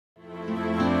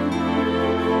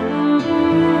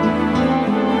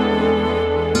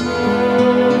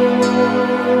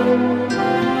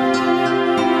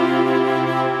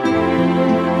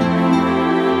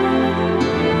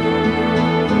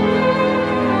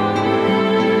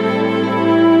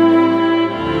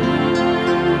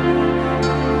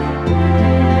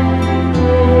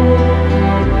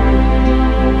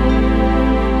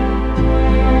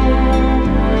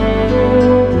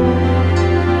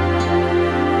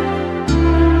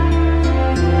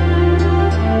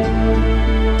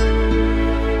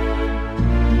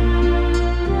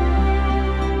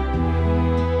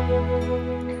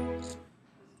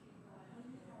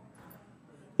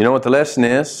what the lesson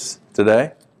is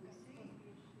today?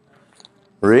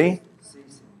 Re?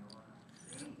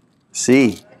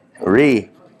 See.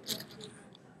 Re.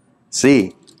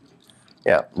 See.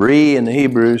 Yeah. Re in the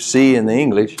Hebrew, see in the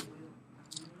English.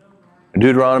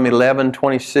 Deuteronomy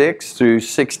 11:26 through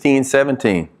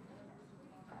 16:17.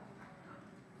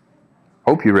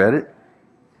 Hope you read it.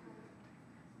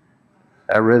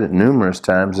 I read it numerous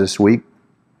times this week,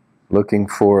 looking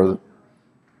for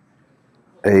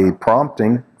a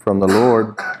prompting from the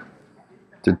Lord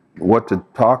to what to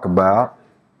talk about,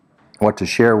 what to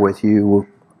share with you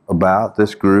about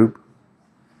this group.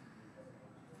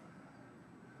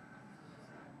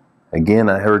 Again,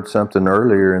 I heard something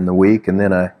earlier in the week, and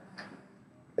then I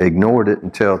ignored it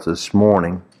until this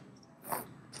morning.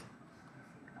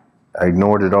 I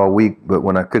ignored it all week, but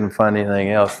when I couldn't find anything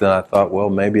else, then I thought,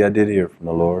 well, maybe I did hear from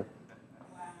the Lord.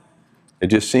 It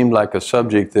just seemed like a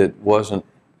subject that wasn't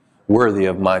worthy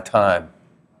of my time.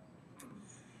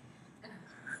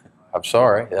 I'm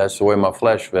sorry, that's the way my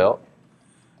flesh felt.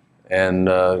 And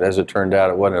as it turned out,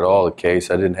 it wasn't at all the case.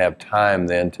 I didn't have time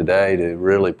then today to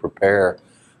really prepare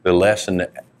the lesson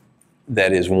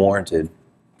that is warranted.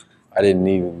 I didn't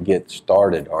even get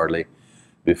started hardly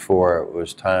before it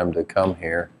was time to come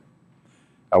here.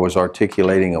 I was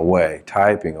articulating away,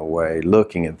 typing away,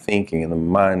 looking and thinking, and the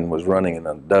mind was running in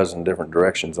a dozen different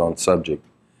directions on subject.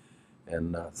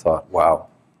 And I thought, wow,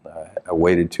 I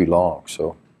waited too long.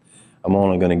 So I'm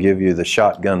only going to give you the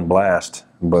shotgun blast,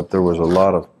 but there was a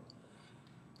lot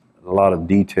of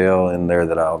detail in there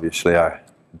that obviously I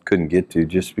couldn't get to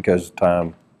just because of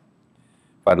time.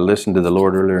 If I'd listened to the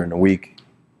Lord earlier in the week,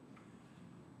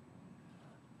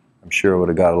 I'm sure I would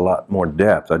have got a lot more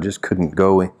depth. I just couldn't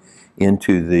go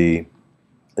into the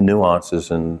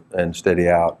nuances and steady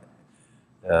out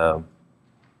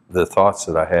the thoughts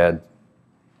that I had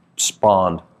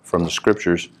spawned from the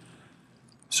scriptures.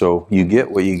 So you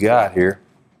get what you got here.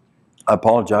 I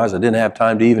apologize. I didn't have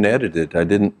time to even edit it. I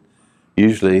didn't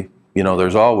usually,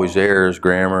 there's always errors,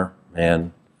 grammar,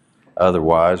 and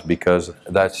otherwise, because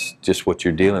that's just what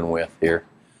you're dealing with here.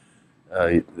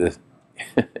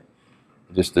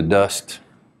 Just the dust,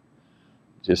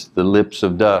 just the lips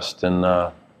of dust, and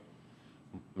I'm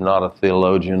not a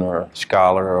theologian or a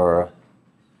scholar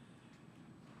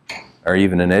or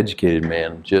even an educated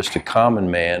man, just a common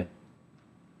man,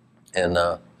 and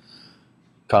a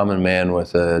common man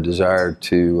with a desire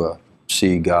to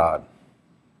see God.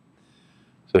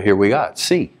 So here we got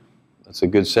see. That's a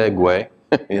good segue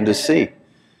into see.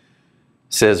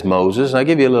 Says Moses, and I'll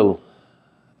give you a little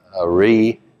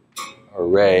ray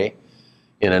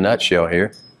in a nutshell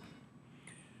here.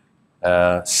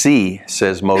 See,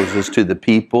 says Moses to the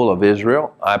people of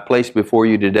Israel, I place before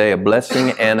you today a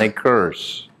blessing and a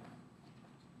curse.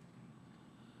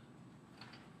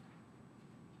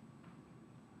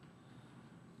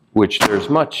 Which there's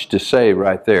much to say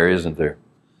right there, isn't there?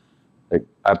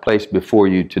 I place before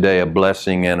you today a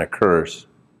blessing and a curse.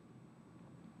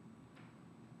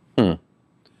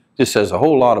 Just says a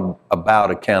whole lot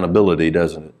about accountability,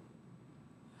 doesn't it?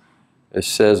 It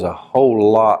says a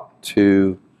whole lot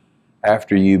to,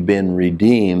 after you've been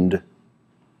redeemed,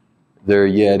 there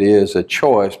yet is a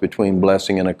choice between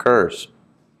blessing and a curse.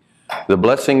 The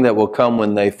blessing that will come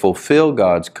when they fulfill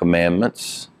God's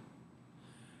commandments,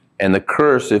 and the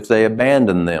curse if they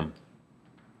abandon them.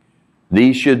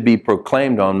 These should be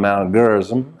proclaimed on Mount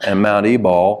Gerizim and Mount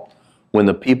Ebal when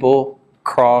the people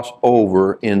cross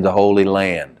over in the Holy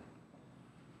Land.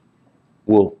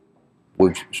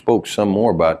 We spoke some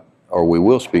more about, or we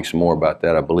will speak some more about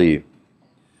that, I believe.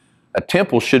 A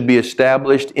temple should be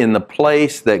established in the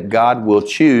place that God will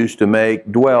choose to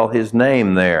make dwell His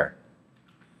name there.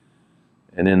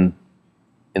 And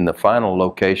in the final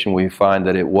location, we find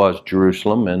that it was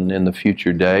Jerusalem, and in the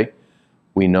future day,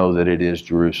 we know that it is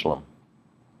Jerusalem,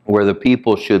 where the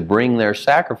people should bring their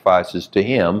sacrifices to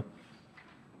Him,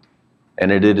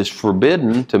 and it is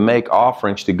forbidden to make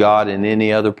offerings to God in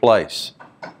any other place.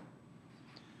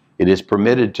 It is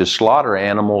permitted to slaughter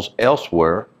animals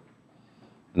elsewhere,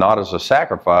 not as a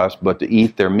sacrifice, but to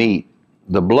eat their meat.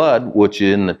 The blood, which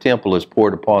in the temple is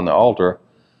poured upon the altar,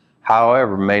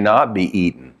 however, may not be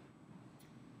eaten.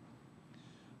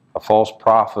 A false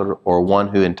prophet or one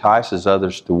who entices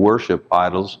others to worship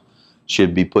idols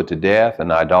should be put to death.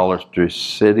 An idolatrous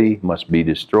city must be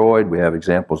destroyed. We have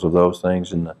examples of those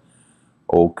things in the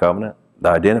Old Covenant. The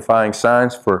identifying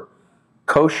signs for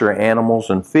kosher animals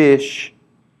and fish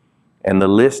and the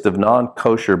list of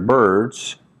non-kosher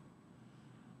birds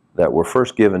that were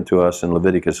first given to us in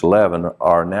Leviticus 11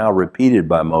 are now repeated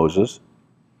by Moses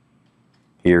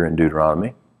here in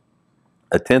Deuteronomy.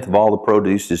 A tenth of all the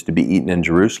produce is to be eaten in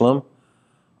Jerusalem.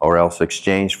 or else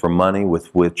exchanged for money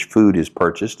with which food is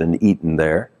purchased and eaten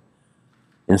there.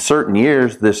 In certain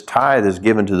years, this tithe is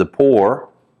given to the poor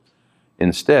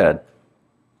instead.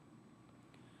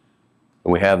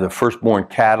 We have the firstborn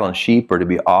cattle and sheep are to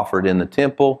be offered in the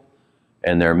temple,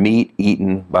 and their meat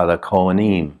eaten by the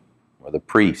Kohanim, or the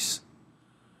priests.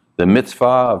 The mitzvah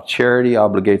of charity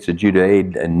obligates a Jew to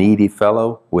aid a needy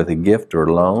fellow with a gift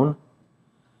or loan.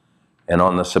 And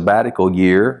on the sabbatical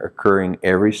year, occurring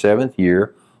every 7th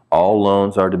year, all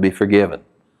loans are to be forgiven.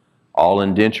 All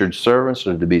indentured servants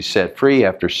are to be set free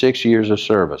after 6 years of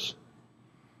service.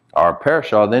 Our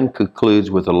parashah then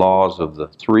concludes with the laws of the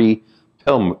 3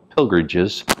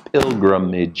 pilgrimages,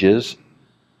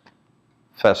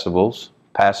 festivals,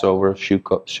 Passover,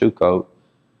 Sukkot,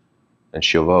 and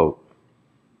Shavuot.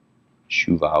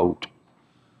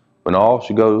 When all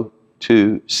should go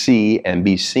to see and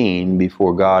be seen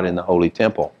before God in the Holy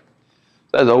Temple.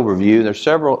 That's an overview. There's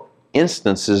several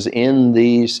instances in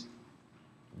these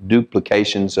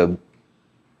duplications of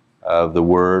the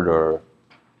word, or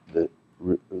the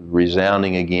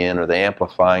resounding again, or the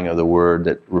amplifying of the word,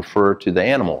 that refer to the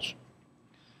animals.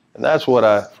 And that's what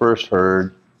I first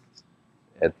heard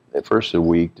at first of the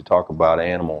week, to talk about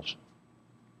animals.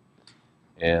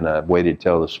 And I waited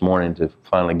till this morning to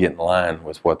finally get in line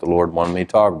with what the Lord wanted me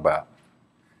to talk about.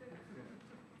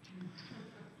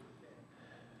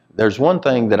 There's one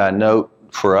thing that I note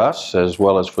for us, as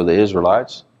well as for the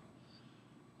Israelites,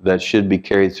 that should be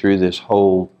carried through this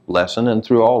whole lesson, and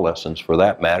through all lessons for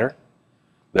that matter.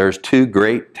 There's 2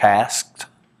 great tasks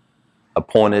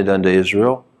appointed unto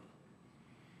Israel,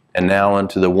 and now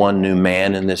unto the one new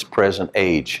man in this present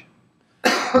age.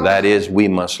 That is, we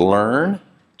must learn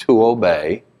to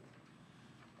obey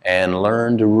and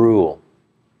learn to rule.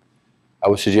 I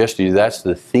would suggest to you that's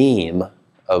the theme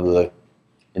of the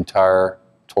entire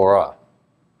Torah.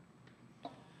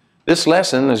 This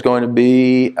lesson is going to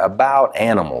be about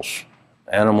animals.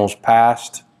 Animals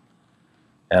past,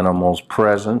 animals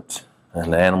present,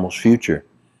 and animals future.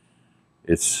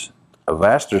 It's a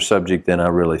vaster subject than I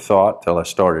really thought till I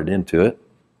started into it.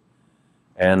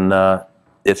 And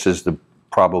this is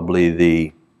probably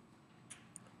the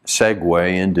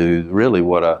segue into really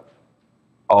what I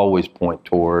always point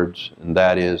towards, and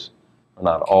that is,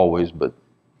 not always, but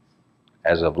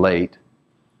as of late,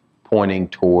 pointing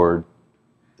toward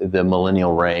the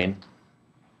millennial reign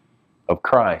of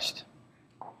Christ.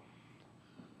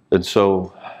 And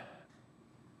so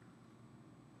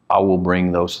I will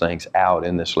bring those things out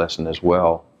in this lesson, as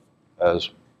well as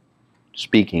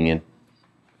speaking, and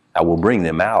I will bring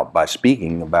them out by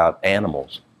speaking about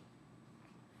animals.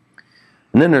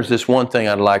 And then there's this one thing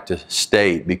I'd like to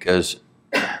state, because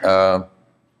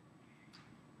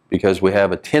we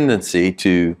have a tendency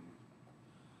to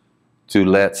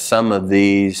let some of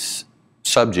these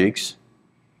subjects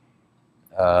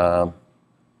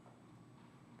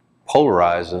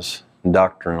polarize us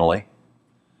doctrinally,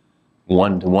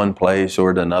 one to one place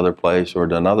or to another place or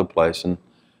to another place. And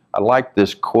I like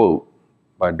this quote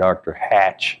by Dr.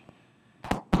 Hatch,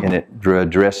 and it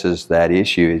addresses that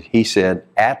issue. He said,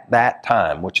 at that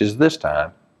time, which is this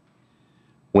time,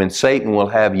 when Satan will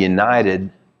have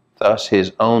united thus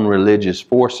his own religious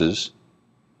forces,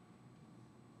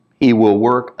 he will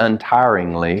work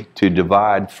untiringly to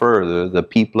divide further the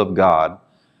people of God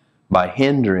by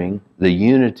hindering the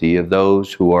unity of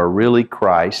those who are really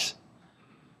Christ's,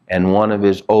 and one of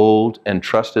his old and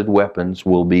trusted weapons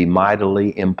will be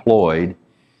mightily employed,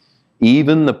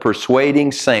 even the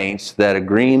persuading saints that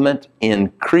agreement in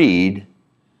creed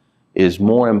is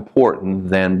more important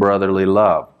than brotherly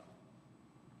love.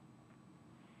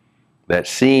 That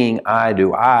seeing eye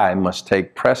to eye must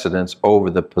take precedence over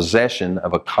the possession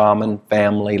of a common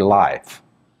family life.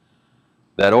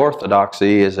 That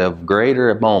orthodoxy is of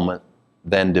greater moment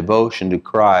than devotion to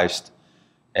Christ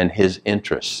and his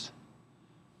interests.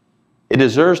 It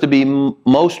deserves to be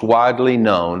most widely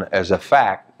known as a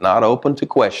fact not open to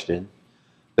question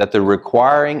that the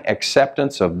requiring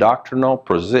acceptance of doctrinal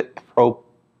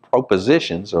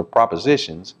propositions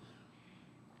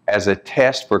as a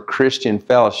test for Christian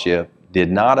fellowship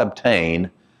did not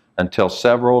obtain until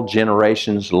several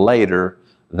generations later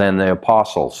than the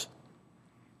apostles.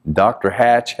 Dr.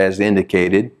 Hatch has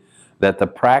indicated that the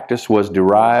practice was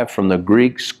derived from the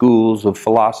Greek schools of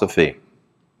philosophy.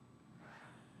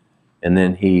 And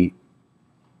then he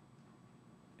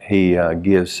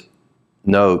gives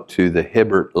note to the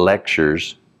Hibbert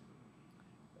Lectures,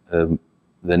 the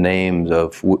name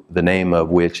of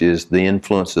which is The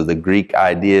Influence of the Greek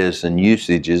Ideas and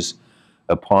Usages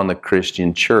upon the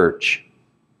Christian Church.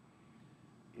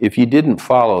 If you didn't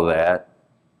follow that,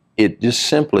 it just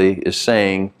simply is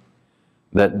saying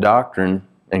that doctrine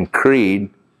and creed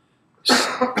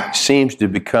seems to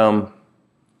become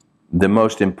the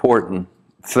most important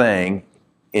thing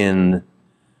in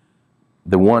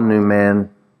the one new man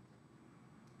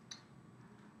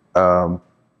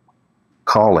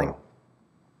calling,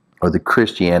 or the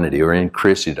Christianity, or in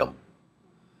Christendom.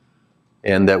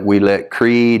 And that we let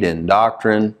creed and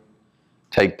doctrine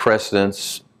take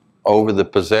precedence over the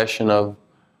possession of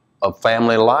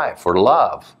family life or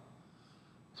love.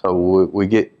 So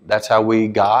that's how we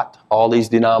got all these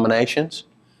denominations,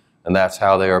 and that's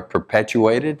how they are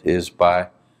perpetuated, is by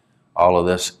all of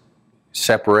this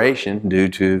separation due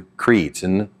to creeds.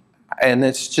 And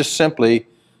it's just simply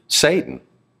Satan.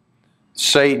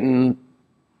 Satan,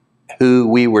 who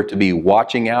we were to be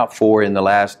watching out for in the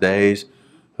last days,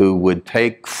 who would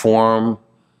take form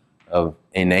of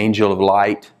an angel of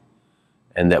light,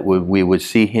 and that we would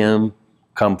see him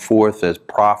come forth as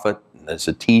prophet, as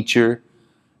a teacher,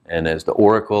 and as the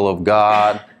oracle of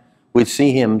God. We'd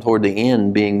see him toward the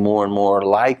end being more and more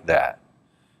like that.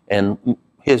 And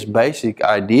his basic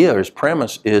idea, his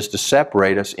premise, is to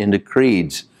separate us into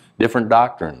creeds, different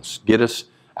doctrines, get us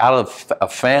out of a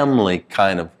family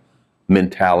kind of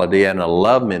mentality and a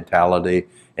love mentality,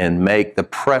 and make the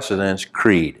precedence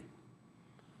creed.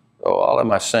 So all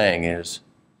am I saying is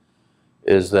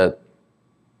that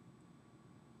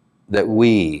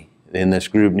we in this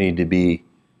group need to be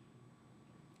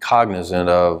cognizant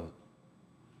of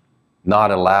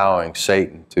not allowing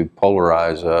Satan to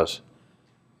polarize us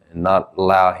and not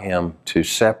allow him to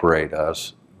separate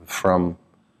us from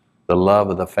the love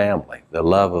of the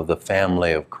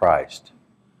family of Christ.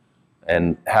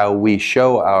 And how we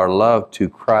show our love to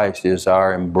Christ is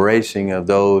our embracing of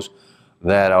those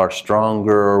that are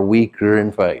stronger or weaker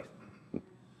in faith.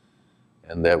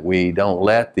 And that we don't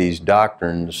let these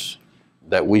doctrines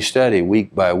that we study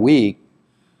week by week,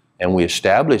 and we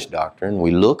establish doctrine,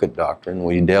 we look at doctrine,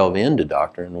 we delve into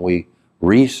doctrine, we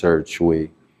research,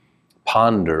 we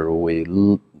ponder, we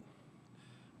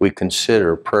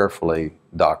consider prayerfully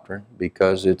doctrine,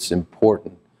 because it's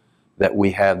important that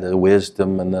we have the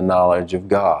wisdom and the knowledge of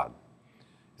God.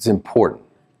 It's important,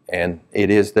 and it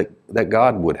is that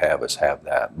God would have us have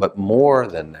that. But more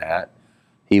than that,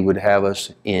 He would have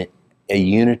us in a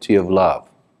unity of love,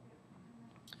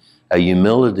 a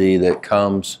humility that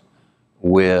comes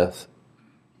with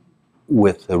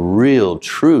the real,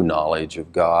 true knowledge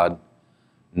of God,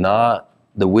 not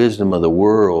the wisdom of the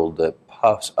world that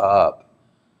puffs up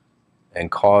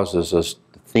and causes us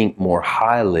to think more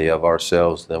highly of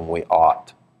ourselves than we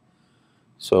ought.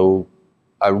 So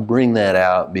I bring that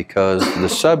out because the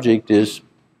subject is,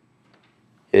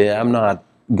 I'm not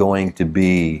going to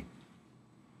be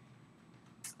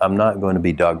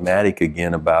dogmatic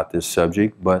again about this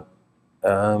subject, but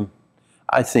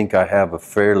I think I have a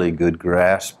fairly good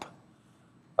grasp,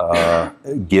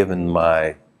 given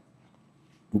my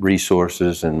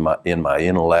resources and in my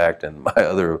intellect and my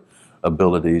other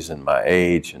abilities and my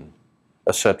age, and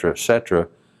et cetera, et cetera.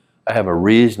 I have a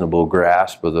reasonable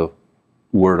grasp of the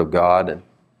Word of God, and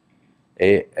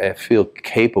I feel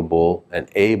capable and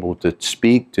able to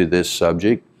speak to this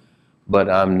subject, but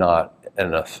I'm not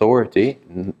an authority,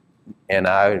 and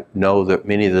I know that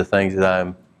many of the things that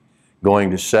I'm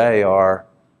going to say are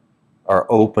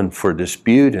open for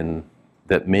dispute, and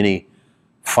that many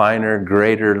finer,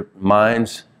 greater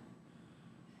minds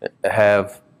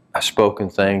have spoken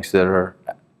things that are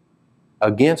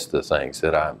against the things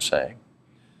that I'm saying.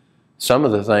 Some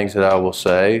of the things that I will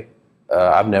say,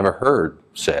 I've never heard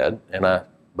said,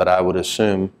 but I would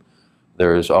assume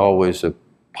there is always a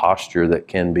posture that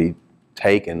can be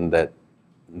taken that,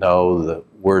 no, the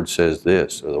Word says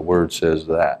this, or the Word says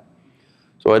that.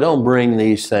 So I don't bring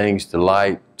these things to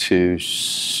light to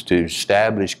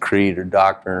establish creed or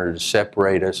doctrine, or to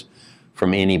separate us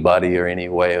from anybody or any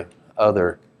way of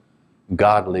other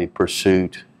godly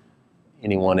pursuit,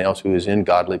 anyone else who is in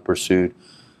godly pursuit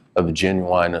of the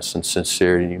genuineness and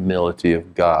sincerity and humility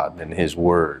of God and His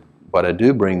Word. But I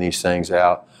do bring these things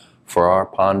out for our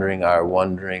pondering, our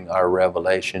wondering, our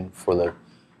revelation, for the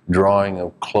drawing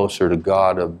of closer to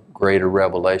God, of greater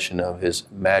revelation of His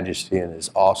majesty and His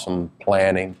awesome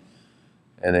planning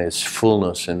and His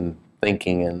fullness and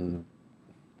thinking and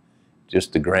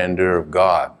just the grandeur of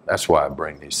God. That's why I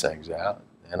bring these things out.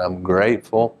 And I'm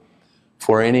grateful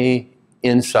for any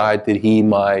insight that He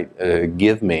might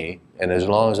give me. And as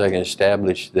long as I can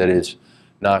establish that it's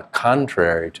not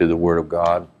contrary to the Word of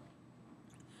God,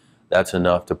 that's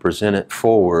enough to present it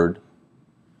forward,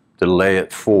 to lay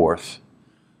it forth,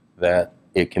 that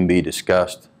it can be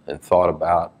discussed and thought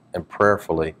about and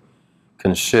prayerfully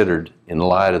considered in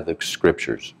light of the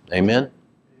Scriptures. Amen?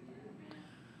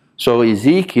 So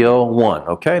Ezekiel 1,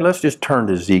 okay, let's just turn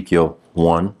to Ezekiel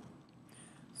 1.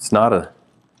 It's not a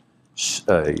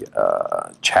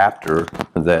chapter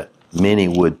that many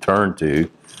would turn to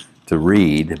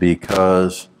read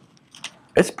because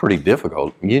it's pretty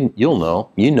difficult. You'll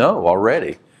know. You know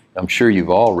already. I'm sure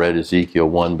you've all read Ezekiel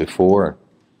 1 before.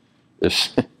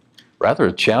 It's rather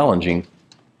a challenging,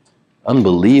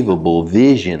 unbelievable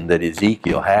vision that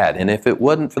Ezekiel had. And if it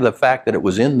wasn't for the fact that it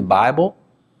was in the Bible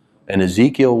and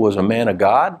Ezekiel was a man of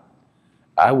God,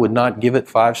 I would not give it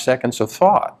 5 seconds of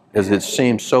thought, because it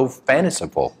seems so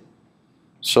fanciful,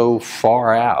 so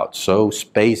far out, so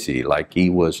spacey, like he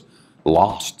was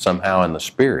lost somehow in the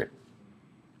spirit.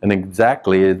 And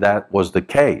exactly that was the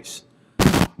case.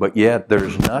 But yet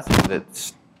there's nothing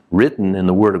that's written in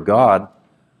the Word of God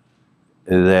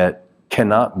that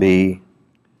cannot be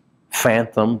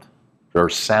fathomed or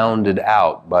sounded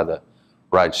out by the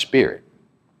right spirit.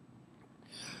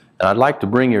 And I'd like to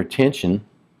bring your attention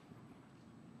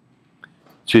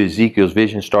to Ezekiel's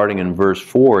vision starting in verse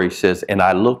 4. He says, "And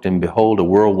I looked, and behold, a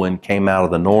whirlwind came out of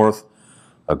the north,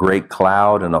 a great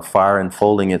cloud, and a fire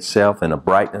enfolding itself, and a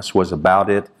brightness was about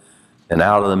it, and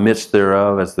out of the midst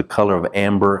thereof as the color of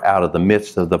amber, out of the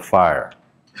midst of the fire.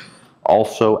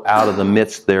 Also out of the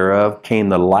midst thereof came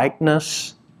the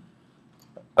likeness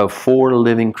of 4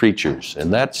 living creatures."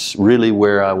 And that's really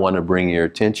where I want to bring your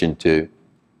attention to.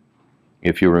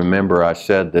 If you remember, I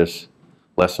said this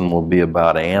lesson will be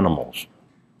about animals.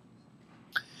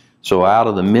 So out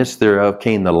of the midst thereof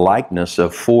came the likeness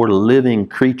of 4 living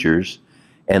creatures,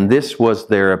 and this was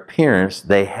their appearance.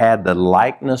 They had the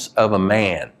likeness of a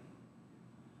man.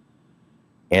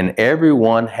 And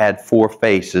everyone had 4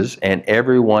 faces, and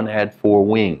everyone had 4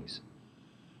 wings.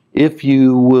 If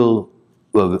you will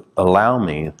allow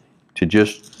me to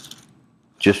just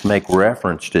make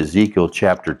reference to Ezekiel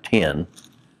chapter 10,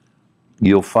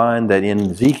 you'll find that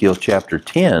in Ezekiel chapter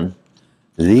 10,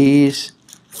 these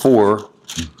 4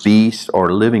 beasts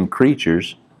or living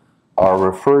creatures are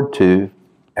referred to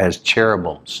as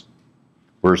cherubims.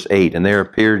 Verse 8, "And there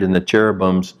appeared in the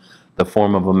cherubims the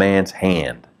form of a man's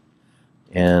hand."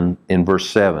 And in verse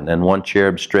 7, "And one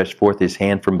cherub stretched forth his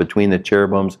hand from between the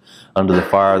cherubims unto the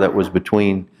fire that was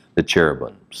between the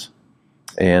cherubims."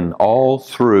 And all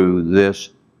through this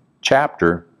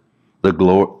chapter,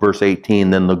 verse 18,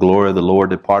 "Then the glory of the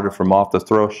Lord departed from off the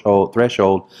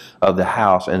threshold of the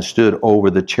house and stood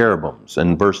over the cherubims."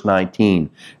 And verse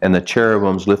 19, "And the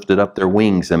cherubims lifted up their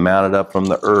wings and mounted up from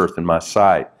the earth in my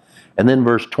sight." And then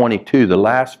verse 22, the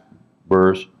last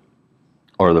verse,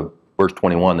 or the verse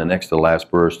 21, the next to the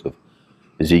last verse of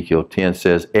Ezekiel 10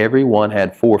 says, "Everyone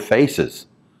had 4 faces,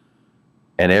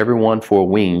 and everyone 4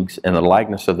 wings, and the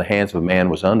likeness of the hands of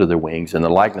man was under their wings, and the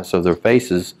likeness of their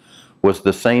faces was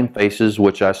the same faces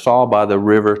which I saw by the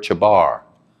river Chebar."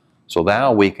 So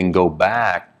now we can go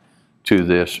back to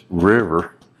this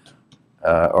river,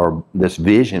 or this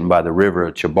vision by the river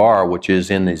of Chebar, which is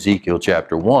in Ezekiel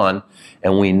chapter 1,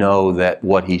 and we know that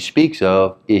what he speaks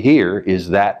of here is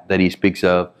that he speaks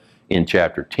of in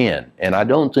chapter 10. And I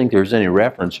don't think there's any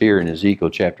reference here in Ezekiel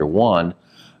chapter 1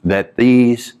 that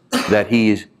he's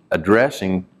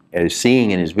addressing, as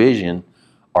seeing in his vision,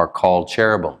 are called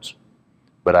cherubims.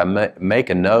 But I make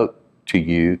a note to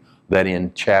you that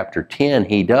in chapter 10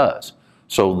 he does.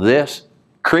 So this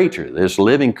creature, this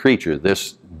living creature,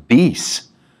 this beast,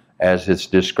 as it's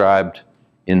described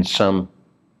in some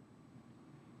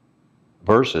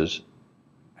verses,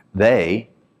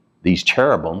 these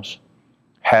cherubims,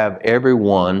 have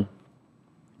everyone,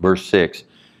 verse 6,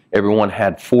 "Everyone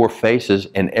had 4 faces,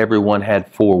 and everyone had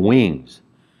 4 wings.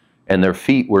 And their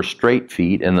feet were straight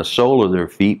feet, and the sole of their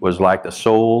feet was like the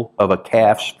sole of a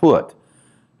calf's foot.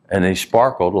 And they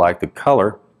sparkled like the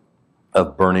color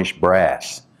of burnished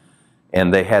brass.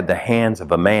 And they had the hands of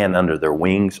a man under their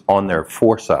wings on their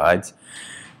 4 sides.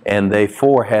 And they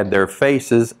 4 had their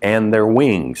faces and their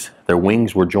wings. Their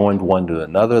wings were joined one to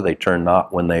another. They turned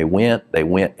not when they went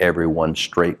every one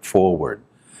straight forward.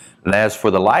 And as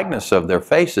for the likeness of their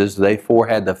faces, they 4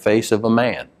 had the face of a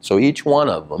man." So each one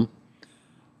of them,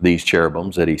 these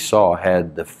cherubims that he saw,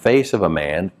 had the face of a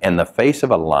man and the face of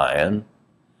a lion,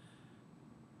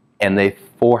 and they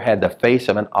 4 had the face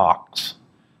of an ox,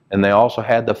 and they also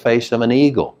had the face of an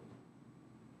eagle.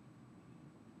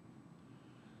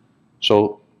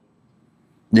 So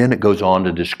then it goes on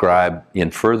to describe in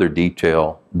further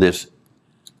detail this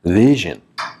vision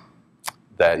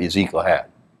that Ezekiel had.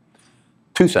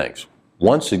 2 things.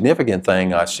 One significant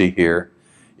thing I see here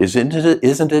is,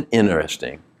 isn't it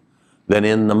interesting that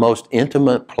in the most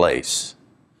intimate place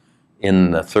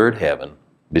in the 3rd heaven,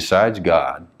 besides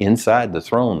God, inside the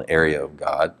throne area of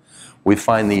God, we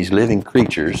find these living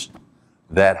creatures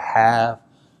that have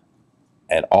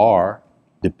and are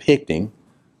depicting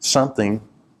something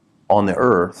on the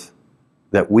earth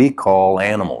that we call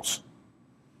animals.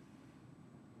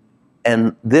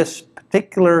 And this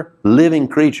particular living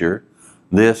creature,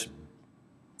 this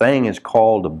thing is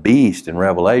called a beast in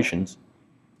Revelations,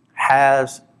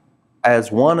 has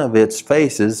as one of its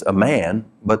faces a man,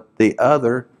 but the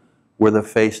other were the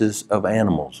faces of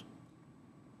animals.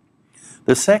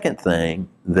 The second thing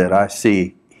that I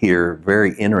see here,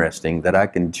 very interesting, that I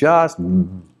can just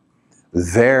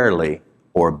verily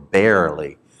or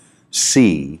barely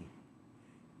see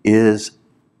is,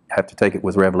 I have to take it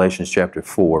with Revelations chapter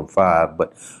 4 and 5,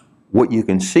 but what you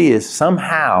can see is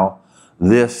somehow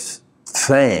this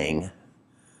thing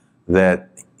that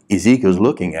Ezekiel's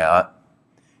looking at,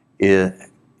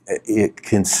 it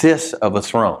consists of a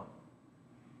throne.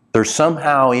 There's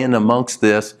somehow in amongst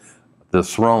this the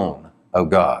throne of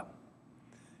God.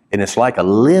 And it's like a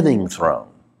living throne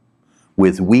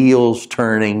with wheels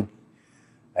turning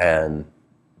and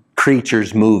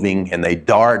creatures moving, and they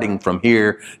darting from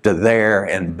here to there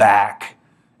and back,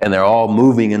 and they're all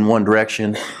moving in one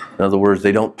direction. In other words,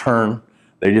 they don't turn,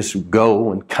 they just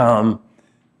go and come.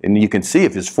 And you can see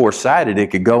if it's four-sided, it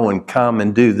could go and come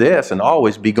and do this and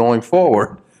always be going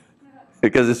forward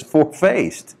because it's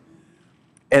four-faced.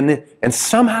 And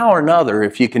somehow or another,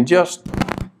 if you can just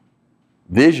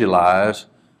visualize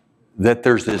that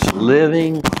there's this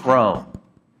living throne,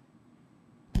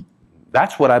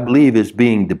 that's what I believe is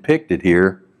being depicted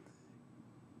here,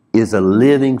 is a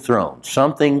living throne,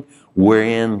 something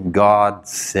wherein God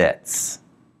sits.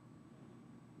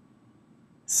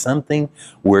 Something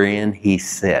wherein He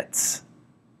sits.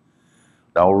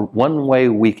 Now, one way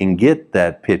we can get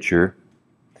that picture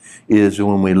is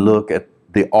when we look at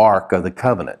the Ark of the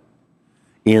Covenant,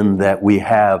 in that we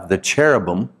have the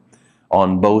cherubim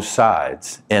on both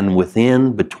sides, and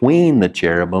between the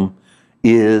cherubim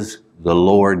is the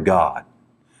Lord God.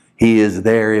 He is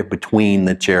there between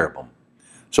the cherubim.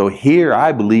 So here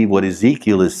I believe what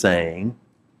Ezekiel is saying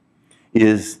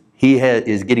is he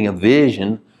is getting a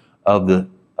vision of the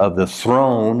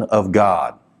throne of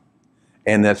God.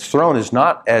 And that throne is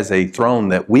not as a throne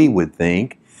that we would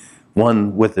think,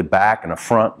 one with the back and a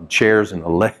front and chairs and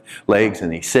the legs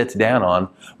and he sits down on,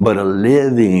 but a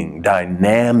living,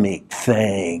 dynamic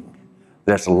thing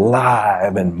that's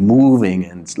live and moving,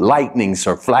 and lightnings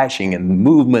are flashing and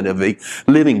movement of the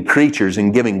living creatures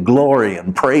and giving glory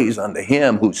and praise unto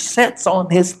Him who sits on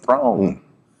His throne.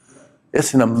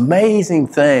 It's an amazing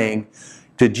thing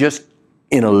to just,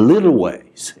 in a little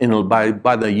ways,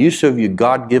 by the use of your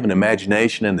God-given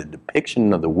imagination and the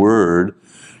depiction of the Word,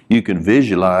 you can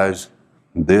visualize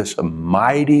this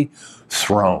mighty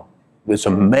throne, this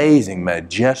amazing,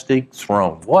 majestic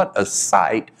throne. What a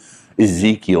sight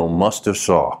Ezekiel must have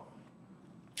saw.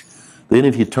 Then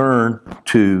if you turn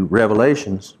to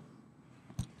Revelations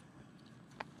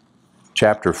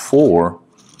chapter 4,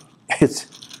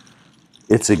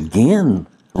 it's again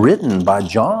written by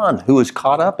John, who is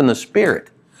caught up in the Spirit.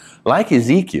 Like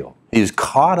Ezekiel, he's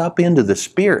caught up into the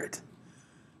Spirit.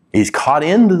 He's caught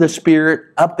into the Spirit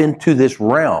up into this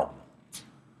realm,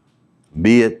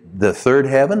 be it the third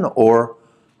heaven or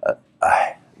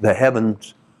the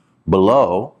heavens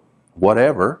below,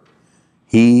 whatever.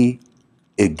 The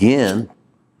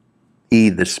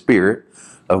Spirit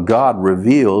of God,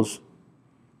 reveals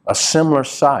a similar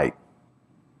sight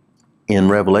in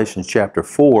Revelation chapter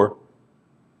 4,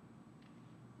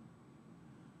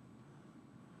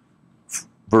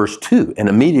 verse 2. And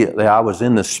immediately I was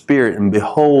in the Spirit, and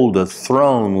behold, a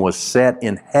throne was set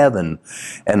in heaven,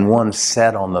 and one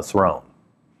sat on the throne.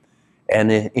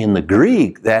 And in the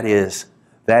Greek, that is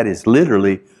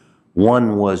literally,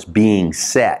 one was being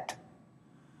set.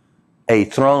 A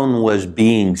throne was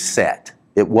being set.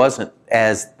 It wasn't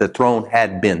as the throne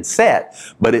had been set,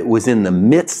 but it was in the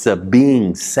midst of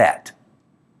being set.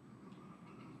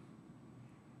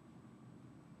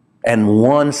 And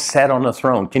one sat on the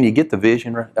throne. Can you get the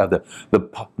vision of the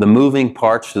moving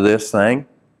parts of this thing?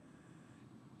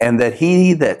 And that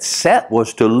he that sat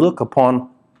was to look upon,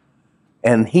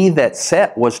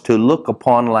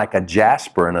 like a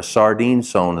jasper and a sardine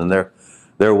stone, and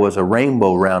there was a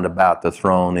rainbow round about the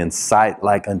throne, in sight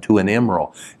like unto an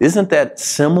emerald. Isn't that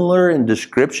similar in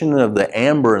description of the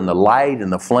amber and the light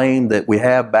and the flame that we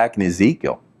have back in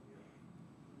Ezekiel?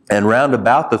 And round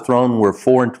about the throne were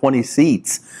 24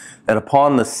 seats, and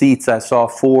upon the seats I saw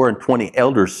 24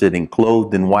 elders sitting,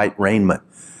 clothed in white raiment.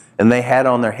 And they had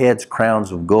on their heads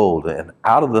crowns of gold, and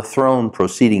out of the throne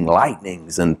proceeding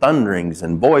lightnings and thunderings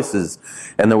and voices.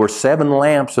 And there were 7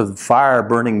 lamps of fire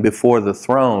burning before the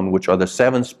throne, which are the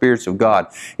 7 spirits of God.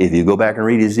 If you go back and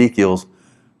read Ezekiel's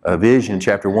vision,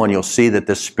 chapter 1, you'll see that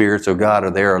the spirits of God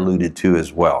are there alluded to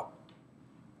as well.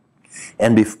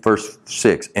 And verse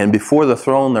 6, and before the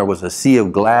throne there was a sea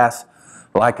of glass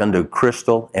like unto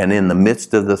crystal, and in the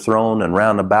midst of the throne and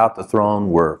round about the throne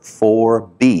were 4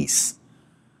 beasts.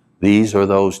 These are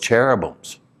those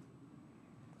cherubims,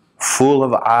 full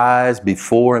of eyes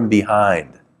before and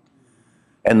behind.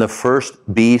 And the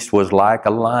first beast was like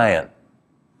a lion,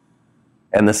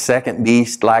 and the second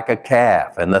beast like a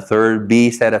calf, and the third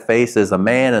beast had a face as a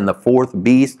man, and the fourth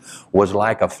beast was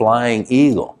like a flying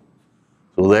eagle.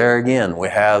 So there again, we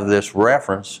have this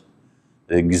reference,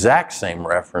 the exact same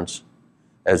reference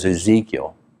as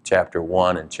Ezekiel chapter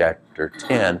 1 and chapter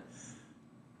 10,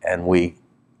 and we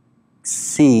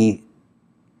see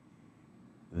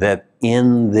that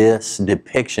in this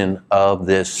depiction of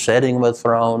this setting of a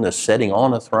throne, the setting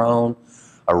on a throne,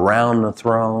 around the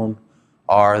throne,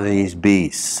 are these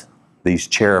beasts, these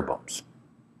cherubims.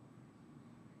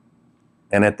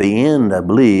 And at the end, I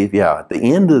believe, at the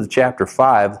end of chapter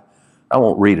 5, I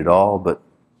won't read it all, but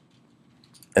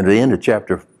at the end of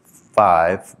chapter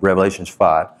 5, Revelations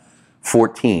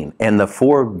 5:14, and the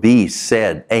 4 beasts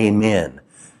said, Amen.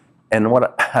 And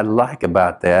what I like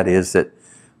about that is that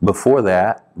before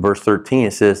that, verse 13,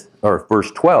 it says, or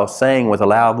verse 12, saying with a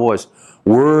loud voice,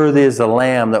 Worthy is the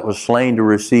Lamb that was slain to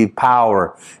receive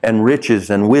power and riches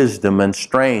and wisdom and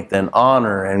strength and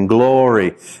honor and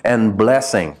glory and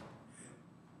blessing.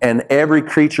 And every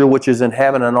creature which is in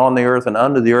heaven and on the earth and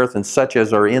under the earth and such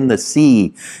as are in the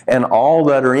sea and all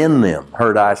that are in them,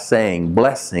 heard I saying,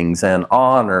 blessings and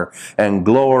honor and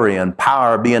glory and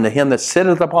power be unto him that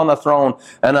sitteth upon the throne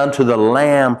and unto the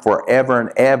Lamb forever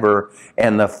and ever.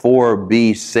 And the 4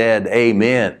 beasts said,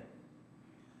 Amen.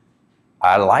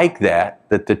 I like that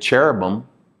the cherubim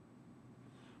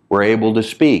were able to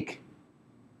speak.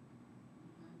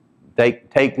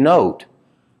 Take note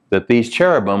that these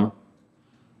cherubim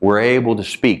were able to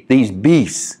speak. These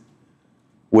beasts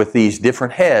with these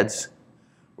different heads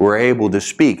were able to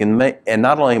speak. And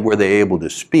not only were they able to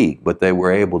speak, but they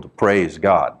were able to praise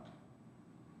God.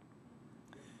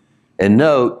 And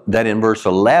note that in verse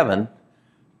 11,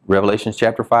 Revelation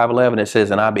chapter 5:11, it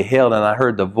says, And I beheld and I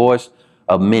heard the voice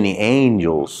of many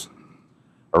angels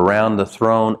around the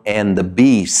throne and the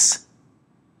beasts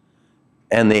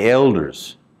and the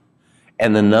elders.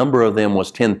 And the number of them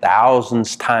was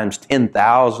 10,000s times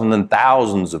 10,000 and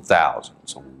thousands of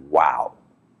thousands. Wow.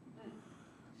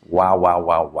 Wow, wow,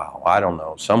 wow, wow. I don't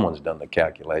know. Someone's done the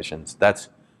calculations. That's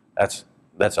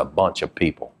a bunch of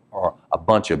people or a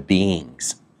bunch of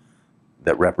beings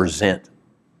that represent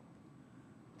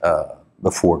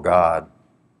before God.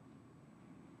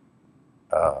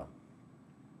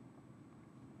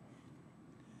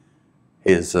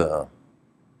 He's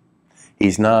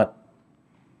not,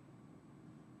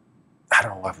 I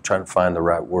don't know if I'm trying to find the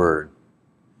right word.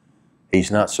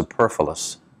 He's not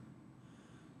superfluous,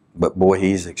 but boy,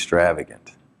 he's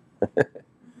extravagant.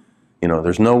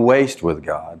 There's no waste with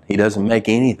God. He doesn't make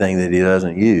anything that he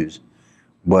doesn't use,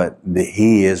 but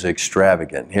he is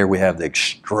extravagant. Here we have the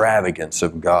extravagance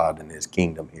of God and his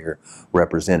kingdom here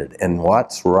represented. And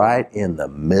what's right in the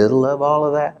middle of all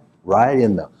of that, right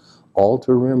in the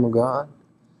altar room of God,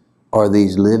 are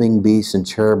these living beasts and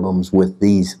cherubims with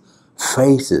these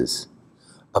faces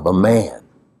of a man,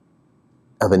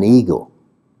 of an eagle,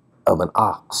 of an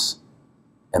ox,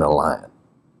 and a lion.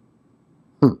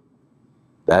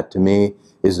 That to me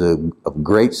is of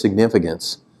great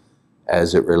significance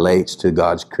as it relates to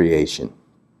God's creation.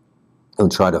 I'll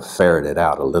try to ferret it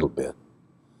out a little bit.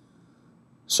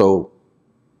 So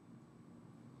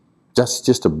that's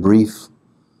just a brief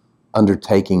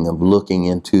undertaking of looking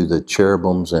into the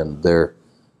cherubims and their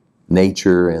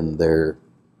nature and their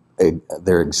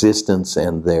existence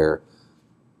and their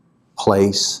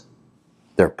place,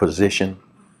 their position.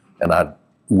 And I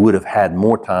would have had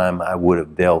more time, I would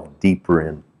have delved deeper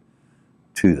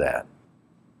into that.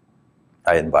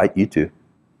 I invite you to.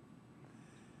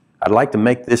 I'd like to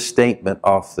make this statement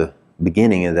off the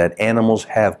beginning of that animals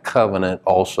have covenant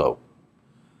also.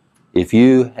 If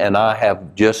you and I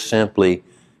have just simply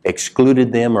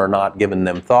excluded them or not given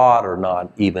them thought or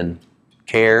not even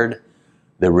cared,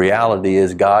 the reality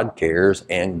is God cares,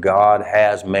 and God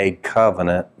has made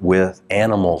covenant with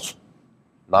animals.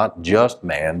 Not just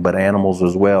man, but animals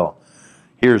as well.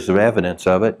 Here's the evidence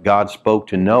of it. God spoke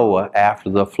to Noah after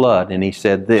the flood, and he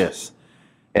said this,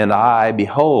 And I,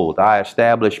 behold, I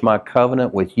establish my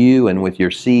covenant with you and with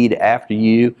your seed after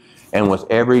you, and with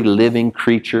every living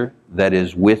creature that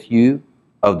is with you,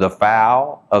 of the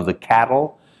fowl, of the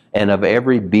cattle, and of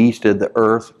every beast of the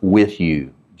earth with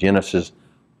you. Genesis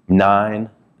 9,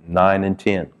 9 and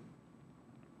 10.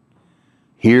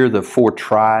 Here the four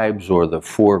tribes, or the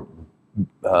four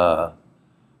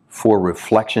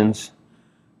reflections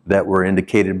that were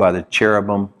indicated by the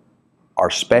cherubim, are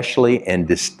specially and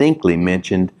distinctly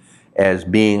mentioned as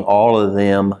being all of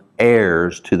them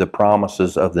heirs to the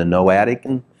promises of the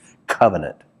Noahic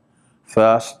covenant.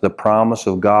 Thus, the promise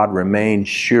of God remains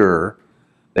sure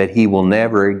that he will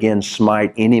never again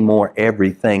smite any more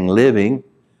everything living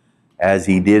as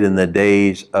he did in the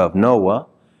days of Noah,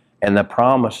 and the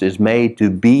promise is made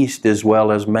to beast as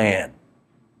well as man.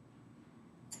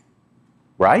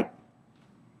 Right?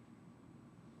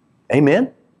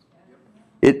 Amen?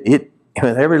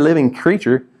 Every living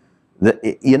creature,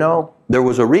 there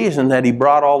was a reason that he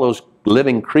brought all those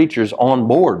living creatures on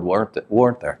board, weren't there? I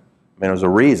mean, there was a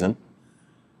reason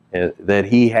that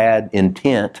he had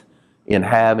intent in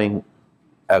having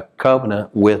a covenant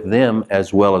with them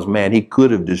as well as man. He could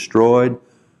have destroyed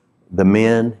the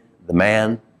man.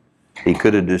 He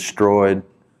could have destroyed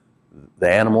the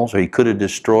animals, or he could have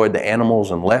destroyed the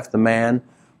animals and left the man.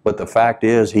 But the fact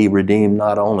is, he redeemed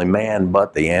not only man,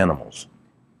 but the animals.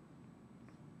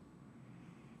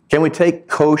 Can we take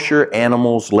kosher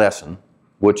animals lesson,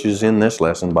 which is in this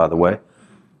lesson, by the way,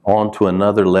 on to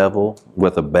another level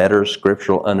with a better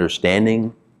scriptural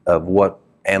understanding of what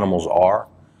animals are?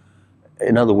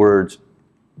 In other words,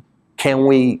 can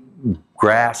we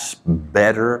grasp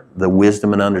better the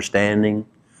wisdom and understanding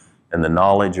and the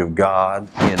knowledge of God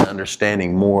in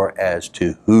understanding more as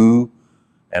to who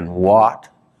and what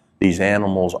these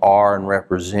animals are and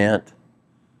represent?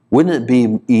 Wouldn't it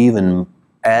be even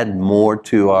add more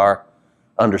to our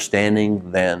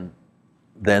understanding than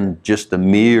just the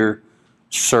mere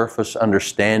surface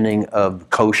understanding of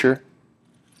kosher?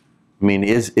 I mean,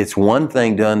 it's one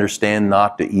thing to understand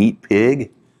not to eat pig,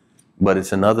 but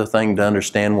it's another thing to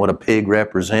understand what a pig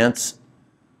represents.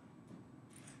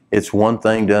 It's one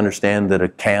thing to understand that a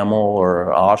camel or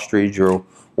an ostrich or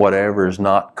whatever is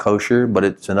not kosher, but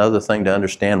it's another thing to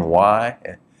understand why.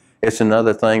 It's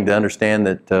another thing to understand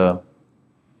that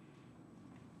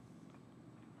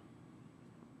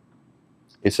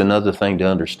it's another thing to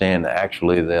understand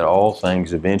actually that all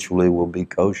things eventually will be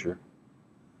kosher.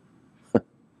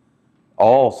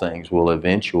 All things will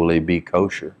eventually be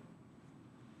kosher.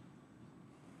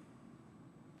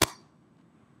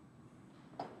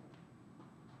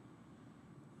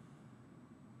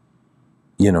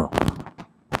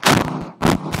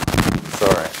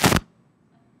 Sorry.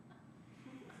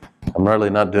 I'm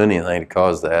really not doing anything to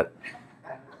cause that.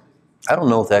 I don't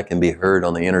know if that can be heard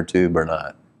on the inner tube or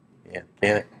not. Yeah,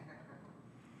 can it?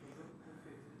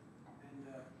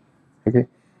 Okay.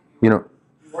 Yeah.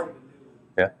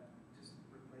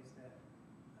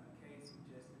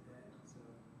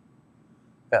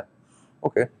 Yeah.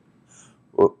 Okay.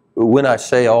 When I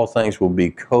say all things will be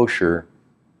kosher,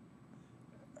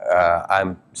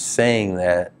 I'm saying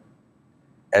that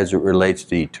as it relates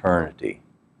to eternity,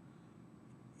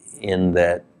 in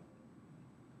that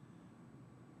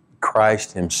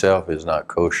Christ himself is not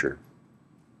kosher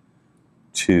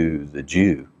to the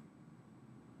Jew.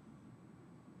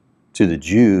 To the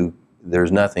Jew,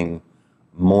 there's nothing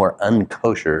more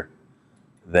unkosher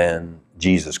than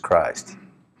Jesus Christ.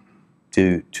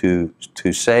 To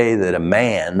say that a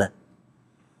man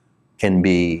can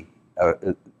be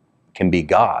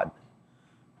God,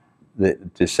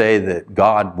 to say that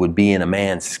God would be in a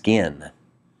man's skin,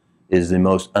 is the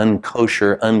most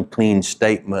unkosher, unclean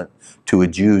statement to a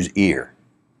Jew's ear.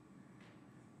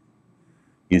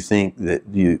 You think that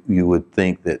you would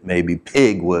think that maybe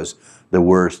pig was the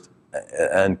worst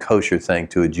unkosher thing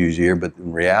to a Jew's ear, but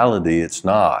in reality it's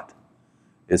not.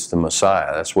 It's the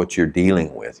Messiah. That's what you're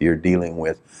dealing with. You're dealing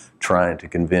with trying to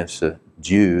convince a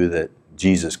Jew that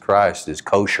Jesus Christ is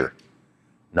kosher.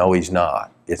 No, he's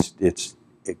not. It's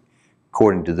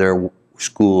according to their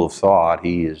school of thought,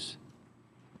 the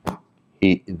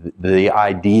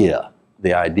idea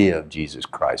of Jesus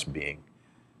Christ being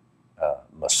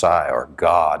Messiah or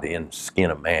God in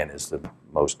skin of man is the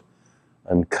most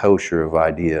unkosher of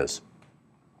ideas.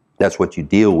 That's what you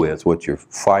deal with, what you're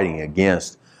fighting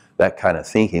against, that kind of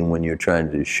thinking when you're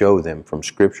trying to show them from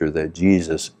Scripture that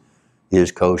Jesus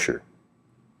is kosher.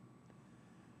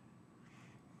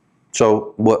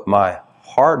 So what my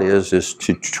heart is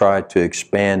to try to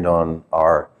expand on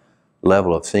our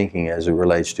level of thinking as it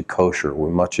relates to kosher.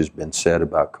 Where much has been said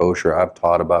about kosher. I've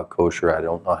taught about kosher I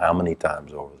don't know how many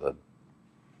times over the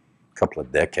couple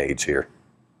of decades here.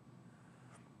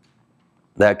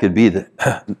 That could be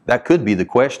the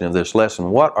question of this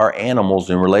lesson. What are animals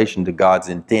in relation to God's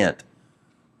intent?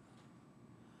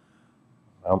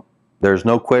 Well, there's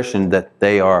no question that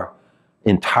they are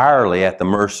entirely at the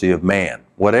mercy of man.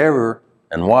 Whatever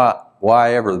and what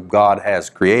why ever God has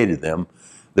created them,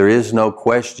 there is no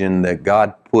question that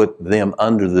God put them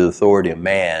under the authority of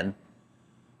man,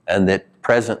 and that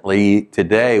presently,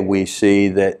 today, we see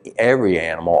that every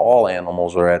animal, all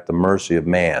animals, are at the mercy of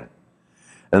man,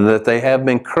 and that they have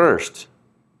been cursed.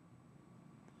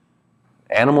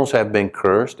 Animals have been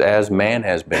cursed as man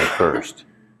has been cursed.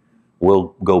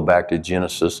 We'll go back to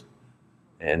Genesis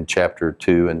in chapter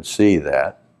 2 and see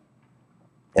that.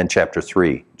 And chapter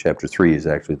 3. Chapter 3 is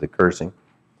actually the cursing.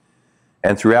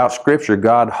 And throughout Scripture,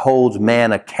 God holds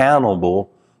man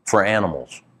accountable for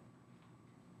animals.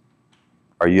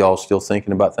 Are you all still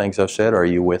thinking about things I've said, or are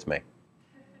you with me?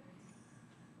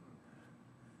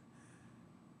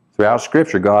 Throughout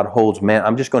Scripture, God holds man.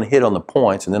 I'm just going to hit on the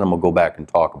points, and then I'm going to go back and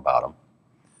talk about them.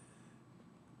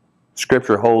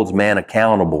 Scripture holds man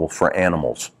accountable for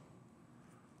animals.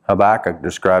 Habakkuk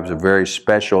describes a very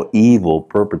special evil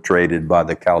perpetrated by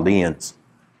the Chaldeans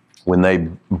when they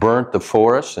burnt the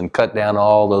forests and cut down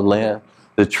all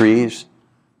the trees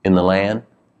in the land.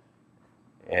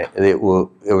 It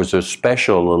was a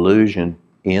special allusion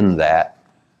in that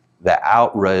the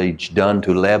outrage done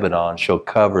to Lebanon shall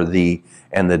cover thee,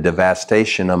 and the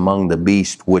devastation among the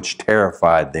beasts which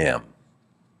terrified them.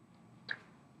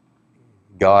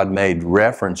 God made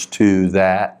reference to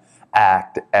that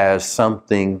act as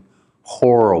something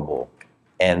horrible,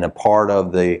 and a part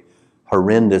of the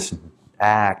horrendous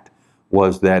act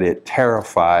was that it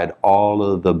terrified all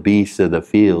of the beasts of the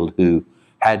field who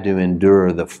had to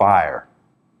endure the fire.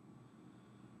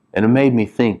 And it made me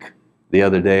think, the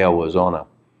other day I was on a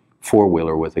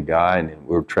four-wheeler with a guy, and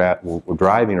we're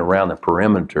driving around the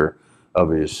perimeter of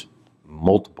his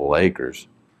multiple acres,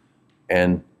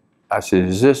 and I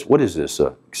said, what is this,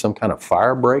 some kind of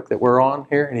fire break that we're on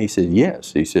here? And he said,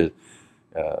 yes. He said,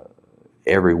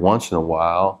 every once in a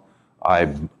while,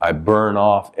 I burn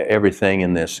off everything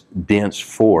in this dense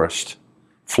forest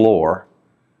floor,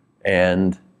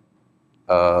 and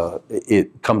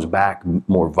it comes back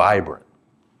more vibrant.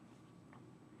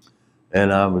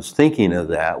 And I was thinking of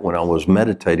that when I was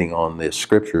meditating on this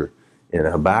scripture in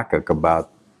Habakkuk about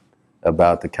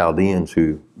the Chaldeans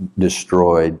who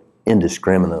destroyed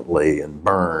indiscriminately and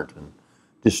burned, and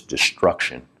just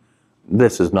destruction.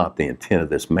 This is not the intent of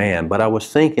this man, but I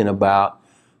was thinking about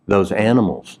those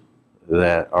animals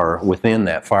that are within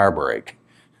that fire break.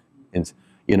 And,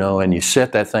 and you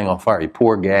set that thing on fire, you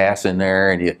pour gas in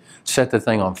there and you set the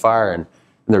thing on fire, and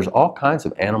there's all kinds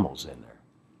of animals in there.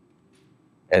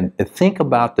 And think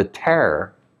about the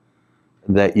terror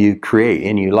that you create,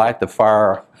 and you light the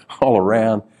fire all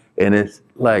around, and it's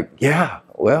like, yeah,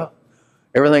 well,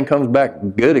 everything comes back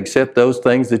good except those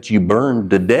things that you burned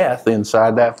to death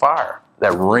inside that fire,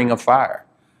 that ring of fire.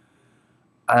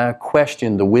 I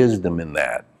question the wisdom in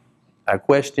that. I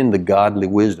question the godly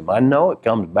wisdom. I know it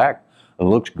comes back and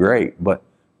looks great, but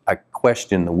I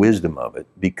question the wisdom of it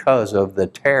because of the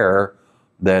terror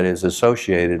that is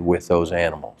associated with those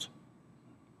animals,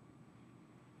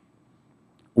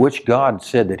 which God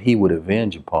said that he would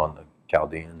avenge upon the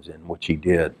Chaldeans, and which he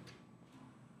did.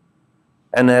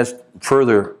 And as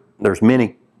further, there's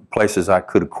many places I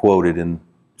could have quoted in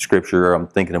Scripture. I'm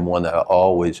thinking of one that I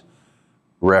always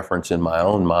reference in my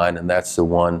own mind, and that's the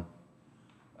one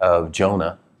of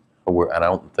Jonah, and I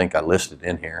don't think I listed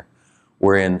in here,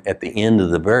 wherein at the end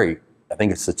of I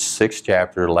think it's the 6th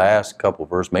chapter, last couple of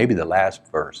verses, maybe the last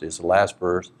verse, is the last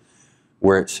verse,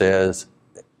 where it says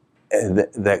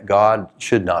that God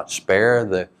should not spare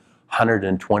the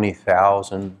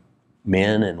 120,000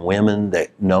 men and women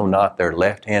that know not their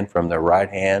left hand from their right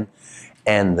hand,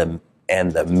 and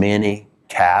the many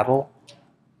cattle,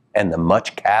 and the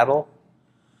much cattle.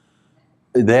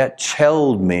 That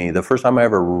told me, the first time I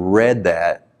ever read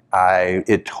that,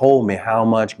 it told me how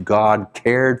much God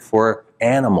cared for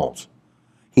animals.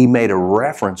 He made a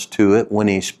reference to it when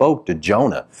he spoke to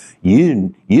Jonah.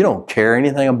 You don't care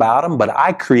anything about them, but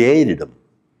I created them,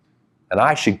 and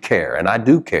I should care, and I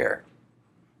do care.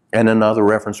 And another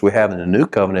reference we have in the New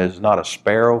Covenant is, not a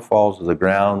sparrow falls to the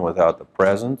ground without the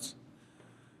presence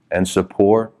and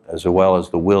support, as well as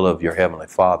the will of your Heavenly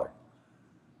Father.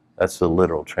 That's the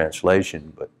literal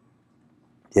translation, but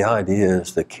the idea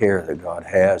is the care that God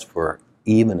has for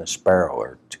even a sparrow,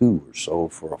 or two or so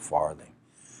for a farthing.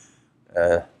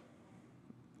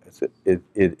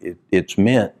 It's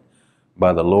meant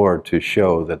by the Lord to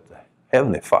show that the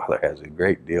Heavenly Father has a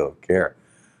great deal of care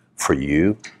for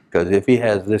you. Because if he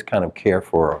has this kind of care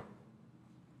for a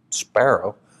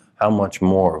sparrow, how much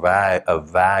more of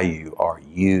value are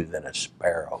you than a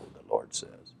sparrow, the Lord says.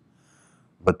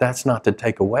 But that's not to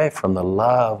take away from the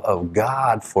love of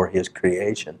God for his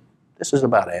creation. This is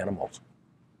about animals.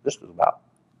 This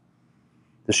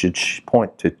should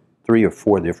point to 3 or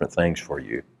 4 different things for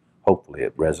you. Hopefully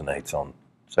it resonates on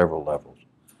several levels.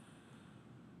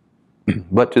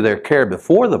 But to their care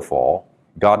before the fall,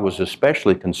 God was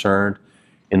especially concerned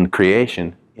in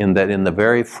creation, in that in the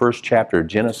very first chapter of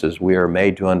Genesis, we are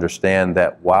made to understand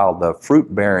that while the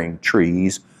fruit-bearing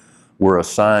trees were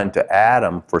assigned to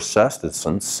Adam for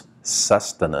sustenance,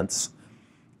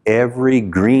 every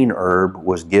green herb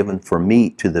was given for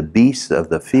meat to the beasts of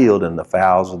the field and the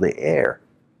fowls of the air.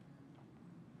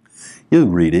 You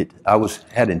read it. I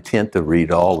had intent to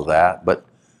read all of that, but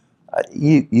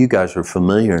you guys are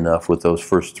familiar enough with those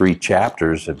first 3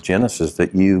 chapters of Genesis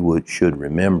that you should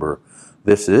remember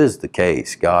this is the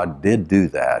case. God did do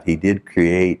that. He did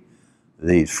create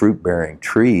these fruit-bearing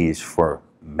trees for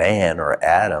man or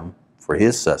Adam for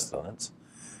his sustenance.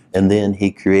 And then he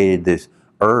created these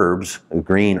herbs,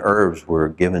 green herbs were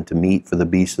given to meat for the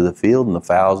beasts of the field and the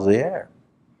fowls of the air.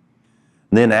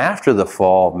 And then after the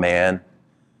fall of man,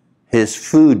 his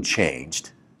food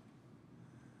changed.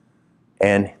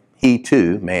 And he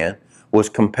too, man, was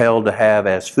compelled to have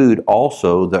as food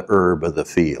also the herb of the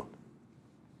field.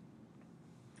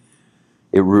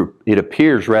 It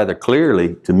appears rather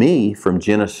clearly to me from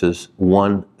Genesis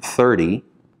 1:30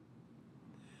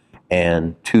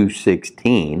 and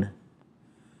 2:16.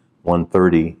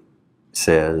 1:30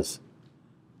 says,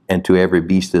 "And to every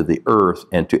beast of the earth,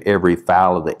 and to every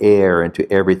fowl of the air, and to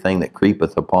everything that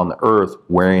creepeth upon the earth,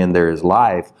 wherein there is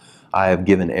life, I have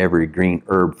given every green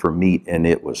herb for meat." And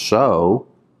it was so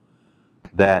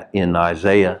that in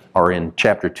Isaiah, or in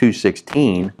chapter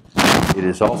 2:16, it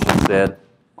is also said,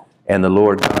 And the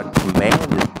Lord God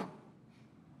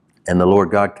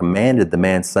commanded the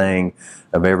man, saying,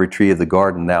 "Of every tree of the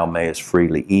garden thou mayest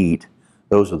freely eat."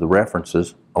 Those are the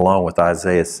references, along with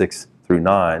Isaiah 6 through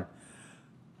 9,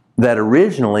 that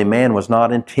originally man was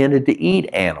not intended to eat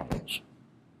animals.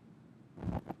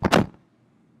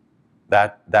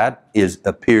 That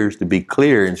appears to be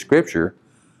clear in Scripture,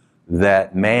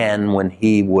 that man, when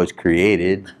he was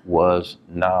created, was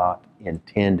not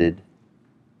intended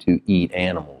to eat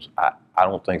animals. I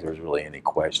don't think there's really any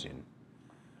question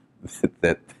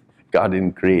that God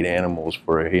didn't create animals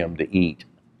for him to eat.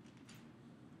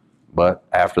 But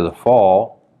after the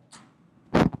fall,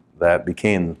 that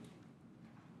became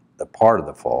a part of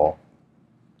the fall,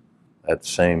 that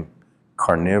same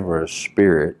carnivorous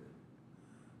spirit,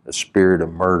 the spirit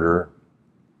of murder,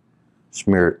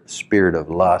 spirit of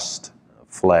lust, of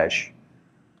flesh,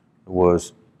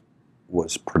 was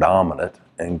predominant,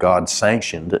 and God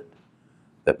sanctioned it,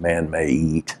 that man may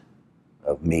eat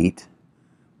of meat.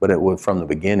 But from the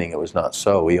beginning, it was not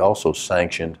so. He also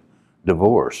sanctioned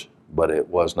divorce, but it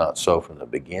was not so from the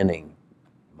beginning,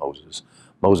 Moses.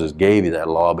 Moses gave you that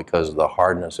law because of the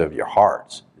hardness of your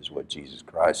hearts, is what Jesus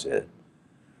Christ said.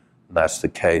 And that's the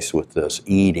case with us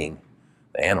eating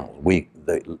the animals.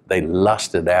 They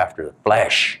lusted after the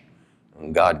flesh,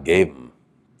 and God gave them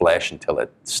flesh until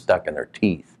it stuck in their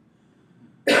teeth.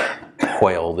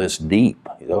 Quail this deep.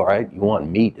 All right, you want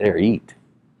meat, there, eat.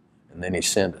 And then he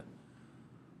sent a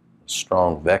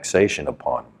strong vexation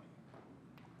upon them.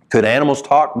 Could animals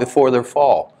talk before their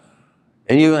fall?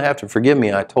 And you're going to have to forgive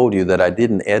me, I told you that I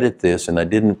didn't edit this and I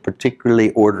didn't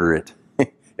particularly order it.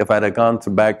 If I'd have gone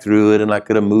back through it and I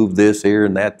could have moved this here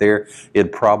and that there,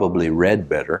 it probably read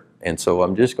better. And so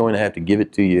I'm just going to have to give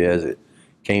it to you as it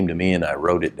came to me and I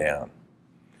wrote it down.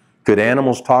 Could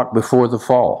animals talk before the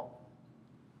fall?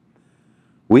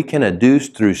 We can adduce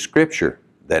through Scripture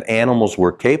that animals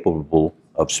were capable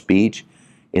of speech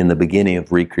in the beginning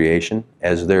of recreation,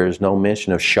 as there is no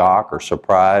mention of shock or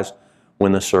surprise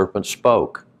when the serpent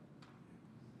spoke.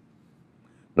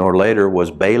 Nor later was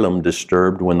Balloun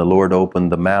disturbed when the Lord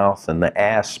opened the mouth and the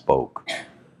ass spoke.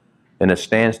 And it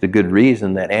stands to good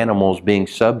reason that animals being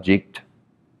subjects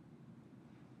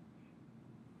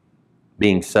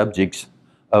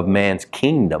of man's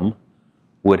kingdom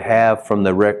would have from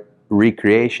the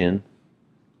recreation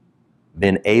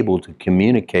been able to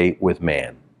communicate with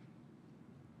man.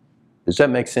 Does that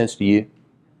make sense to you?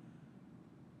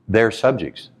 They're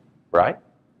subjects, right?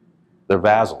 They're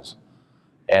vassals.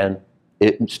 And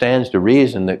it stands to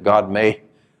reason that God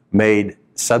made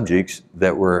subjects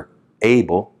that were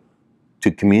able to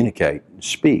communicate and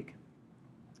speak.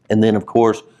 And then, of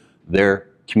course, their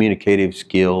communicative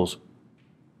skills,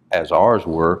 as ours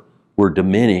were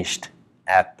diminished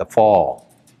at the fall.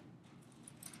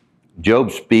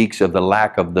 Job speaks of the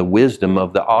lack of the wisdom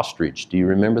of the ostrich. Do you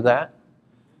remember that?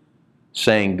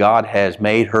 Saying God has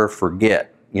made her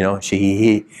forget. You know,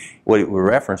 what the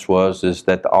reference is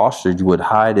that the ostrich would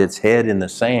hide its head in the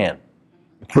sand,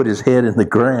 put his head in the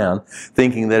ground,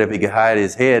 thinking that if he could hide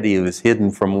his head, he was hidden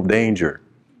from danger.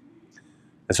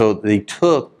 And so they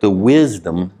took the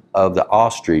wisdom of the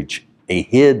ostrich. They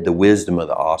hid the wisdom of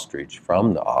the ostrich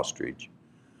from the ostrich.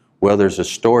 Well, there's a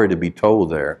story to be told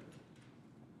there.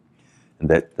 And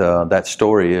that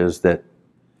story is that,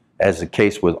 as the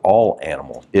case with all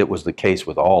animals, it was the case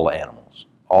with all animals.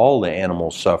 All the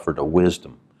animals suffered a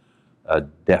wisdom, a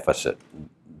deficit,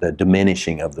 the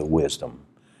diminishing of the wisdom,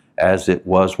 as it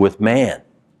was with man.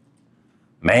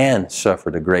 Man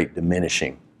suffered a great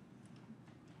diminishing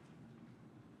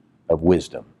of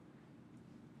wisdom.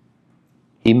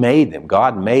 He made them.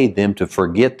 God made them to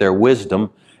forget their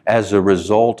wisdom as a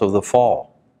result of the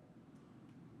fall.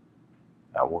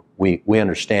 Now, we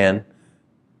understand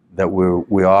that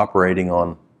we're operating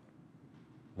on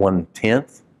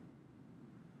 1/10.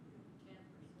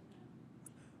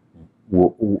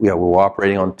 We're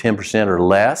operating on 10% or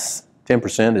less.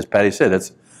 10%, as Patty said,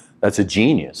 that's a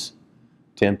genius.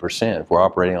 10%. If we're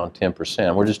operating on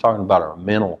 10%, we're just talking about our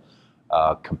mental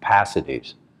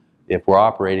capacities. If we're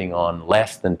operating on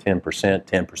less than 10%,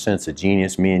 10% is a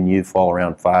genius. Me and you fall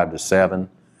around 5 to 7,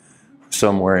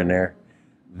 somewhere in there.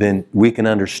 Then we can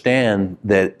understand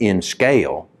that in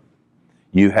scale,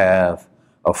 you have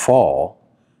a fall,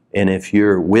 and if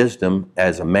your wisdom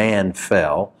as a man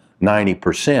fell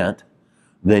 90%,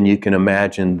 then you can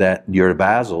imagine that your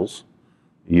vassals,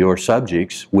 your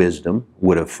subjects' wisdom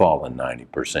would have fallen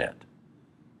 90%.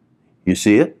 You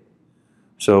see it?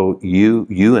 So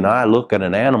you and I look at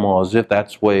an animal as if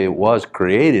that's the way it was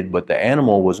created, but the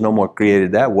animal was no more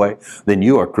created that way than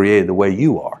you are created the way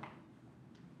you are.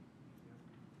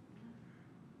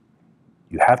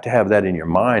 You have to have that in your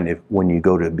mind when you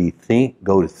go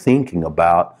to thinking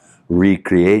about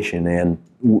recreation. And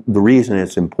the reason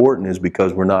it's important is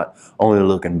because we're not only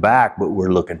looking back, but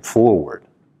we're looking forward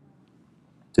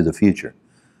to the future.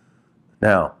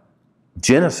 Now,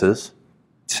 Genesis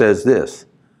says this: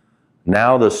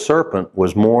 now the serpent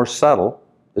was more subtle.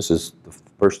 This is the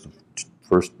first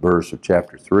verse of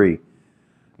chapter 3.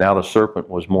 Now the serpent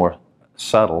was more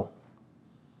subtle.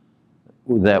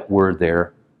 That word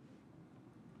there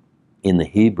in the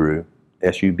Hebrew,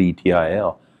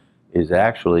 subtil, is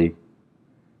actually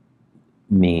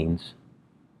means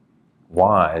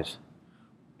wise,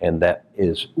 and that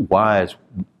is wise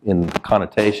in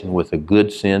connotation with a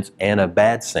good sense and a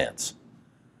bad sense.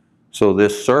 So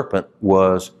this serpent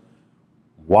was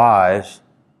wise,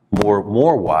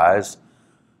 more wise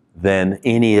than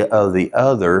any of the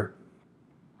other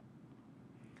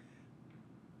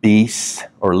beasts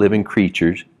or living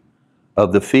creatures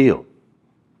of the field,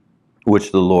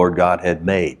 which the Lord God had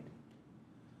made.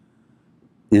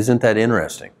 Isn't that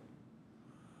interesting?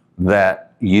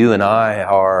 That you and I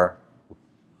are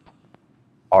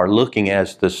looking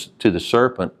to the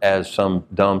serpent as some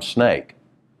dumb snake.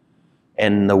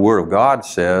 And the Word of God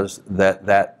says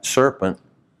that serpent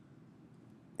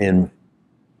in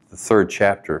the 3rd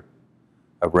chapter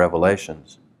of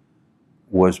Revelations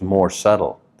was more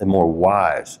subtle and more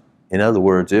wise. In other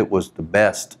words, it was the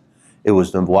best. It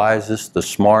was the wisest, the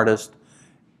smartest,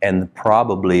 and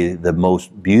probably the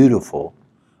most beautiful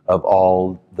of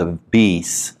all the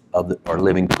beasts or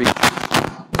living creatures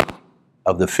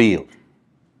of the field.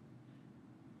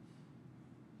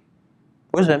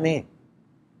 What does that mean?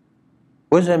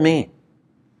 What does that mean?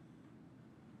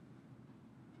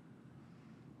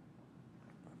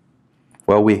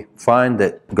 Well, we find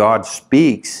that God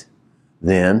speaks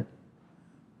then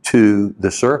to the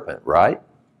serpent, right?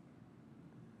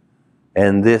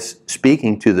 And this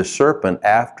speaking to the serpent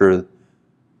after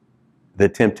the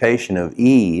temptation of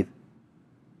Eve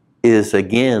is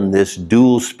again this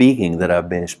dual speaking that I've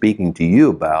been speaking to you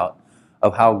about,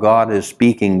 of how God is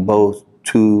speaking both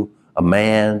to a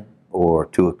man or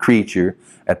to a creature,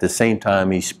 at the same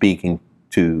time He's speaking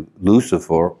to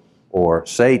Lucifer or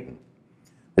Satan.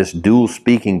 This dual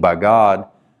speaking by God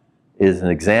is an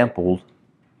example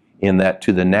in that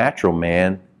to the natural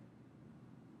man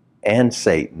and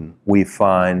Satan, we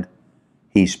find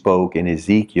He spoke in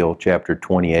Ezekiel chapter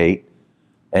 28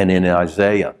 and in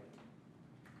Isaiah,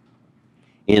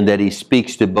 in that He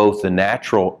speaks to both the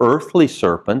natural earthly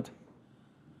serpent,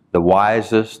 the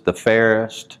wisest, the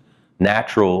fairest,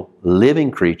 natural living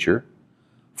creature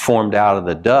formed out of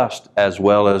the dust, as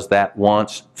well as that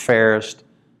once fairest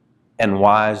and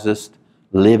wisest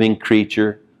living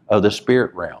creature of the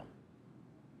spirit realm.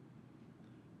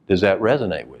 Does that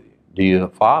resonate with you? Do you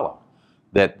follow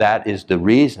that is the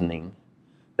reasoning?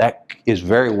 That is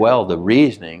very well the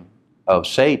reasoning of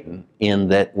Satan, in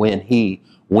that when he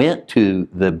went to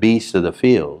the beasts of the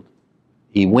field,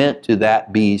 he went to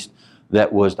that beast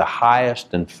that was the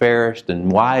highest and fairest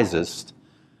and wisest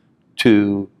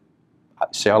to,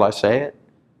 shall I say it,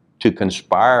 to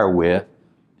conspire with,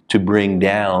 to bring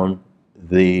down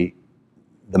the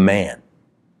man.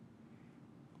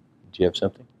 Did you have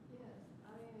something? Yes,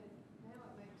 I mean, now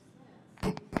it makes sense.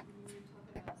 When you're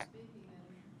talking about speaking, and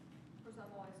of course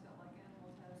I've always felt like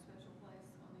animals had a special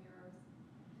place on the earth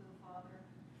to the Father,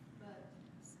 but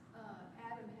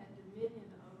Adam had dominion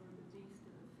over the beasts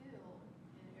of the field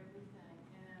and everything,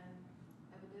 and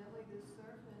evidently this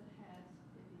serpent has,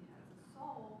 if he has a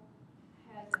soul,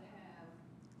 had to have,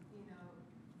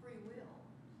 free will.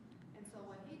 And so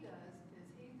what he does is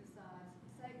he decides,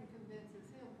 Satan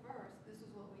convinces him first, this is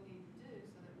what we need to do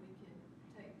so that we can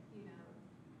take,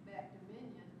 back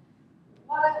dominion.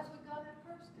 Why else would God have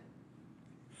cursed him?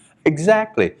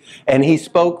 Exactly. And he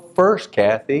spoke first,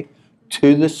 Kathy,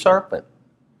 to the serpent.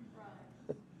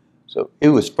 Right. So it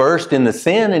was first in the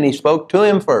sin, and he spoke to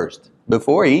him first,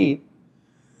 before Eve.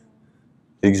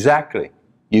 Exactly.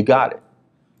 You got it.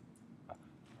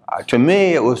 To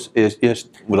me, it's just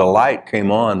the light came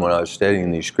on when I was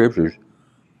studying these scriptures,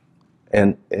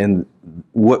 and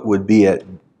what would be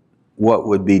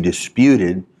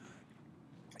disputed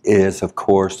is, of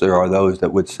course, there are those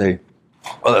that would say,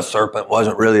 well, the serpent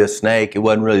wasn't really a snake, it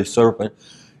wasn't really a serpent,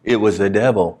 it was the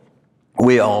devil.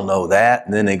 We all know that,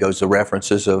 and then it goes to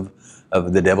references of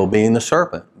the devil being the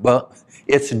serpent. Well,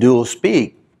 it's dual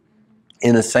speak,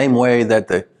 in the same way that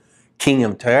the king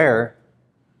of terror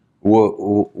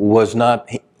was not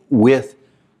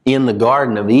in the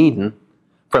Garden of Eden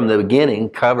from the beginning,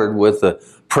 covered with the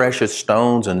precious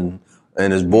stones and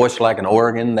his voice like an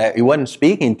organ. That he wasn't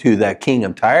speaking to that king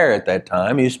of Tyre at that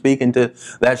time. He was speaking to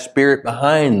that spirit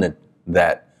behind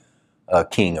that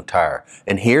king of Tyre.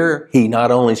 And here he not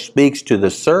only speaks to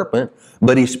the serpent,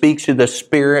 but he speaks to the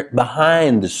spirit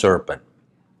behind the serpent.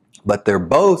 But they're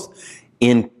both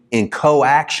in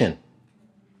co-action.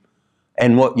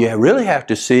 And what you really have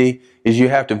to see is you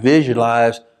have to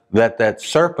visualize that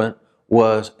serpent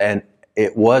was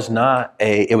it was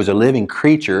a living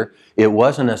creature. It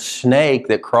wasn't a snake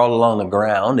that crawled along the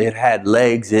ground. It had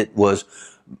legs. It was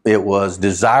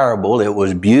desirable. It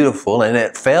was beautiful, and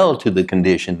it fell to the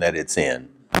condition that it's in.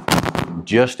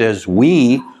 Just as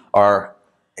we are,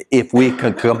 if we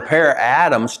could compare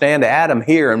Adam, stand Adam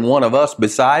here and one of us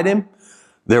beside him,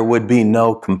 there would be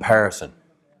no comparison.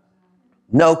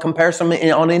 No comparison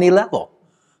on any level.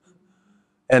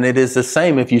 And it is the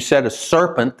same if you set a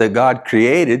serpent that God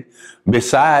created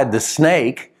beside the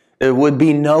snake, there would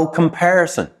be no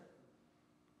comparison. It's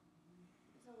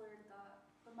a weird thought,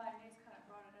 but my niece kind of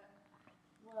brought it up.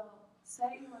 Well,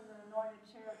 Satan was an anointed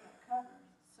cherub that covers,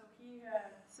 so he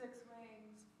had 6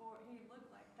 wings, he looked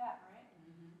like that, right?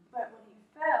 Mm-hmm. But when he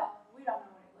fell, we don't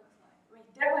know what he looks like. I mean,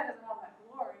 he definitely doesn't have that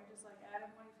glory, just like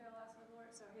Adam when he fell lost the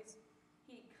glory. So he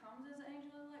comes as an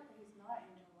angel of light, but he's not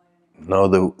angel of light anymore. No,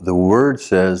 the word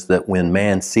says that when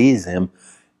man sees him,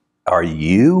 are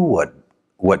you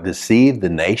what deceived the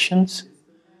nations?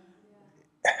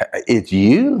 It's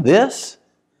you, this?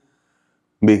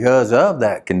 Because of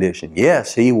that condition.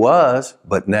 Yes, he was,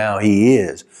 but now he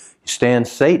is. You stand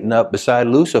Satan up beside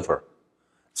Lucifer.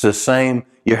 It's the same,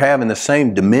 you're having the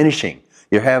same diminishing.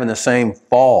 You're having the same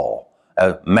fall.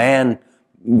 A man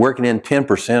working in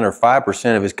 10% or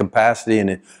 5% of his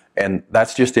capacity, and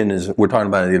that's just in his, we're talking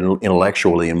about it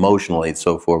intellectually, emotionally, and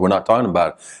so forth. We're not talking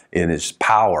about it in his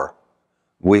power.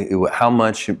 How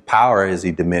much power has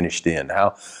he diminished in?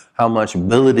 How much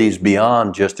abilities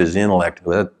beyond just his intellect?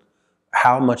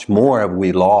 How much more have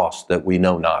we lost that we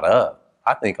know not of?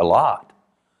 I think a lot.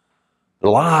 A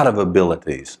lot of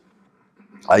abilities.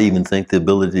 I even think the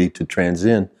ability to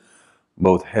transcend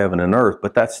both heaven and earth,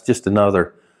 but that's just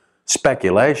another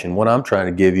speculation. What I'm trying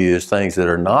to give you is things that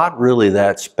are not really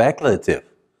that speculative.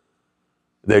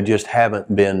 They just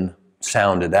haven't been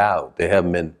sounded out. They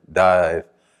haven't been dived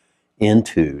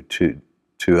into to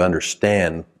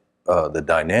understand the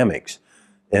dynamics.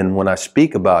 And when I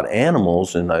speak about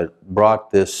animals, and I brought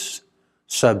this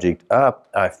subject up,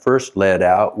 I first led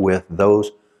out with those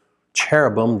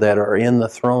cherubim that are in the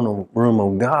throne room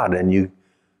of God. And you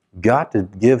got to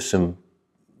give some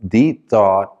deep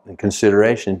thought and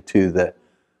consideration to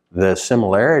the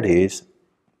similarities,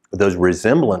 those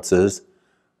resemblances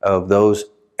of those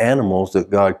animals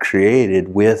that God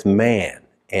created with man,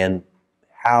 and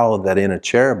how that in a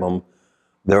cherubim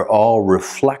they're all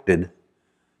reflected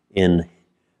in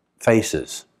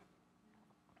faces.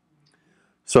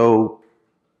 So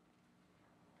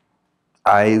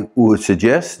I was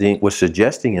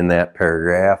suggesting in that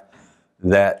paragraph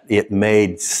that it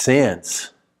made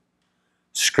sense,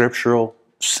 scriptural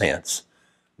sense,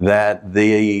 that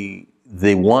the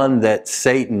one that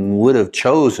Satan would have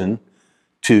chosen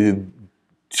to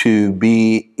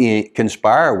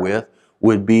conspire with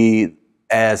would be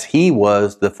as he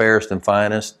was the fairest and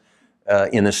finest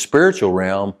in the spiritual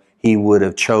realm, he would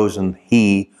have chosen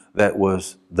he that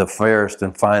was the fairest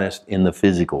and finest in the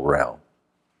physical realm.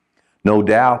 No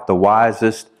doubt the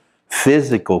wisest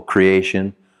physical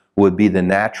creation would be the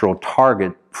natural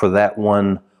target for that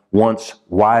one once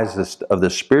wisest of the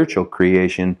spiritual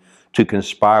creation to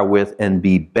conspire with and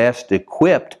be best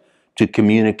equipped to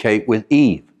communicate with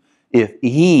Eve. If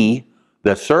he,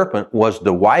 the serpent, was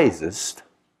the wisest,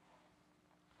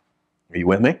 are you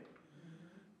with me?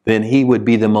 Then he would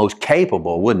be the most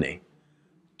capable, wouldn't he,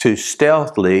 to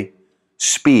stealthily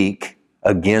speak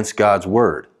against God's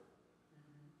word.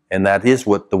 And that is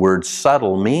what the word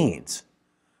subtle means.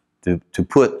 To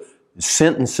put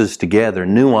sentences together,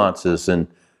 nuances, and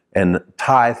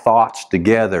tie thoughts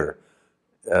together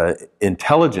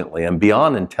intelligently and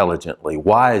beyond intelligently,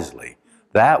 wisely.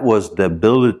 That was the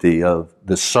ability of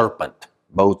the serpent,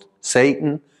 both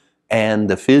Satan and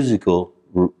the physical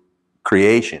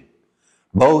creation.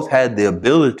 Both had the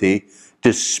ability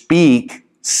to speak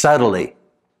subtly.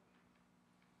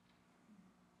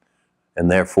 And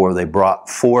therefore they brought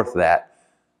forth that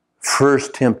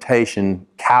first temptation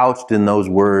couched in those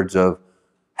words of,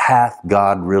 hath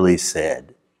God really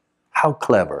said? How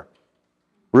clever.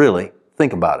 Really,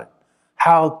 think about it.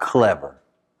 How clever.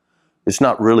 It's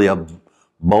not really a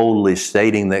boldly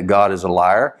stating that God is a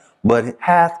liar, but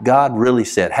hath God really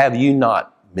said? Have you not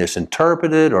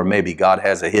misinterpreted, or maybe God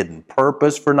has a hidden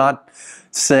purpose for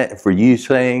you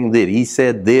saying that he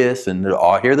said this, and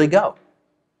oh, here they go.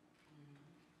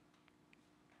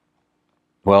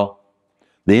 Well,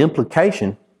 the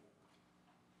implication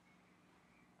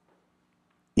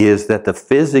is that the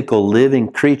physical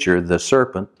living creature, the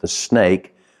serpent, the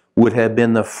snake, would have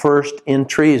been the first in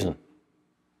treason.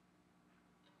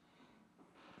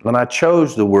 And I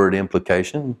chose the word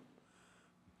implication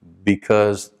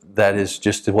because that is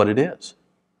just what it is.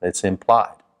 It's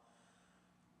implied.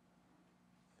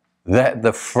 That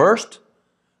the first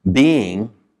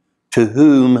being to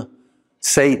whom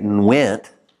Satan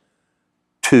went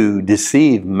to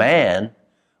deceive man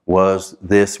was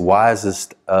this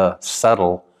wisest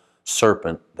subtle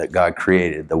serpent that God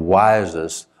created, the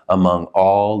wisest among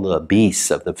all the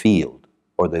beasts of the field,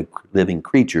 or the living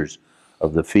creatures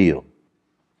of the field.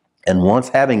 And once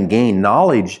having gained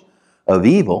knowledge of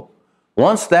evil,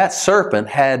 once that serpent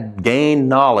had gained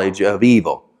knowledge of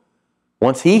evil,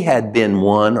 once he had been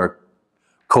won or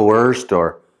coerced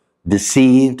or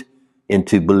deceived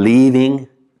into believing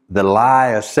the lie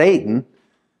of Satan,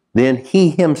 then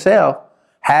he himself,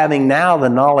 having now the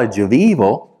knowledge of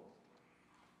evil,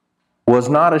 was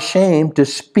not ashamed to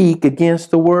speak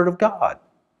against the word of God.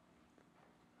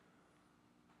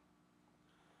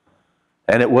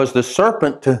 And it was the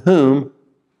serpent to whom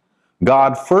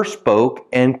God first spoke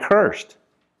and cursed.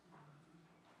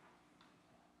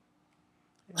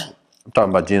 I'm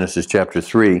talking about Genesis chapter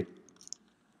 3.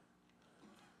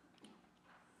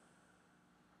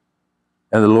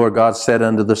 And the Lord God said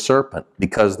unto the serpent,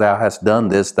 because thou hast done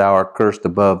this, thou art cursed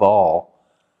above all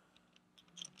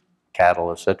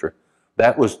cattle, etc.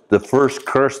 That was the first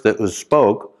curse that was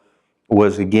spoke,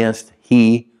 was against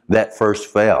he that first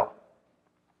fell.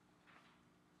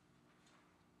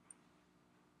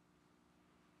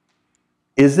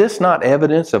 Is this not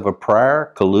evidence of a prior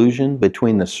collusion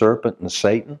between the serpent and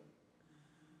Satan?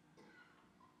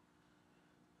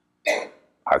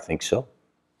 I think so.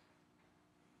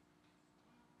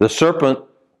 The serpent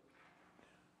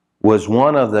was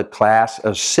one of the class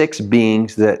of 6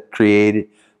 beings that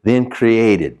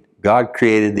created. God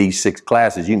created these 6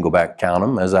 classes. You can go back and count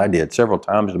them, as I did several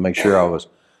times to make sure I was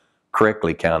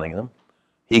correctly counting them.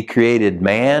 He created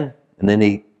man, and then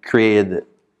he created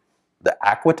the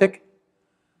aquatic.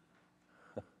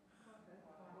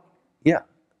 Yeah,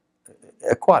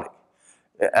 aquatic.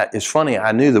 It's funny,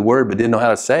 I knew the word but didn't know how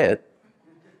to say it.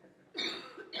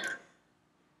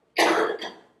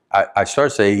 I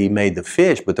started saying he made the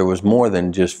fish, but there was more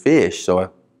than just fish,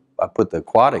 so I put the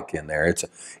aquatic in there.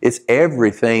 It's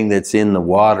everything that's in the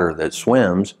water that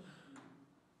swims.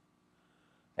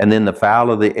 And then the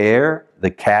fowl of the air, the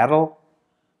cattle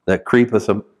that creepeth,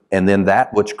 and then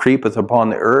that which creepeth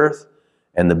upon the earth,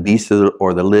 and the beasts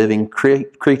or the living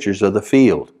creatures of the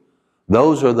field.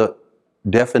 Those are the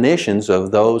definitions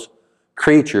of those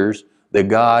creatures that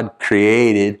God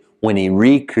created when he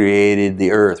recreated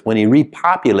the earth, when he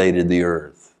repopulated the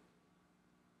earth.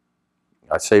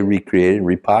 I say recreated,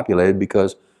 repopulated,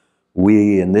 because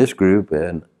we in this group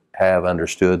have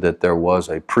understood that there was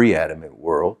a pre-Adamic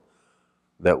world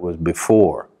that was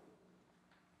before.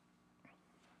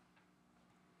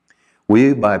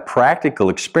 We, by practical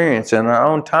experience in our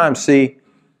own time, see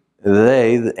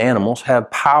the animals,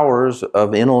 have powers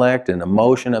of intellect and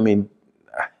emotion. I mean,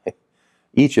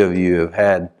 each of you have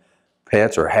had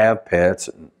pets or have pets,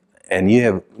 and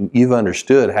you've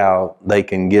understood how they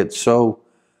can get so,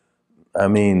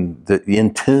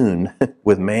 in tune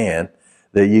with man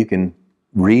that you can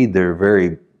read their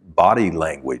very body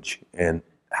language and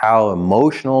how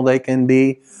emotional they can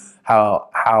be, how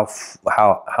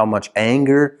much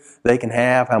anger they can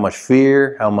have, how much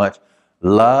fear, how much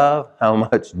love, how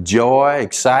much joy,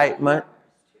 excitement.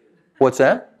 What's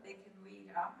that? They can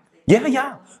read off.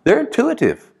 Yeah, they're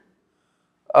intuitive.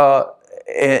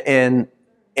 And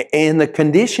in the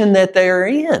condition that they're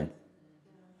in,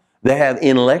 they have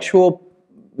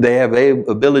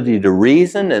ability to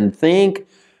reason and think.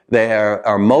 They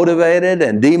are motivated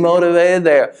and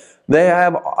demotivated. They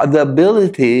have the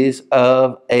abilities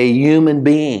of a human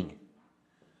being.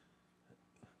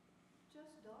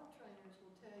 Just dog trainers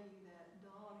will tell you that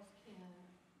dogs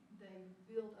they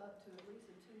build up to at least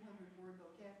a 200-word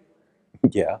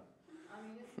vocabulary. Yeah. I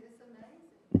mean, it's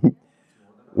amazing.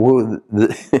 Well,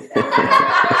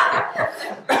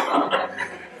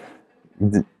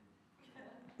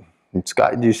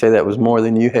 Scott, did you say that was more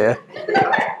than you had?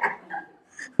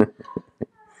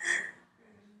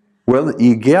 Well,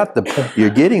 you're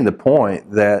getting the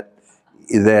point that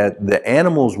the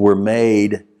animals were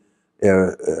made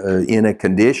in a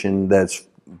condition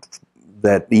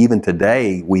that even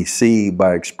today we see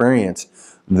by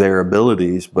experience their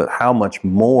abilities, but how much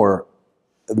more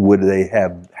would they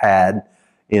have had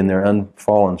in their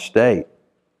unfallen state?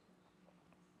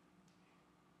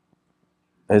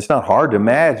 It's not hard to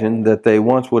imagine that they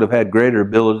once would have had greater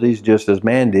abilities just as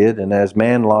man did, and as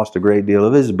man lost a great deal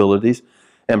of his abilities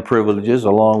and privileges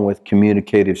along with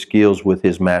communicative skills with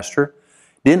his master.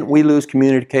 Didn't we lose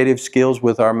communicative skills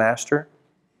with our master?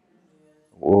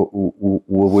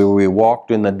 We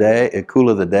walked in the cool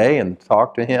of the day and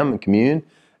talked to him and communed.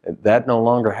 That no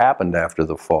longer happened after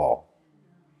the fall.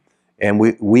 And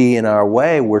we in our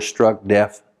way were struck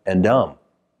deaf and dumb.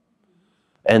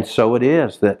 And so it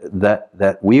is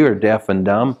that we are deaf and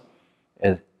dumb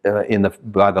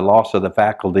by the loss of the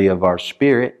faculty of our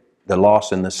spirit, the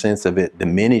loss in the sense of it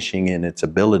diminishing in its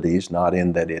abilities, not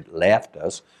in that it left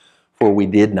us, for we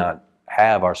did not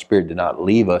have, our spirit did not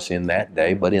leave us in that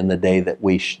day, but in the day that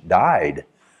we died.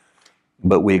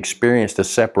 But we experienced a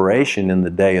separation in the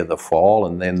day of the fall,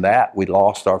 and then that we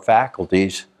lost our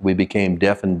faculties. We became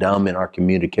deaf and dumb in our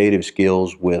communicative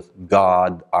skills with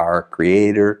God, our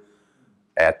Creator,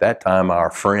 at that time our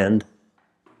friend,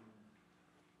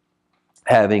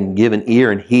 having given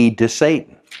ear and heed to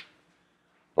Satan.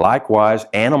 Likewise,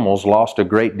 animals lost a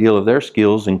great deal of their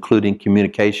skills, including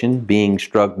communication, being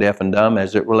struck deaf and dumb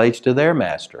as it relates to their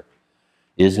master.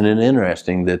 Isn't it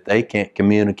interesting that they can't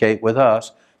communicate with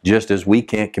us just as we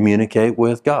can't communicate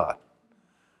with God?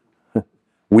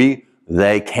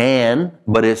 They can,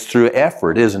 but it's through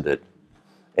effort, isn't it?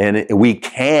 And we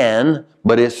can,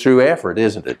 but it's through effort,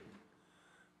 isn't it?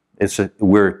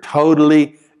 We're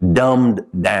totally dumbed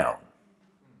down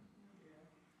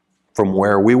from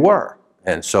where we were.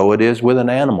 And so it is with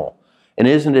an animal. And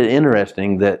isn't it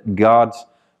interesting that God's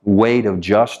weight of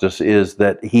justice is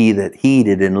that he that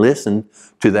heeded and listened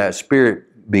to that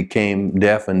spirit became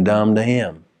deaf and dumb to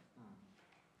him?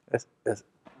 To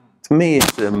me,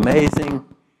 it's amazing.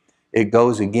 It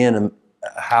goes again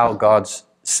how God's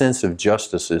sense of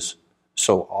justice is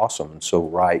so awesome and so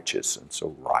righteous and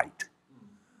so right.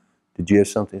 Did you have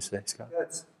something to say, Scott? Yeah,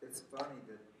 it's funny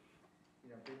that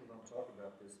people don't talk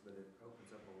about this, but it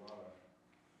opens up a lot of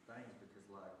things because,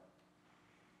 like,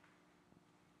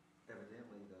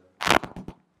 evidently the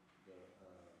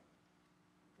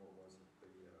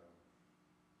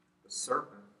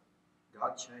serpent,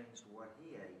 God changed what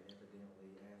he ate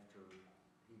evidently after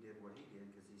he did what he did,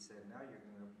 because he said, now you're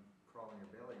going to crawl in your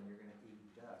belly and you're going to eat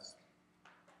dust,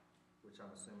 which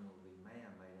I'm assuming will be man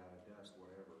made out of dust,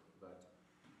 whatever, but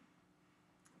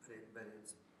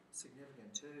it's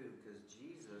significant too, because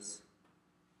Jesus,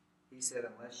 he said,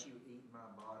 unless you eat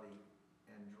my body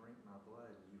and drink my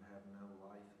blood, you have no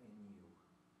life in you.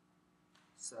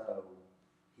 So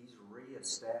he's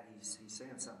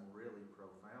saying something really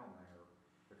profound there,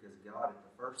 because God at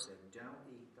the first said, don't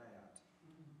eat that.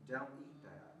 Don't eat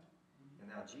that. And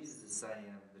now Jesus is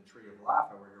saying the tree of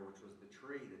life over here, which was the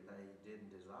tree that they didn't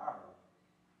desire,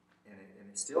 and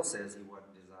it still says he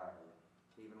wasn't desired.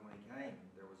 Even when he came,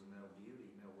 there was no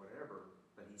beauty, no whatever,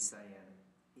 but he's saying,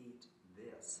 eat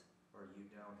this, or you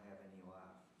don't have any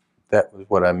life. That was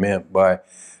what I meant by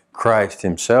Christ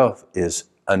himself is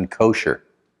unkosher.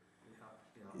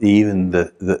 Even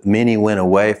the many went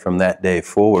away from that day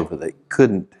forward, but they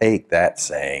couldn't take that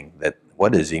saying that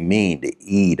what does he mean to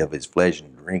eat of his flesh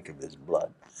and drink of his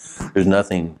blood? There's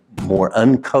nothing more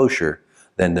unkosher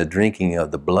than the drinking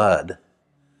of the blood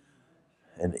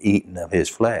and eating of his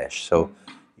flesh. So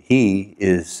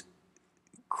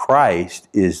Christ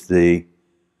is the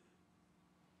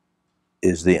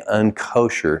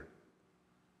unkosher,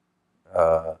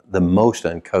 the most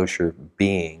unkosher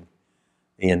being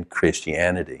in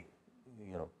Christianity.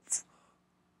 You know,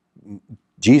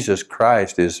 Jesus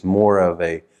Christ is more of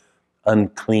a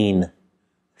unclean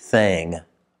thing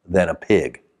than a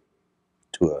pig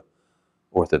to an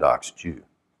Orthodox Jew.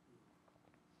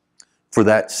 For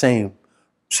that same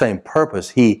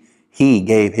purpose, he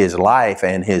gave his life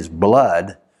and his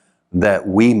blood that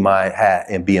we might have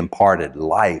and be imparted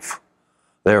life.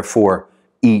 Therefore,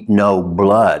 eat no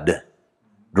blood,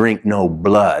 drink no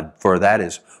blood, for that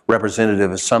is representative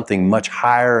of something much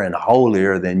higher and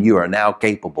holier than you are now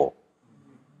capable.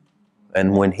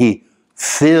 And when he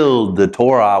filled the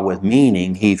Torah with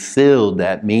meaning, he filled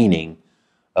that meaning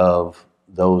of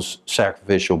those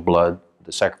sacrificial blood,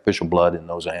 the sacrificial blood in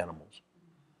those animals.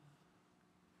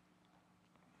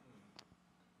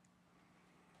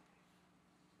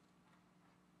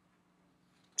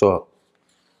 So,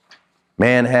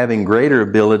 man having greater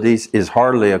abilities is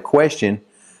hardly a question,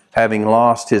 having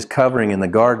lost his covering in the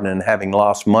garden and having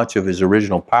lost much of his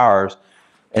original powers,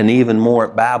 and even more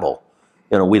at Babel.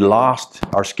 You know, we lost,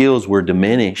 our skills were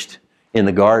diminished in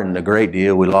the garden a great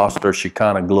deal. We lost our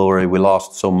Shekinah glory. We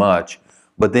lost so much.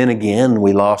 But then again,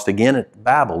 we lost again at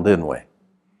Babel, didn't we?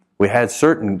 We had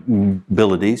certain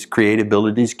abilities, creative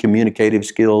abilities, communicative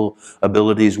skill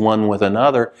abilities one with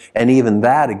another, and even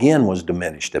that again was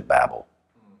diminished at Babel.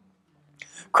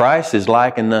 Christ is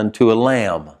likened unto a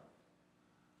lamb.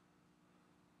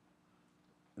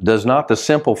 Does not the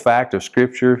simple fact of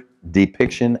Scripture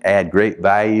depiction add great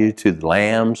value to the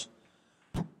lambs?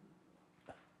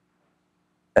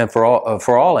 And for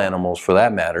all animals for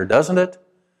that matter, doesn't it?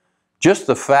 Just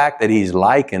the fact that he's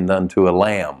likened unto a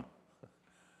lamb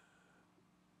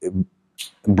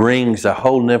brings a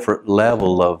whole different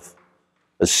level of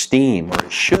esteem, or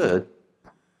it should,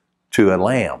 to a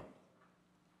lamb.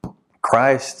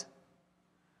 Christ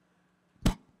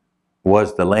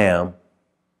was the lamb,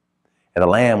 and a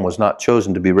lamb was not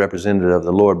chosen to be representative of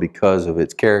the Lord because of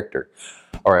its character.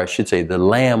 Or I should say, the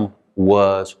lamb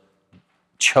was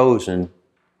chosen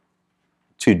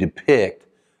to depict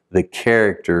the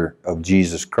character of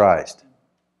Jesus Christ,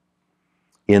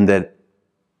 in that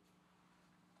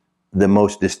the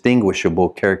most distinguishable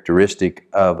characteristic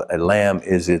of a lamb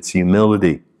is its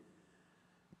humility.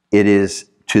 It is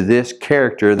to this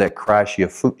character that Christ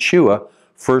Yeshua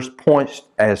first points,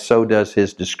 as so does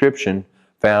his description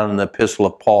found in the Epistle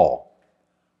of Paul.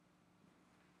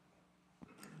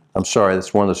 I'm sorry,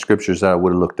 that's one of the scriptures that I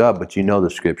would have looked up, but you know the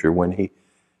scripture when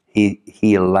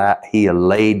he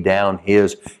laid down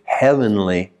his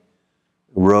heavenly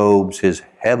robes, his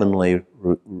heavenly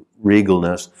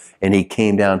regalness, and he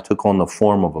came down and took on the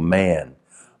form of a man.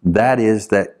 That is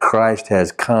that Christ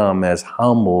has come as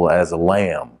humble as a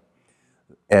lamb.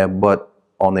 But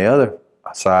on the other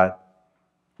side,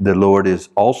 the Lord is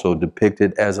also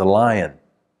depicted as a lion.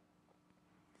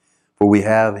 For we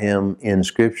have him in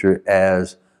Scripture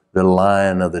as the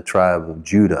Lion of the tribe of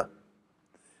Judah.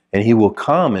 And he will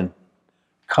come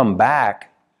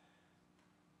back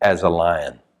as a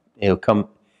lion.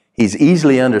 He's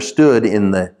easily understood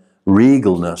in the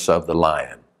regalness of the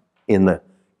lion. In the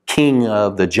king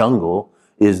of the jungle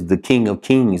is the King of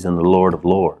Kings and the Lord of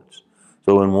Lords.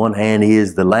 So in one hand he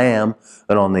is the lamb,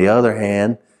 and on the other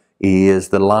hand he is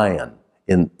the lion.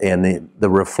 And the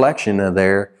reflection of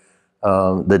there,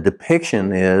 the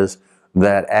depiction is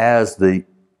that as the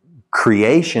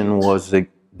creation was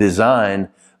designed,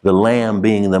 the lamb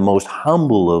being the most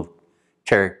humble of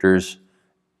characters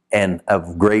and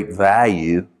of great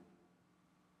value,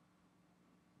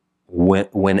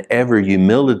 whenever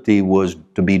humility was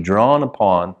to be drawn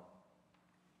upon,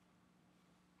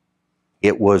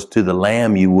 it was to the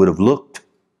lamb you would have looked.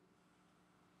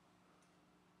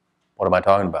 What am I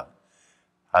talking about?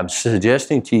 I'm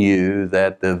suggesting to you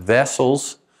that the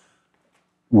vessels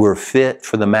were fit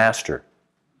for the master.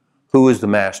 Who is the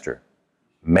master?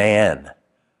 Man.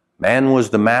 Man was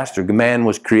the master. Man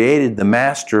was created the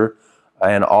master,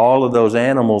 and all of those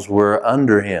animals were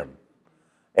under him.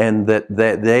 And that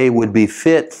they would be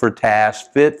fit for tasks,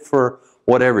 fit for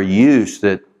whatever use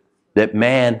that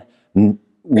man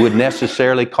would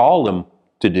necessarily call them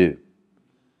to do.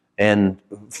 And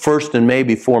first and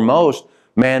maybe foremost,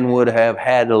 man would have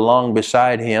had along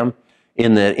beside him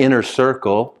in the inner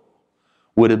circle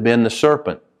would have been the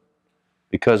serpent,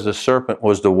 because the serpent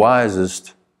was the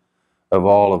wisest of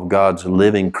all of God's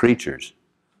living creatures.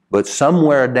 But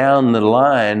somewhere down the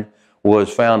line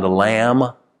was found a lamb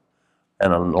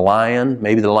and a lion.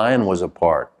 Maybe the lion was a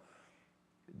part.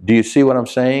 Do you see what I'm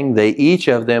saying? Each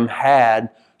of them had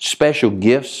special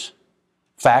gifts,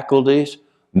 faculties,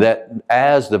 that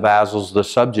as the vassals, the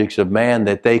subjects of man,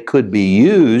 that they could be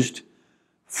used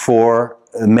for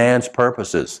man's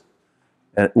purposes,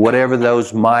 whatever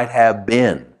those might have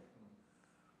been.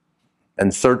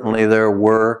 And certainly there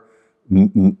were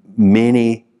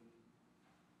many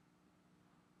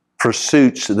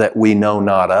pursuits that we know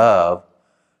not of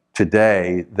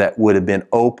today that would have been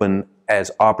open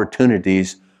as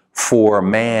opportunities for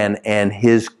man and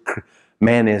his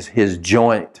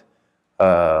joint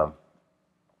or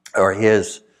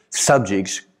his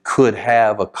subjects could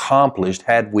have accomplished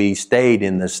had we stayed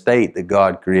in the state that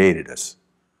God created us.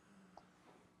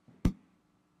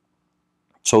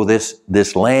 So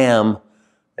this lamb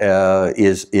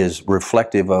is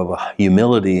reflective of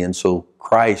humility, and so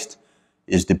Christ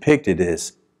is depicted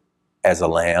as a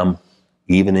lamb,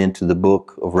 even into the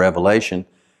book of Revelation,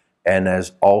 and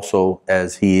as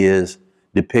he is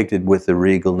depicted with the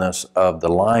regalness of the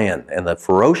lion and the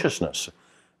ferociousness,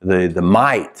 the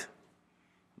might.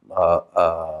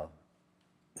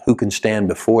 Who can stand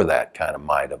before that kind of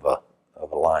might of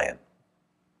a lion?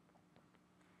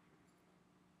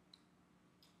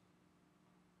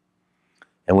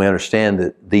 And we understand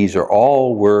that these are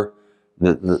all were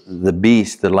the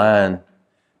beast, the lion,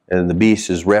 and the beast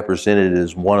is represented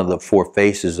as one of the four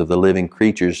faces of the living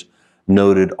creatures,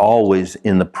 noted always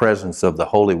in the presence of the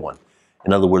Holy One.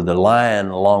 In other words, the lion,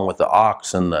 along with the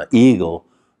ox and the eagle,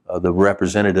 the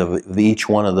representative of each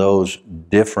one of those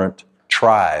different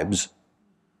tribes.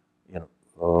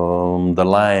 The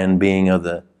lion being of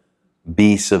the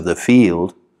beasts of the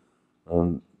field,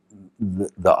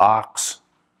 the ox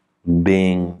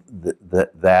being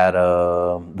that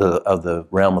of the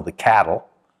realm of the cattle,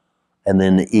 and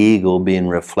then the eagle being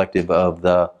reflective of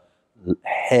the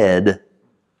head,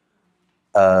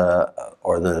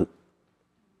 or the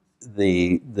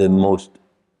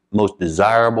most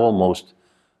desirable, most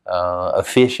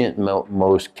efficient,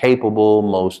 most capable,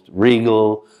 most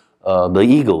regal. The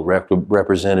eagle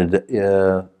represented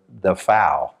the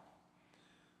fowl.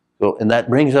 So, and that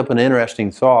brings up an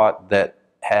interesting thought that,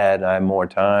 had I more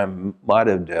time, might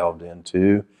have delved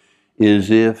into,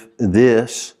 is if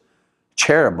this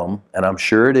cherubim, and I'm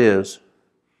sure it is,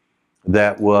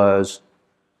 that was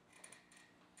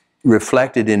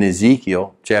reflected in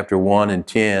Ezekiel chapter 1 and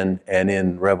 10 and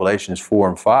in Revelations 4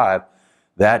 and 5,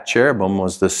 that cherubim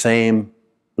was the same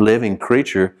living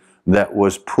creature that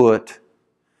was put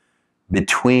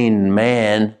between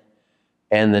man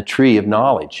and the tree of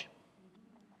knowledge.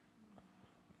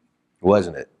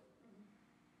 Wasn't it?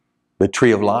 The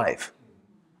tree of life.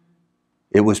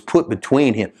 It was put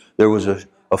between him. There was a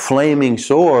flaming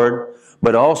sword,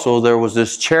 but also there was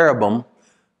this cherubim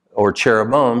or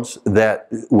cherubims that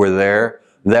were there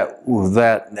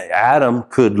that Adam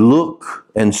could look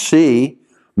and see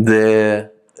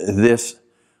this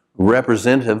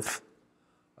representative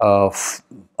of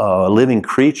a living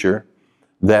creature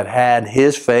that had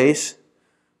his face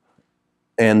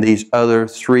and these other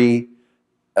three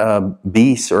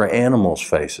beasts or animals'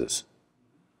 faces.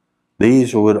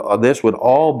 This would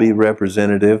all be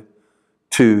representative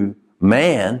to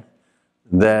man,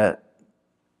 that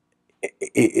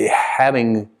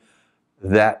having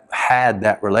had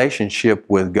that relationship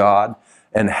with God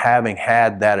and having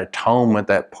had that atonement,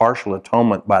 that partial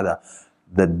atonement by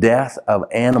the death of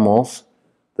animals,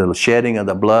 the shedding of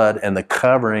the blood, and the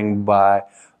covering by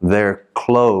their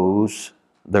clothes,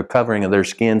 the covering of their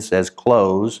skins as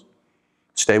clothes.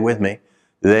 Stay with me.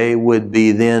 They would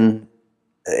be then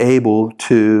able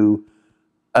to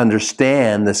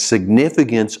understand the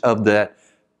significance of that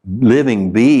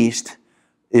living beast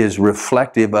is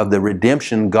reflective of the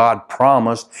redemption God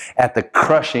promised at the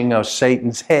crushing of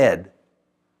Satan's head.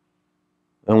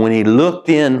 And when he looked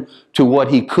in to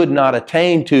what he could not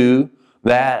attain to,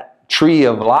 that tree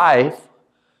of life,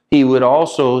 he would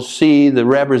also see the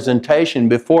representation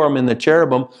before him in the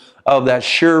cherubim of that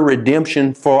sure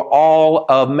redemption for all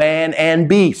of man and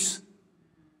beasts.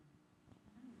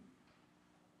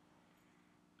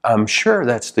 I'm sure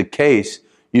that's the case.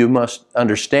 You must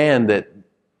understand that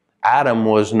Adam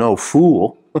was no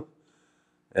fool.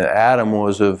 Adam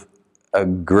was in a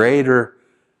greater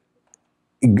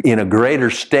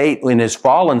state, in his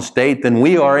fallen state, than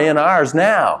we are in ours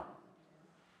now.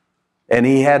 And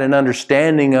he had an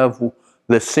understanding of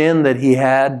the sin that he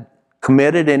had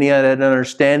committed, and he had an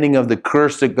understanding of the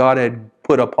curse that God had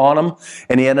put upon him,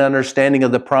 and he had an understanding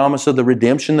of the promise of the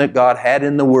redemption that God had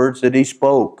in the words that he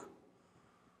spoke.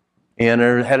 He had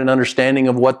an understanding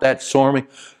of what that sword,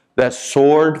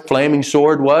 flaming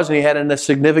sword was, and he had a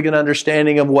significant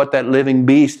understanding of what that living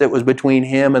beast that was between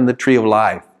him and the tree of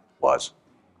life was.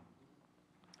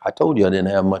 I told you I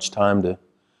didn't have much time to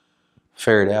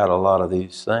ferret out a lot of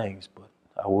these things, but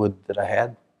I would that I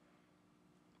had.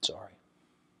 Sorry.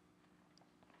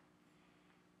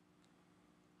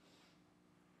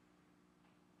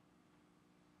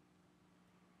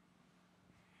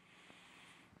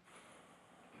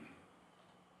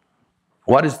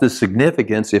 What is the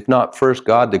significance if not first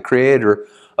God, the creator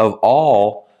of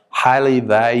all, highly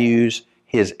values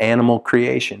his animal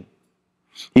creation?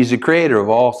 He's the creator of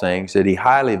all things, that he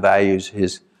highly values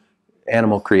his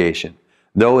animal creation.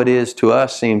 Though it is to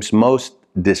us seems most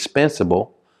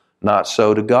dispensable, not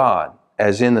so to God.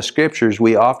 As in the scriptures,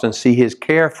 we often see his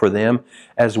care for them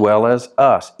as well as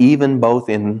us, even both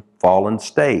in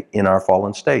our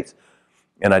fallen states.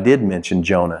 And I did mention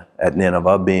Jonah at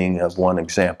Nineveh being of one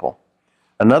example.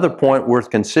 Another point worth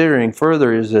considering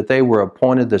further is that they were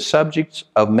appointed the subjects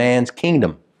of man's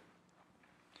kingdom.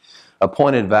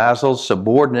 Appointed vassals,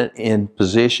 subordinate in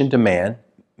position to man,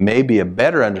 may be a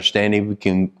better understanding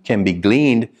can be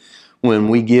gleaned when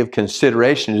we give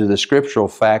consideration to the scriptural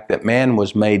fact that man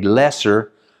was made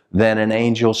lesser than an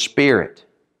angel spirit.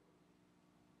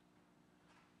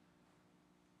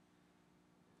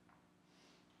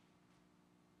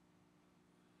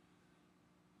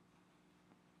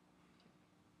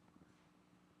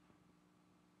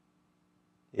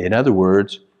 In other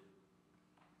words,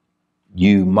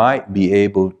 you might be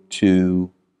able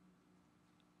to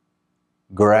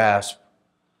grasp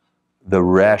the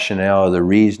rationale or the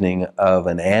reasoning of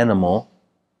an animal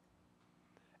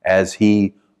as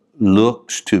he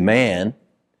looks to man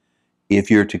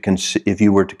if you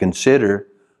were to consider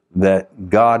that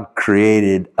God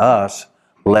created us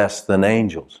less than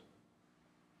angels.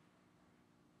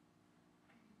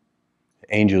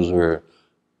 Angels are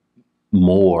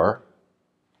more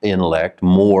intellect,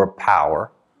 more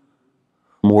power,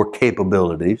 more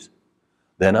capabilities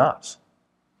than us.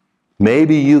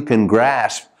 Maybe you can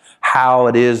grasp how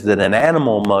it is that an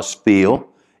animal must feel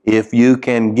if you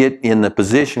can get in the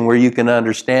position where you can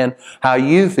understand how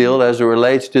you feel as it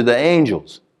relates to the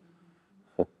angels.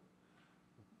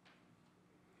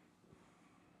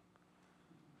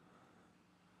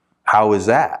 How is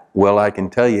that? Well, I can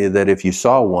tell you that if you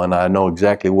saw one, I know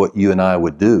exactly what you and I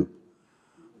would do.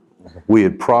 We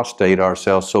would prostrate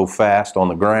ourselves so fast on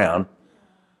the ground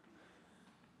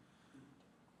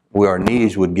where our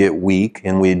knees would get weak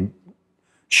and we'd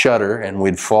shudder and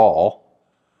we'd fall.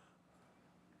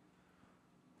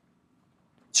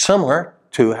 Similar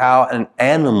to how an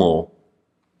animal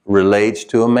relates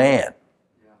to a man.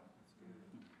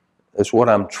 That's what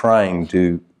I'm trying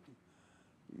to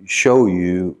show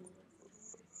you.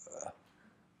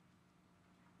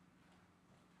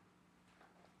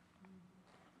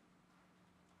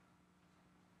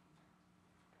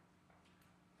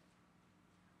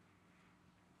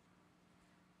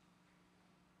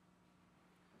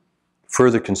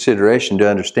 Further consideration to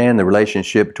understand the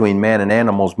relationship between man and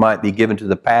animals might be given to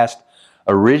the past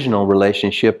original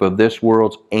relationship of this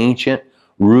world's ancient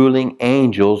ruling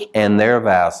angels and their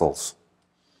vassals.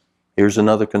 Here's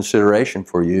another consideration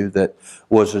for you that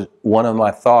was one of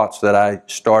my thoughts that I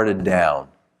started down,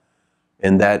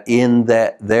 and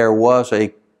that there was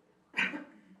a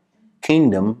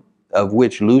kingdom of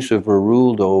which Lucifer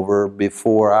ruled over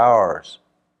before ours.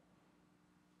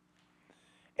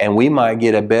 And we might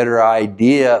get a better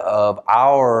idea of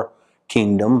our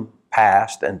kingdom,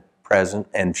 past and present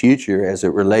and future, as it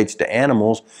relates to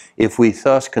animals, if we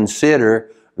thus consider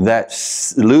that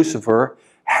Lucifer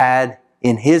had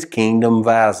in his kingdom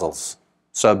vassals,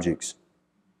 subjects,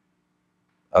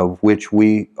 of which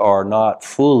we are not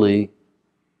fully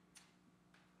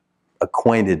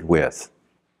acquainted with.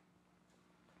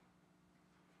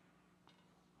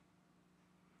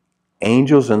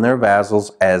 Angels and their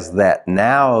vassals as that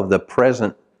now of the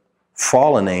present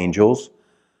fallen angels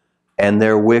and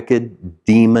their wicked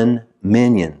demon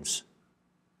minions.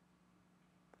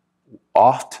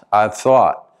 Oft I've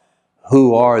thought,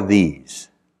 who are these?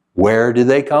 Where do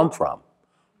they come from?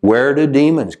 Where do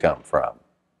demons come from?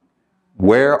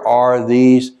 Where are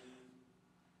these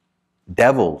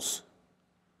devils?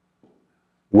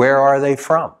 Where are they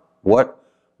from? What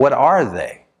are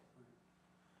they?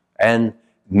 And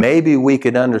maybe we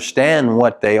could understand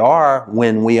what they are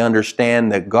when we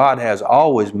understand that God has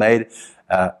always made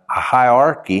a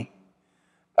hierarchy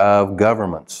of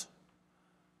governments.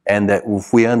 And that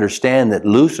if we understand that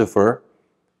Lucifer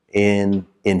in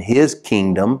his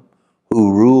kingdom,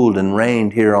 who ruled and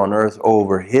reigned here on earth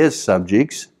over his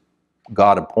subjects,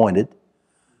 God appointed,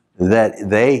 that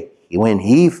when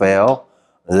he fell,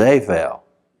 they fell.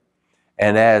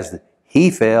 And as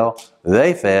he fell,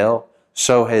 they fell,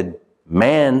 so had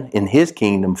man in his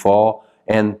kingdom fall,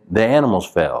 and the animals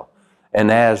fell. And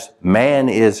as man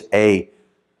is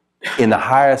in the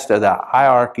highest of the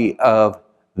hierarchy of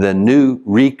the new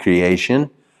recreation,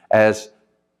 as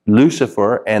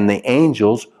Lucifer and the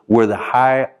angels were the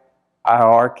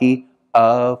hierarchy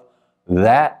of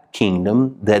that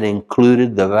kingdom that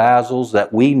included the vassals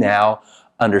that we now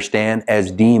understand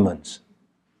as demons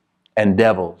and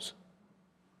devils.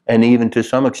 And even to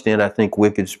some extent, I think,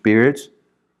 wicked spirits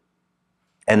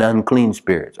and unclean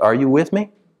spirits. Are you with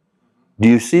me? Do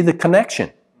you see the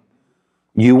connection?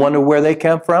 You wonder where they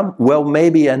come from? Well,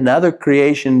 maybe another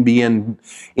creation being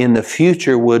in the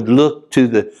future would look to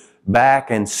the back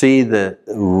and see the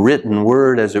written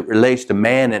word as it relates to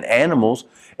man and animals,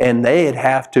 and they'd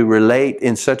have to relate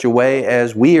in such a way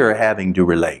as we are having to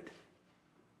relate.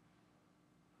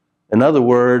 In other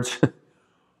words,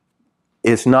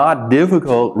 it's not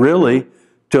difficult, really,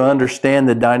 to understand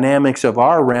the dynamics of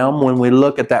our realm when we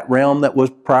look at that realm that was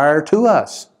prior to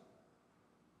us.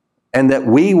 And that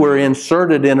we were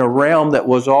inserted in a realm that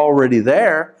was already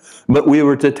there, but we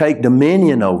were to take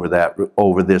dominion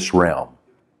over this realm.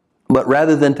 But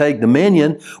rather than take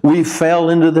dominion, we fell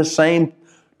into the same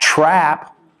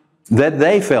trap that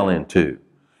they fell into.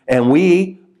 And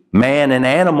we, man and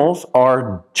animals,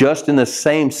 are just in the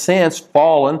same sense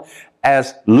fallen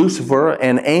as Lucifer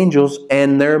and angels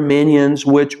and their minions,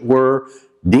 which were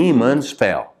demons,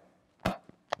 fell.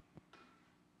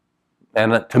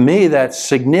 And to me, that's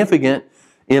significant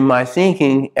in my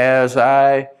thinking as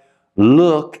I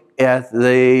look at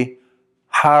the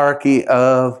hierarchy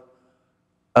of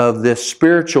this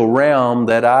spiritual realm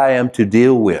that I am to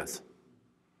deal with.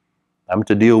 I'm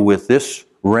to deal with this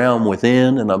realm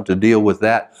within, and I'm to deal with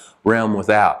that realm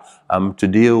without. I'm to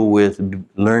deal with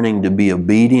learning to be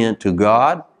obedient to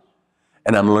God,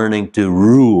 and I'm learning to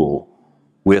rule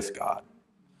with God.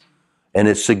 And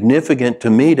it's significant to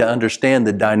me to understand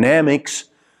the dynamics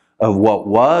of what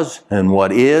was and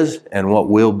what is and what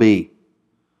will be.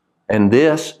 And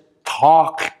this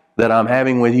talk that I'm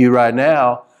having with you right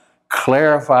now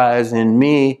clarifies in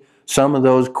me some of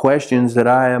those questions that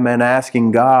I am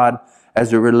asking God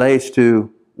as it relates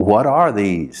to what are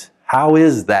these? How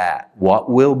is that? What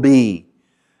will be?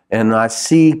 And I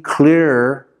see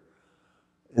clearer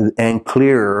and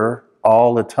clearer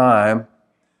all the time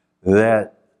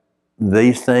that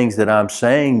these things that I'm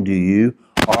saying to you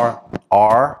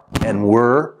are and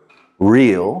were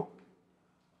real,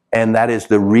 and that is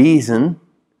the reason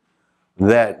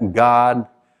that God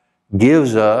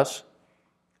gives us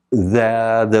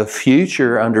the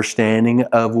future understanding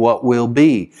of what will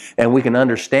be. And we can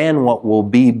understand what will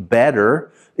be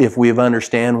better if we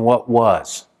understand what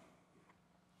was.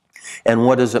 And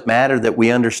what does it matter that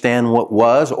we understand what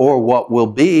was or what will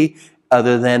be,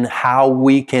 other than how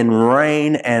we can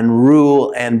reign and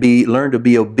rule and learn to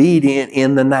be obedient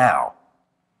in the now?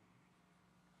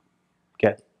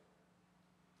 Okay.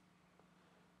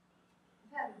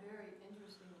 I've had a very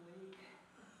interesting week.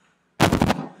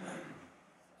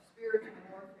 Spiritual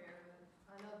warfare.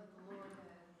 I know that the Lord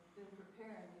has been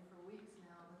preparing me for weeks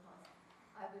now because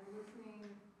I've been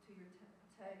listening to your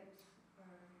tapes or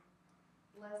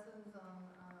lessons on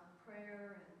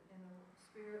prayer and the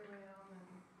spirit realm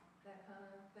and that kind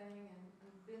of thing,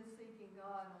 and been seeking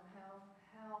God on how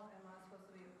am I supposed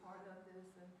to be a part of this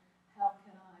and how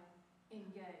can I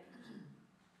engage.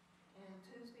 And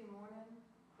Tuesday morning,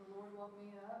 the Lord woke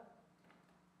me up,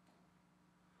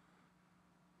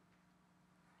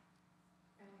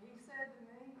 and He said to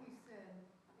me, He said,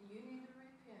 you need to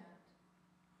repent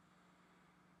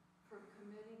for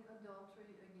committing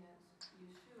adultery against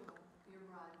Yeshua, your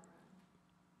bridegroom.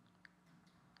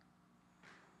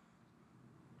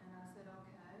 And I said,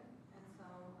 okay. And so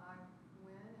I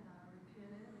went and I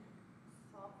repented and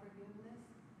sought forgiveness.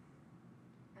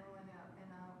 And when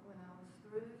I was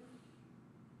through,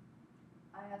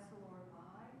 I asked the Lord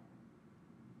why.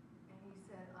 And He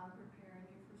said, I'm preparing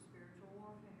you for spiritual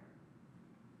warfare.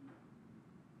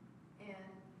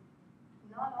 And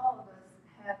not all of us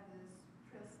have this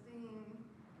pristine,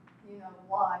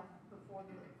 life before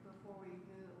we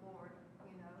knew the Lord.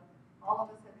 All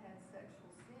of us have had sexual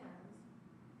sins,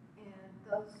 and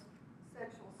those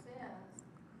sexual sins,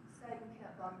 Satan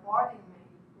kept bombarding me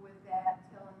with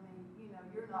that, telling me,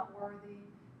 you're not worthy,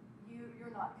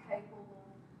 you're not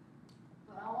capable.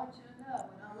 But I want you to know,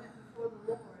 when I went before the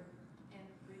Lord and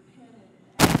repented and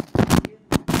asked for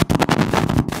forgiveness,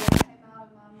 what came out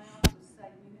of my mouth was,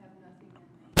 Satan, you have nothing in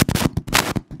me.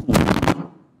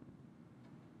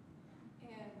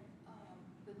 And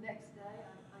the next day,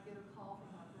 I get a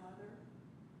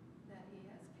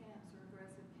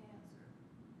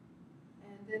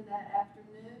then that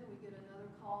afternoon, we get another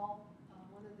call.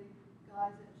 One of the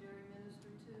guys that Jerry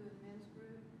ministered to in the men's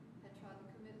group had tried to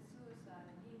commit suicide,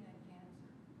 and he had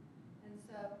cancer. And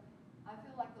so I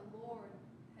feel like the Lord,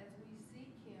 as we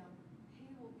seek Him, He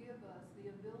will give us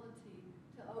the ability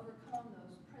to overcome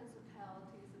those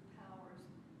principalities and powers,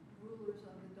 rulers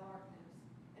of the darkness,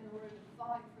 in order to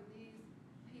fight for these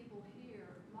people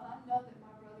here. I know that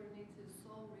my brother needs his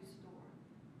soul restored.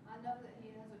 I know that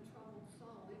he has a troubled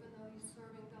soul, even though he's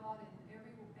serving God in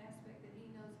every aspect that he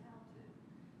knows how to.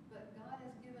 But God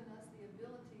has given us the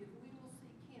ability, if we will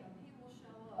seek Him, He will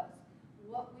show us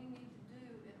what we need to do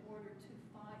in order to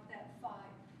fight that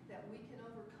fight, that we can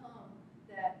overcome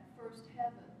that first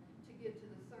heaven, to get to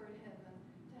the third heaven,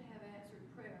 to have answered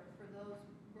prayer for those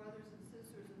brothers and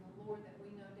sisters in the Lord that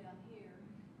we know down here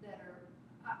that are,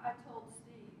 I told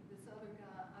Steve, this other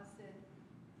guy, I said,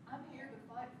 I'm here to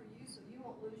fight for you so you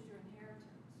won't lose your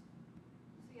inheritance.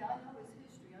 See, I know his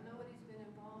history. I know what he's been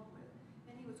involved with.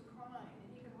 And he was crying, and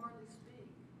he could hardly speak.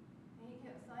 And he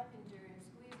kept thanking Jerry and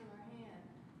squeezing her hand.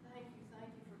 Thank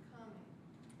you for coming.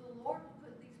 The Lord will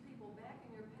put these people back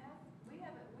in your path. We've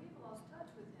lost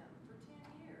touch with him for 10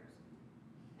 years.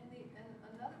 And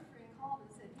another friend called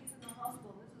and said, he's in the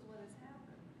hospital, and this is what has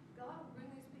happened. God will bring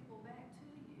these people back to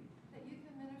you, that you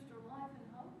can minister life and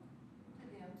hope to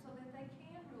them so that they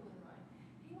can rule and reign.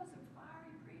 He was a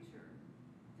fiery preacher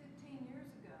 15 years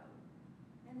ago.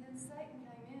 And then Satan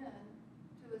came in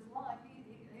to his life.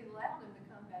 He allowed him to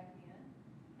come back in.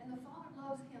 And the Father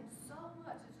loves him so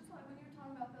much. It's just like when you're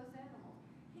talking about those animals.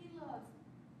 He loves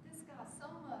this guy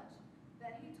so much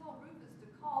that he told Rufus to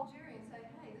call Jerry and say,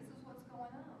 hey, this is what's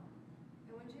going on.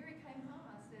 And when Jerry came home,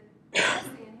 I said,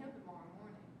 I'm seeing him tomorrow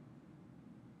morning.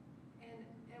 And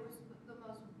it was the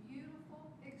most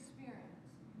beautiful experience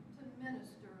to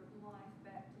minister life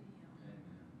back to him.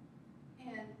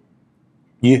 And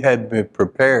You had been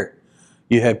prepared.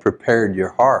 You had prepared your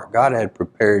heart. God had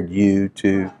prepared you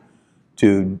to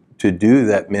do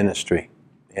that ministry.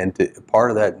 And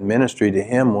part of that ministry to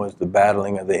him was the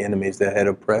battling of the enemies that had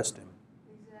oppressed him.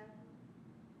 exactly.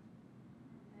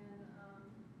 And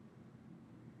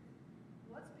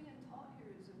what's being taught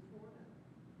here is important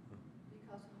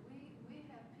because we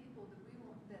have people that we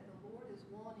want, that the Lord is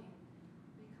wanting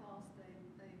because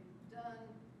they've done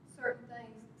certain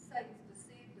things. Satan's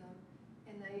deceived them,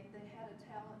 and they had a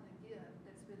talent and a gift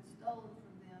that's been stolen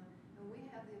from them, and we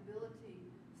have the ability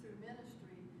through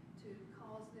ministry to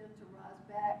cause them to rise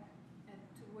back and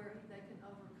to where they can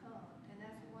overcome. And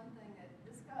that's one thing that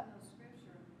this guy knows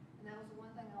Scripture, and that was the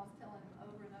one thing I was telling him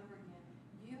over and over again.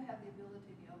 You have the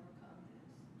ability to overcome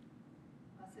this.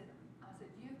 I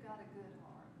said, you've got a good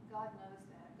heart. God knows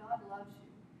that. God loves you.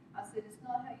 I said, it's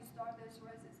not how you start this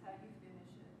race, it's how you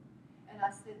finish it. And I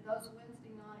said, those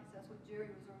Wednesday nights, that's what Jerry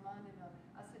was reminded of.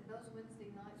 I said, those Wednesday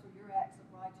nights were your acts of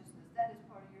righteousness. That is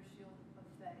part of your shield of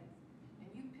faith. And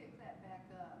you pick that back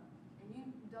up. And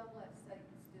you don't let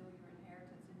Satan steal your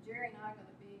inheritance. And Jerry and I are going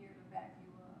to be here to back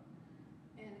you up.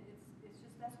 And it's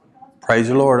just, that's what God's Praise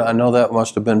the Lord. I know that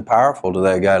must have been powerful to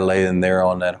that guy laying there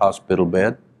on that hospital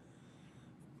bed.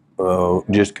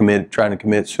 Just trying to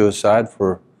commit suicide,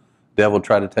 for the devil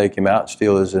tried to take him out and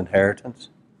steal his inheritance.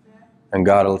 And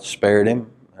God spared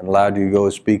him and allowed you to go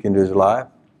speak into his life.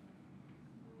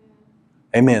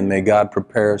 Amen. May God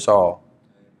prepare us all.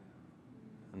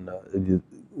 And,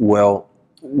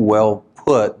 well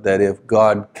put, that if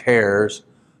God cares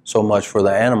so much for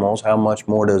the animals, how much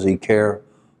more does He care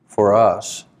for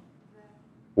us,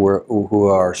 who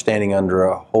are standing under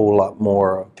a whole lot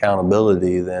more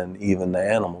accountability than even the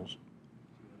animals.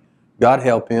 God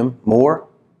help him more.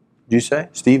 Did you say?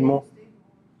 Steve Moore?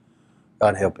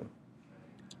 God help him.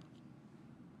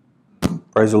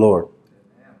 Praise the Lord.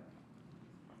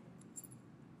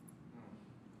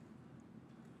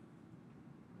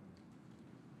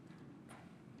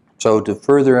 So to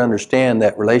further understand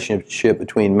that relationship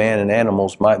between man and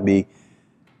animals, might be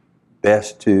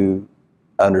best to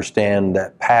understand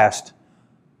that past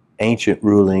ancient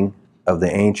ruling of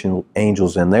the ancient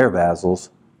angels and their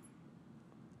vassals,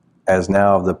 as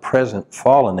now of the present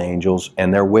fallen angels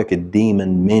and their wicked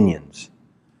demon minions.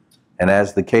 And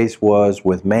as the case was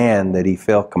with man, that he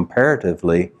fell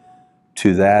comparatively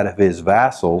to that of his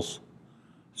vassals,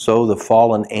 so the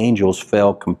fallen angels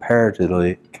fell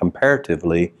comparatively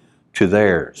to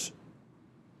theirs.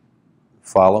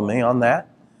 Follow me on that?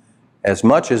 As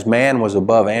much as man was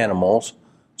above animals,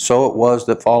 so it was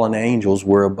that fallen angels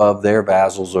were above their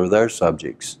vassals or their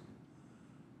subjects.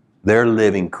 Their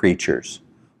living creatures.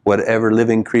 Whatever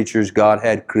living creatures God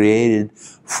had created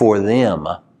for them,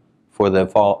 for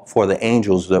the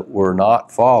angels that were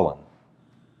not fallen,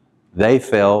 they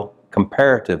fell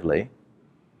comparatively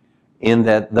in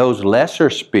that those lesser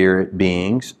spirit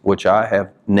beings, which I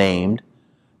have named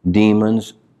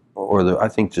demons, or I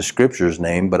think the Scripture's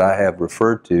name, but I have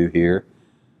referred to here,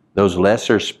 those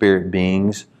lesser spirit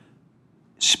beings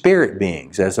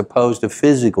as opposed to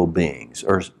physical beings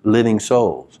or living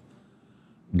souls.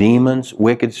 Demons,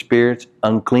 wicked spirits,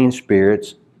 unclean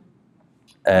spirits,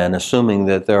 and assuming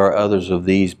that there are others of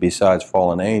these besides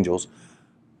fallen angels,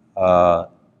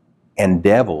 and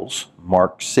devils,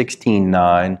 Mark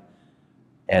 16:9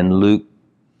 and Luke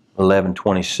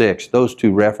 11:26. Those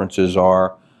two references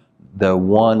are, the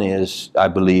one is, I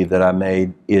believe, that I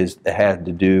made, had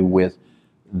to do with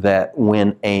that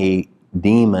when a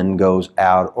demon goes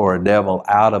out, or a devil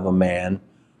out of a man,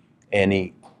 and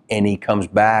he comes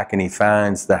back and he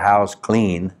finds the house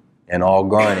clean and all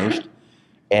garnished,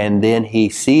 and then he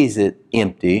sees it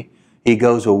empty, he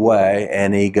goes away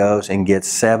and he goes and gets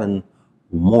 7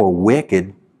 more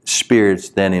wicked spirits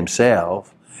than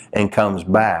himself and comes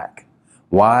back.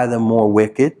 Why the more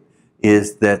wicked?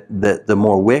 Is that the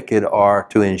more wicked are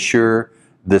to ensure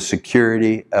the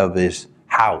security of his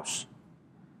house.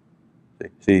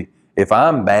 See, if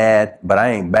I'm bad, but I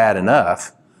ain't bad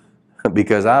enough,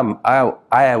 because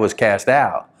I was cast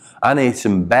out, I need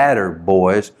some badder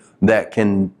boys that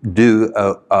can do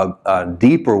a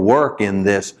deeper work in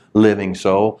this living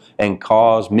soul and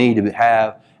cause me to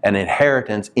have an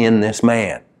inheritance in this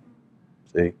man.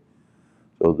 See?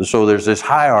 So there's this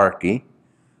hierarchy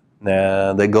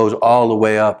that goes all the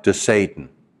way up to Satan.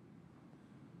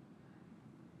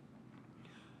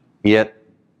 Yet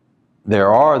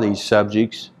there are these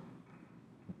subjects,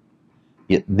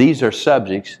 yet these are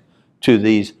subjects to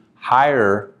these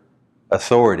higher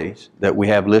authorities that we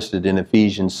have listed in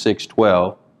Ephesians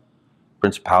 6:12,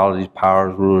 principalities,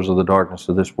 powers, rulers of the darkness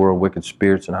of this world, wicked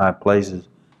spirits in high places.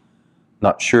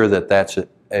 Not sure that that's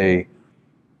a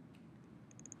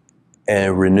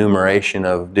remuneration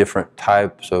of different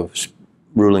types of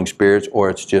ruling spirits, or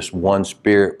it's just one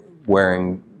spirit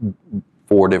wearing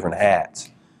 4 different hats,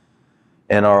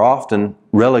 and are often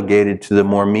relegated to the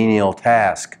more menial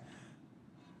task.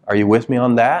 Are you with me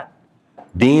on that?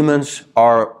 Demons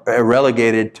are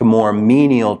relegated to more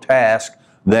menial tasks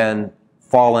than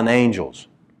fallen angels.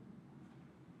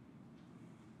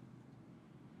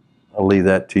 I'll leave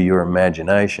that to your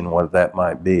imagination, what that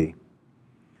might be,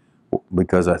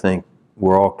 because I think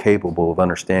we're all capable of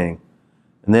understanding.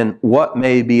 And then what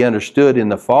may be understood in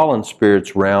the fallen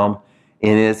spirits realm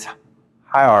in its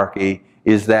hierarchy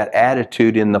is that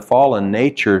attitude in the fallen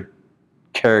nature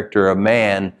character of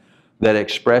man that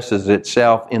expresses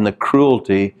itself in the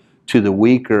cruelty to the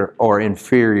weaker or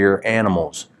inferior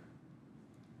animals.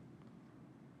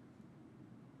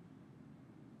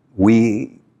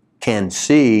 We can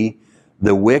see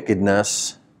the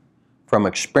wickedness from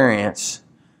experience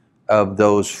of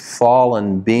those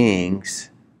fallen beings,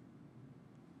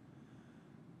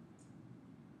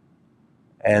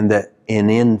 and that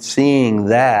in seeing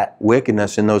that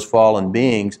wickedness in those fallen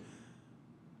beings,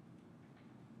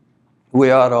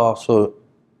 we ought to also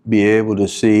be able to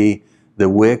see the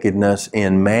wickedness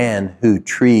in man who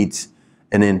treats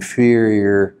an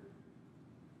inferior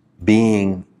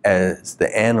being as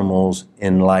the animals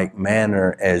in like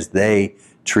manner as they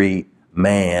treat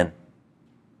man.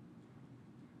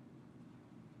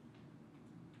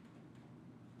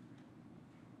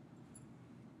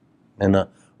 And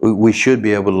we should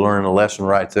be able to learn a lesson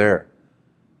right there.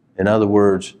 In other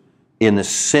words, in the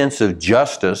sense of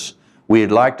justice,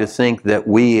 we'd like to think that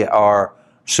we are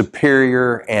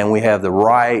superior and we have the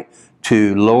right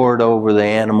to lord over the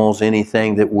animals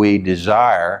anything that we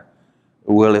desire.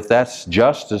 Well, if that's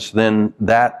justice, then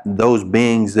those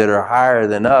beings that are higher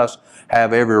than us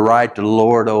have every right to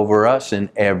lord over us in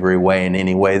every way, in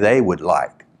any way they would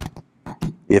like.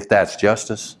 If that's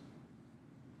justice.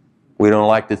 We don't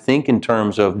like to think in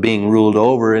terms of being ruled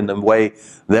over in the way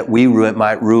that we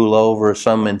might rule over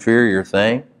some inferior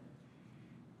thing.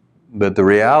 But the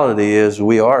reality is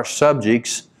we are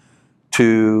subjects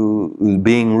to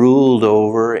being ruled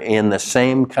over in the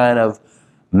same kind of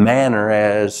manner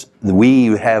as we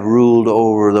have ruled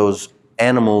over those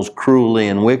animals cruelly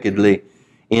and wickedly,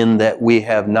 in that we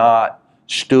have not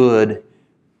stood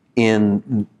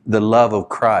in the love of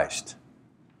Christ.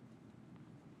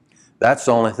 That's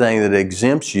the only thing that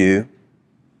exempts you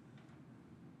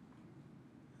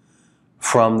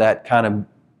from that kind of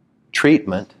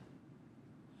treatment,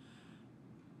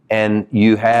 and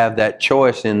you have that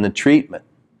choice in the treatment.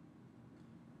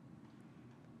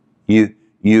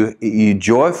 You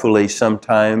joyfully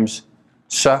sometimes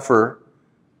suffer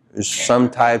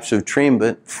some types of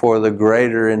treatment for the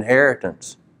greater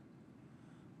inheritance.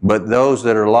 But those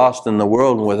that are lost in the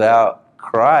world and without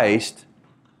Christ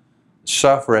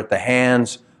suffer at the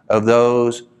hands of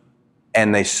those,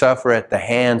 and they suffer at the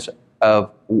hands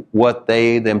of what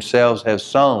they themselves have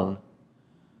sown.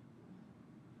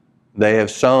 They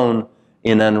have sown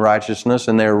in unrighteousness,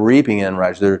 and they're reaping in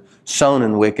unrighteousness. They're sown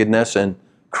in wickedness and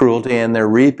cruelty, and they're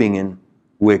reaping in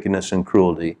wickedness and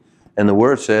cruelty. And the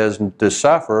Word says to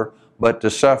suffer, but to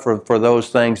suffer for those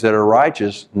things that are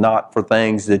righteous, not for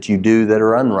things that you do that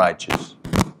are unrighteous.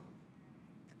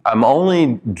 I'm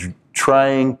only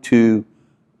trying to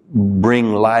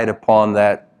bring light upon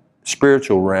that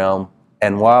spiritual realm,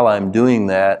 and while I'm doing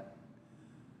that,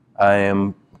 I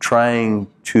am trying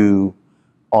to,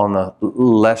 on a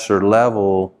lesser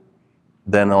level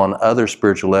than on other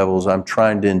spiritual levels, I'm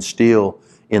trying to instill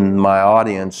in my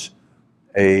audience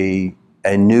a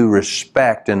new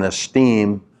respect and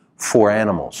esteem for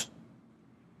animals.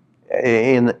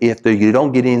 And if you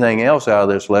don't get anything else out of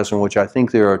this lesson, which I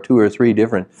think there are 2 or 3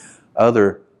 different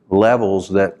other levels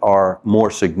that are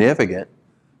more significant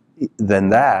than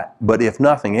that, but if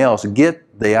nothing else,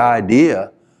 get the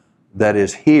idea that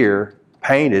is here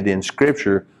painted in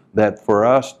Scripture, that for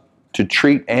us to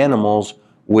treat animals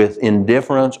with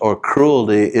indifference or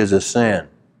cruelty is a sin.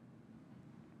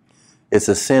 It's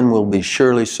a sin we'll be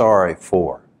surely sorry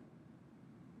for.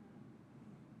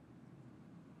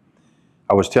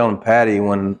 I was telling Patty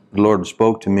when the Lord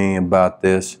spoke to me about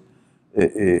this,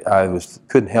 I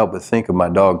couldn't help but think of my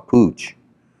dog Pooch.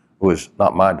 It was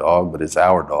not my dog, but it's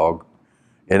our dog.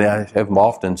 And I have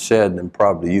often said, and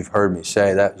probably you've heard me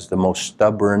say, that was the most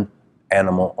stubborn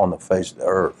animal on the face of the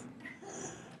earth.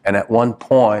 And at one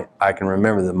point, I can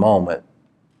remember the moment,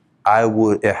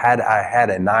 had I had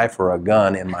a knife or a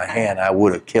gun in my hand, I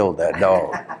would have killed that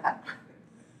dog.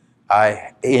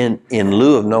 In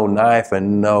lieu of no knife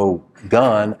and no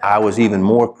gun, I was even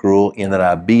more cruel in that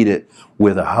I beat it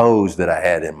with a hose that I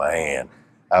had in my hand.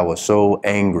 I was so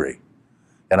angry.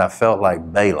 And I felt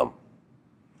like Balaam.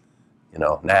 You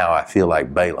know, now I feel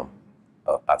like Balaam.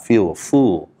 I feel a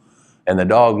fool. And the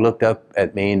dog looked up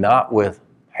at me, not with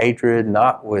hatred,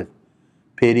 not with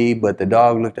pity, but the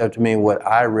dog looked up to me what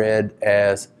I read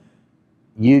as,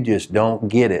 "You just don't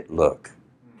get it, look.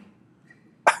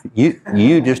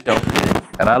 You just don't get it."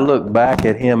 And I looked back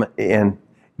at him and,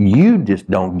 "You just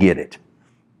don't get it.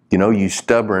 You know, you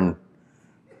stubborn."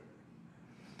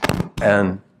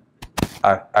 And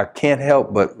I can't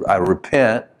help but I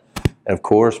repent, of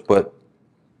course,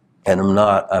 and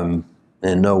I'm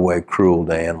in no way cruel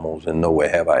to animals. In no way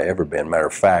have I ever been. Matter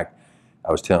of fact,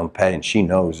 I was telling Patty, and she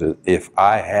knows that if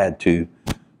I had to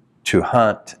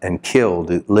hunt and kill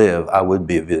to live, I would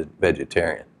be a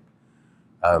vegetarian.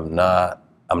 I'm not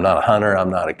a hunter. I'm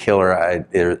not a killer. I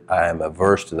am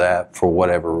averse to that for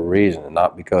whatever reason.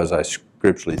 Not because I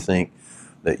scripturally think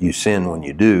that you sin when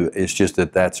you do. It's just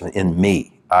that that's in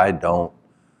me. I don't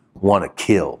want to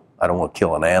kill. I don't want to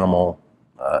kill an animal.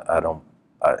 I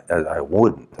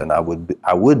wouldn't, and I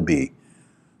would be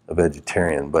a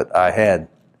vegetarian. But I had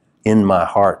in my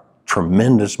heart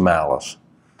tremendous malice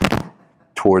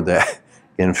toward that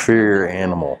inferior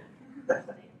animal,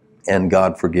 and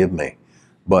God forgive me.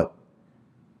 But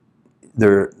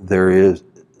there is,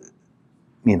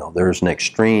 there's an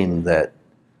extreme that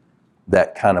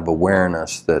kind of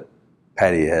awareness that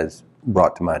Patty has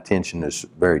brought to my attention is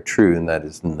very true, and that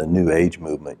is in the New Age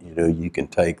movement. You can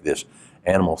take this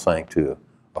animal thing to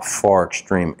a far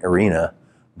extreme arena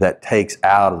that takes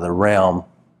out of the realm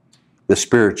the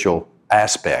spiritual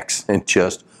aspects and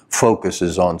just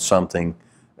focuses on something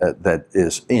that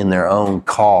is in their own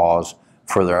cause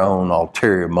for their own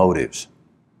ulterior motives.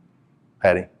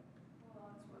 Patty?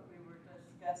 Well, that's what we were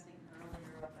discussing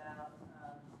earlier about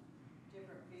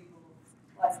different people,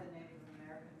 like the Native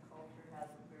American culture has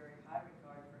a very high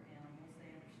regard for animals. They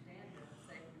understand the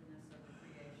sacredness of the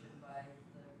creation by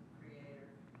the creator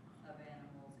of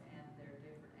animals and their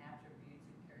different attributes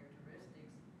and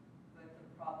characteristics. But the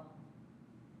problem,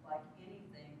 like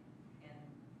anything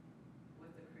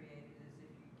with the created, is if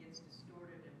it gets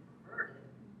distorted and perverted,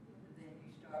 then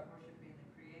you start worshiping the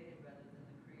created rather than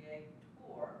the creator,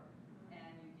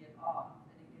 and you get off,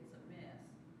 and it gets amiss.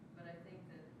 But I think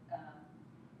that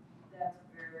that's a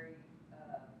very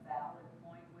valid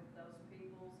point with those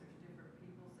peoples. There's different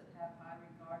peoples that have high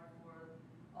regard for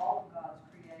all of God's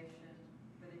creation,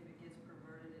 but if it gets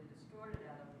perverted and distorted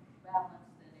out of balance,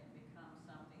 then it becomes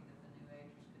something that the New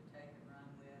Agers could take and run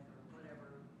with, or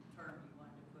whatever term you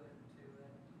wanted to put to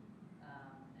it.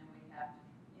 And we have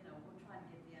to, we're trying to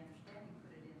get the understanding,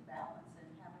 put it in balance, and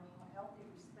have a healthy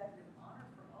respect and honor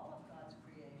for all of God's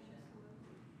creation,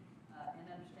 and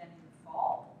understanding the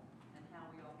fall and how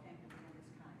we all came to be in this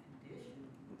kind of condition.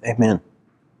 Amen.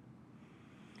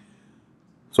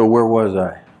 So where was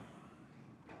I?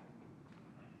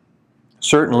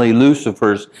 Certainly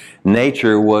Lucifer's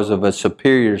nature was of a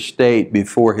superior state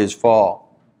before his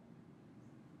fall,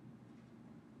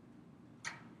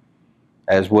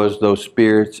 as was those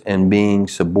spirits and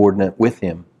beings subordinate with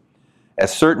him.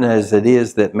 As certain as it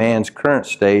is that man's current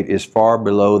state is far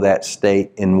below that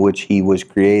state in which he was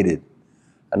created.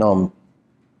 I know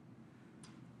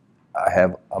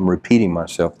I'm repeating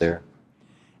myself there.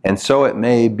 And so it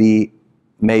may be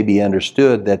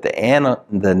understood that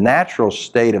the natural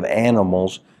state of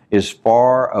animals is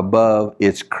far above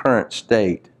its current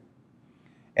state,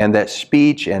 and that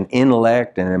speech and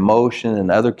intellect and emotion and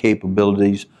other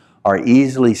capabilities are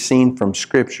easily seen from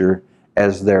Scripture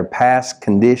as their past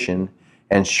condition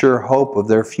and sure hope of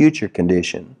their future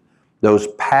condition. Those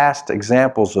past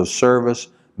examples of service,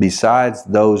 besides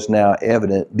those now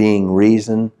evident, being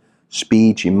reason,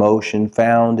 speech, emotion,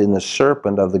 found in the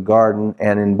serpent of the garden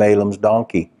and in Balaam's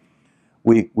donkey.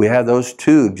 We have those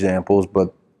two examples,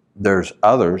 but there's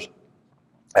others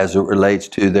as it relates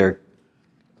to their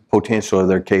potential or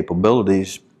their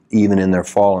capabilities, even in their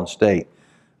fallen state.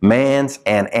 Man's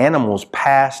and animals'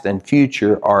 past and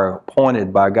future are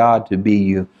appointed by God to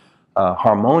be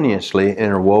harmoniously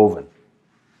interwoven,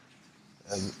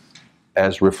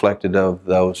 as reflected of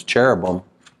those cherubim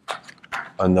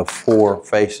on the four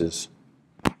faces.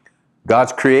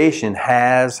 God's creation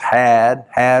has had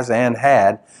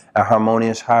a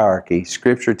harmonious hierarchy.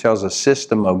 Scripture tells a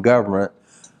system of government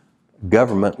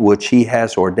which he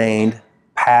has ordained,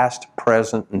 past,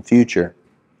 present, and future.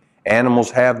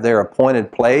 Animals have their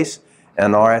appointed place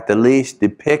and are at the least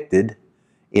depicted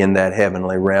in that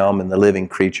heavenly realm in the living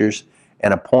creatures,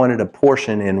 and appointed a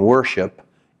portion in worship,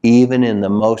 even in the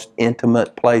most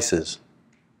intimate places.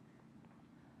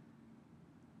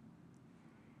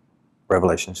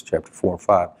 Revelations chapter 4 and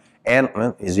 5. And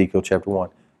Ezekiel chapter 1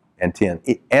 and 10.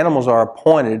 Animals are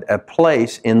appointed a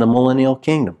place in the millennial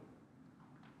kingdom.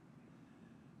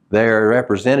 They are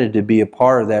represented to be a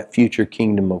part of that future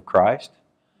kingdom of Christ,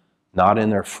 not in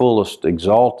their fullest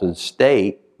exalted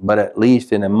state, but at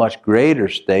least in a much greater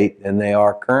state than they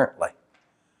are currently.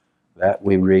 That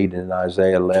we read in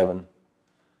Isaiah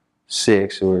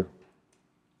 11:6, where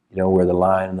the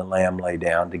lion and the lamb lay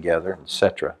down together,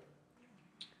 etc.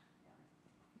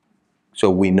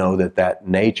 So we know that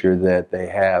nature that they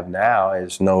have now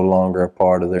is no longer a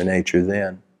part of their nature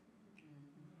then.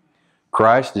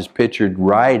 Christ is pictured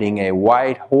riding a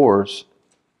white horse,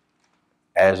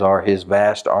 as are his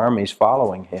vast armies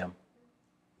following him.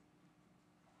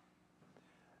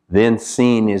 Then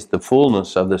seen is the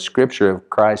fullness of the Scripture of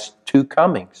Christ's two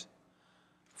comings.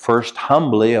 First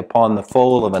humbly upon the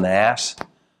foal of an ass,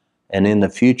 and in the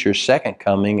future second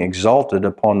coming exalted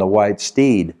upon the white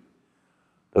steed.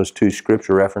 Those two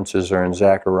Scripture references are in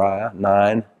Zechariah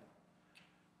 9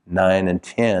 and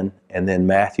 10, and then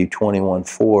Matthew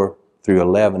 21:4 through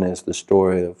 11 is the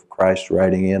story of Christ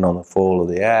riding in on the foal of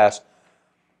the ass,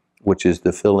 which is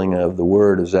the filling of the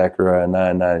word of Zechariah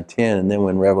 9 and 10. And then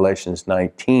when Revelations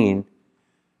 19,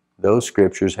 those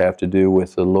scriptures have to do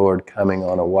with the Lord coming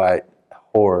on a white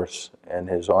horse and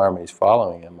his armies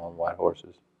following him on white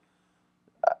horses.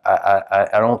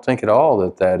 I don't think at all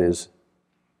that is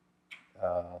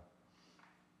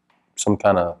some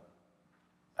kind of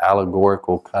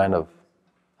allegorical kind of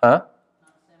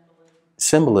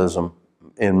symbolism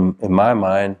in my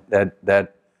mind,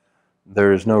 that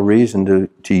there is no reason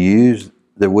to use,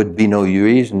 there would be no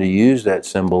reason to use that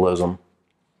symbolism.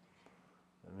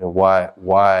 Why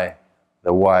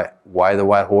the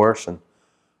white horse? And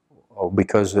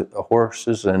because the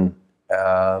horses and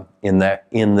in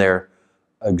their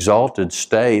exalted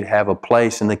state have a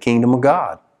place in the kingdom of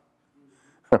God.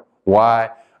 Why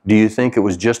do you think it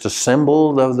was just a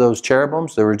symbol of those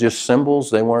cherubims? They were just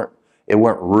symbols. It weren't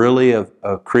really a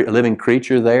living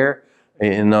creature there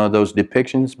in those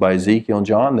depictions by Ezekiel and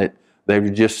John. That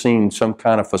they've just seen some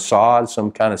kind of facade,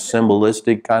 some kind of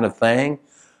symbolistic kind of thing,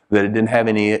 that it didn't have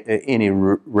any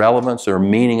relevance or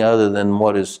meaning other than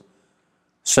what is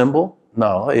symbol.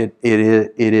 No, it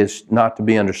is not to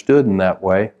be understood in that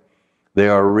way. They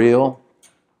are real,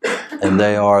 and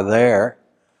they are there,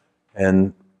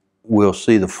 and we'll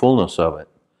see the fullness of it.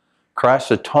 Christ's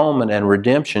atonement and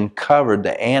redemption covered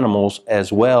the animals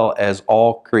as well as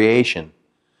all creation.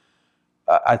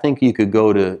 I think you could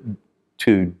go to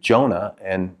Jonah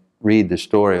and read the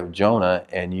story of Jonah,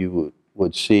 and you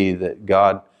would see that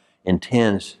God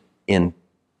intends in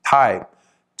type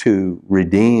to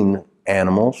redeem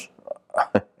animals,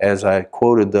 as I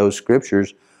quoted those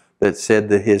scriptures that said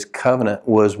that his covenant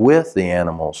was with the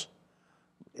animals.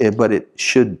 But it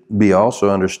should be also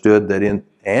understood that in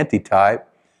antitype,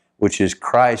 which is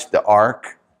Christ, the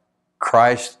ark,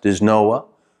 Christ is Noah,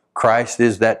 Christ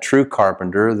is that true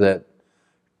carpenter that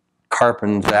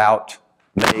carpents out,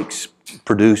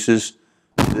 produces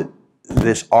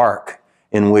this ark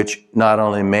in which not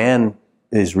only man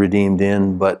is redeemed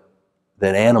in, but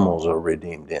that animals are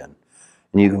redeemed in.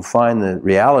 And you can find the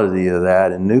reality of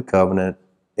that in New Covenant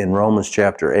in Romans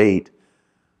chapter 8,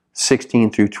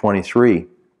 16 through 23.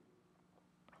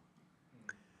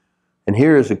 And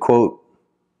here is a quote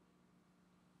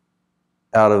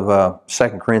out of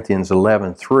 2 Corinthians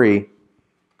 11:3.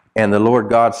 And the Lord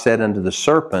God said unto the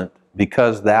serpent,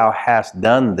 because thou hast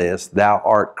done this, thou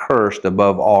art cursed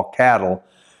above all cattle,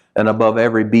 and above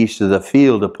every beast of the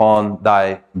field. Upon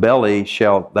thy belly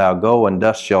shalt thou go, and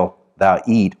dust shalt thou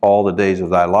eat all the days of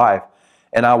thy life.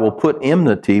 And I will put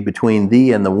enmity between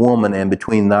thee and the woman, and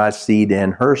between thy seed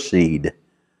and her seed.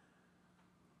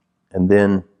 And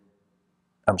then,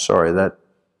 I'm sorry,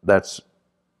 that's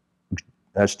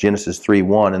Genesis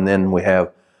 3:1, and then we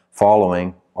have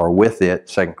following, or with it,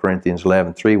 2 Corinthians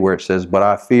 11:3, where it says, but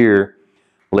I fear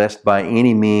lest by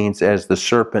any means, as the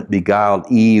serpent beguiled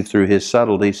Eve through his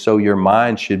subtlety, so your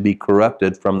mind should be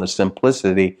corrupted from the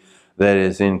simplicity that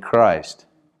is in Christ.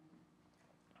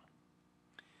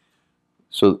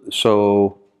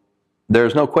 So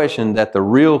there's no question that the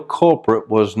real culprit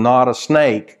was not a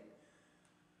snake,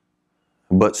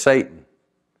 but Satan.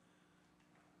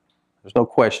 There's no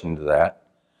question to that.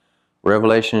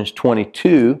 Revelation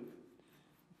 22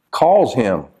 calls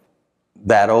him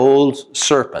that old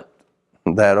serpent.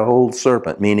 That old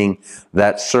serpent, meaning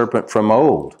that serpent from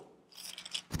old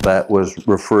that was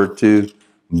referred to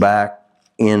back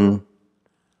in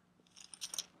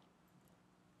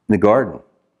the garden.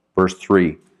 Verse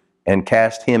 3, and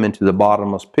cast him into the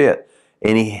bottomless pit.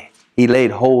 And he laid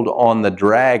hold on the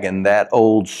dragon, that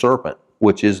old serpent,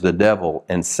 which is the devil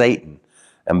and Satan,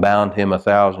 and bound him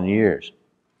 1,000 years.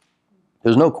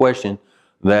 There's no question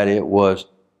that it was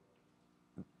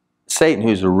Satan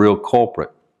who's the real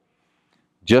culprit.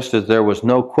 Just as there was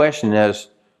no question as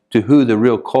to who the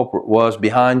real culprit was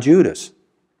behind Judas.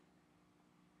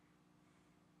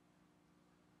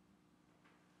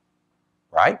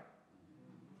 Right?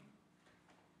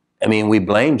 I mean, we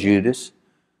blame Judas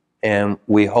and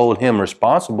we hold him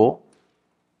responsible.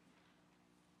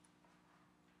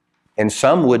 And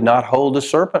some would not hold the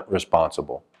serpent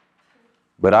responsible.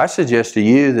 But I suggest to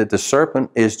you that the serpent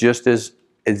is just as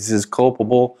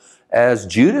culpable as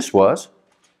Judas was.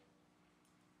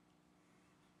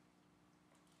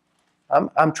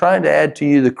 I'm trying to add to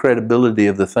you the credibility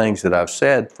of the things that I've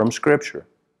said from Scripture.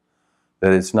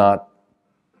 That it's not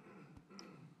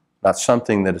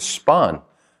something that is spun.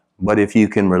 But if you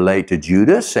can relate to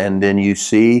Judas, and then you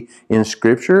see in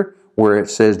Scripture where it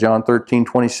says, John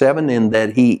 13:27, in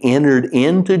that he entered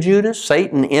into Judas,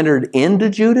 Satan entered into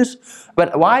Judas.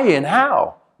 But why and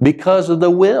how? Because of the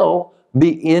will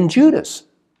in Judas.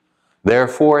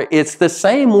 Therefore, it's the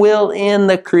same will in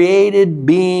the created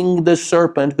being, the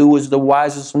serpent, who was the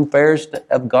wisest and fairest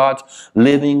of God's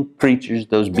living creatures,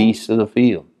 those beasts of the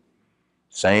field.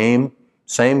 Same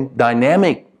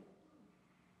dynamic.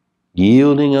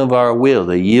 Yielding of our will,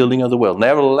 the yielding of the will.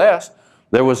 Nevertheless,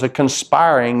 there was a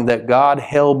conspiring that God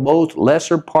held both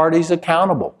lesser parties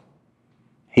accountable.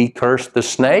 He cursed the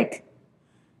snake,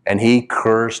 and he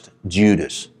cursed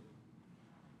Judas.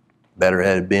 Better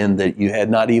had it been that you had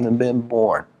not even been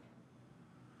born.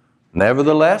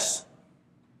 Nevertheless,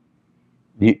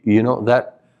 you know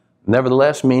that,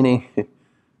 nevertheless meaning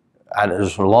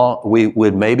we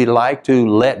would maybe like to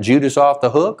let Judas off the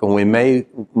hook, and we may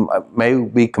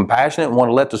be compassionate and want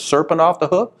to let the serpent off the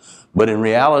hook, but in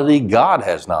reality, God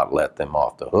has not let them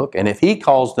off the hook. And if he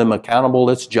calls them accountable,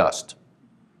 it's just.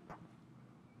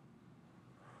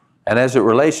 And as it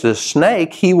relates to the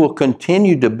snake, he will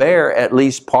continue to bear at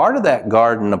least part of that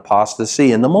garden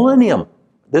apostasy in the millennium.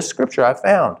 This scripture I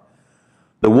found.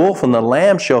 The wolf and the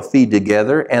lamb shall feed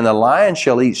together, and the lion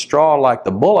shall eat straw like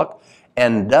the bullock,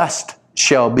 and dust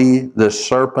shall be the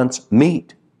serpent's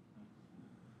meat.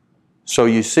 So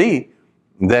you see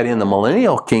that in the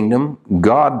millennial kingdom,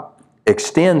 God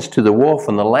extends to the wolf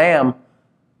and the lamb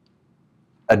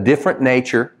a different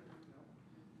nature,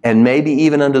 and maybe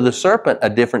even unto the serpent a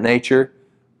different nature,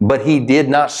 but he did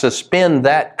not suspend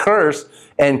that curse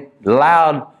and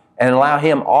allow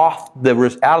him out of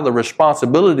the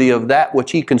responsibility of that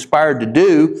which he conspired to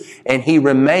do, and he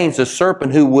remains a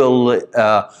serpent who will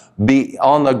be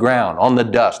on the ground, on the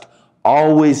dust,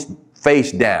 always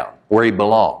face down where he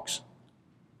belongs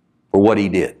for what he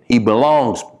did. He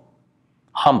belongs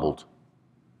humbled.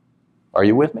 Are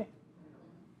you with me?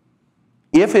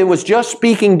 If it was just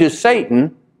speaking to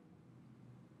Satan,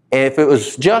 if it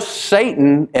was just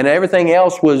Satan and everything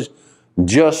else was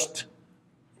just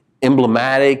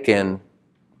emblematic and,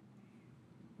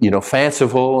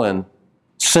 fanciful and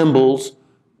symbols,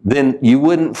 then you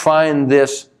wouldn't find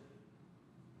this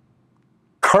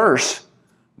curse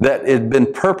that had been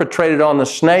perpetrated on the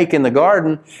snake in the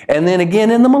garden, and then again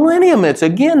in the millennium, it's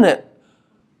again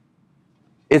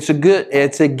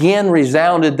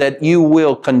resounded that you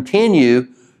will continue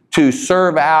to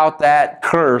serve out that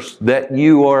curse that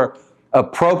you are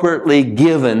appropriately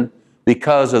given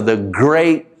because of the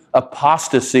great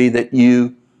apostasy that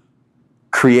you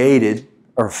created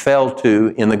or fell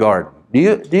to in the garden.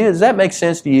 Does that make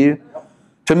sense to you?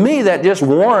 To me, that just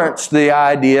warrants the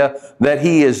idea that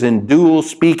he is in dual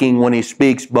speaking when he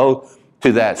speaks both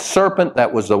to that serpent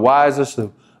that was the wisest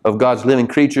of God's living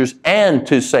creatures and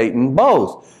to Satan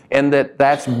both. And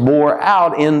that's bore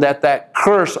out in that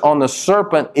curse on the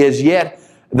serpent is yet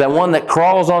the one that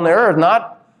crawls on the earth,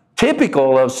 not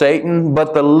typical of Satan,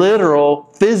 but the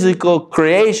literal physical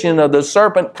creation of the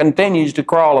serpent continues to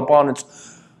crawl upon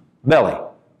its belly.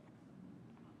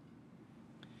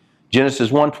 Genesis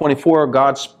 1:24,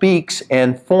 God speaks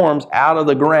and forms out of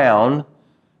the ground,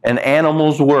 and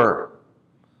animals were.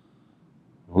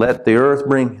 Let the earth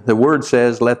bring, the word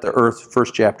says, let the earth,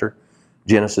 first chapter,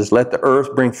 Genesis, let the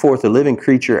earth bring forth a living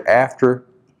creature after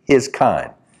his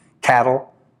kind,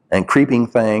 cattle and creeping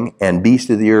thing and beast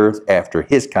of the earth after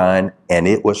his kind, and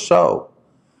it was so.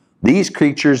 These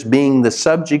creatures, being the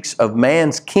subjects of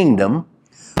man's kingdom,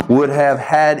 would have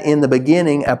had in the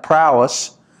beginning a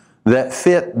prowess that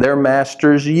fit their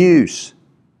master's use.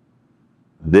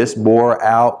 This bore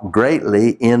out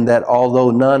greatly in that although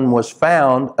none was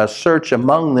found, a search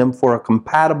among them for a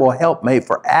compatible helpmate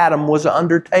for Adam was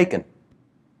undertaken.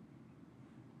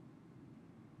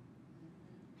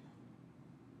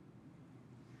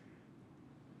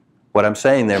 What I'm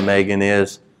saying there, Megan,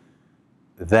 is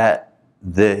that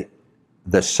the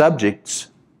subjects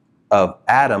of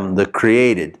Adam, the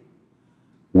created,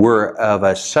 were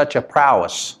of such a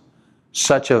prowess,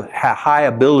 such a high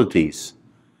abilities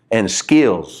and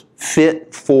skills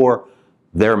fit for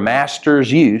their master's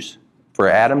use, for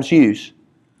Adam's use,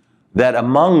 that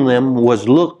among them was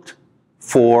looked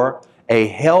for a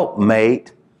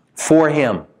helpmate for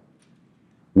him.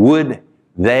 Would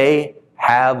they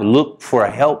have looked for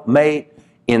a helpmate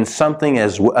in something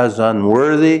as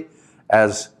unworthy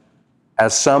as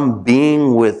some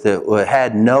being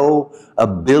had no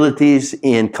abilities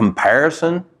in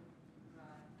comparison?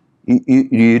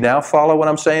 You now follow what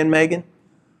I'm saying, Megan?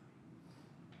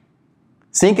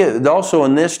 Think it also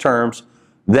in this terms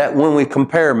that when we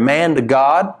compare man to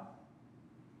God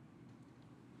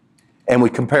and we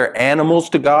compare animals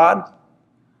to God,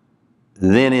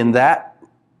 then in that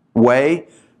way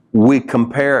we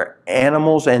compare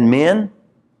animals and men,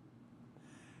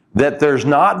 that there's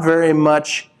not very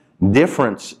much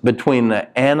difference between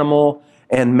the animal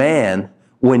and man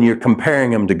when you're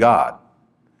comparing them to God.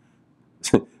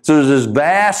 So there's this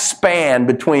vast span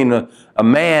between a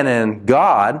man and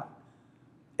God,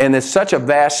 and it's such a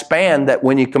vast span that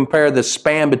when you compare the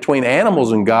span between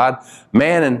animals and God,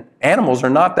 man and animals are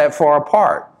not that far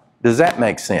apart. Does that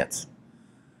make sense?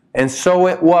 And so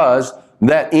it was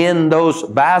that in those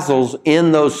vassals,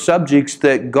 in those subjects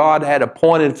that God had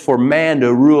appointed for man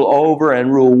to rule over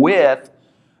and rule with,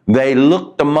 they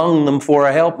looked among them for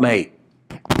a helpmate,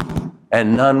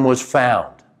 and none was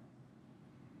found.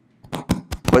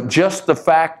 But just the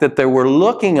fact that they were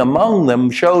looking among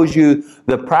them shows you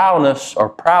the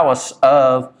prowess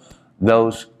of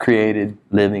those created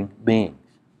living beings.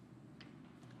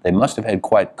 They must have had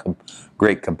quite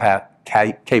great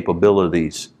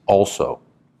capabilities also.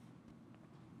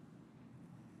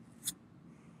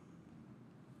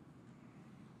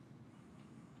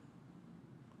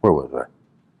 Where was I?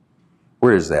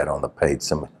 Where is that on the page?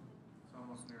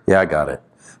 Yeah, I got it.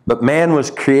 But man was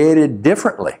created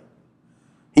differently.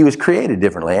 He was created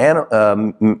differently.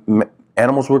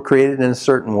 Animals were created in a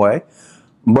certain way,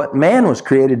 but man was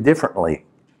created differently.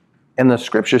 And the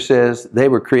scripture says they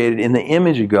were created in the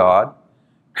image of God,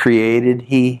 created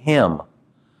he him,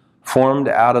 formed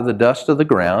out of the dust of the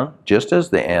ground, just as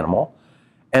the animal,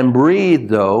 and breathed,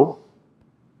 though,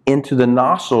 into the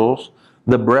nostrils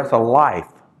the breath of life,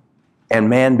 and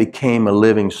man became a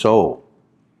living soul.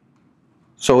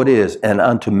 So it is, and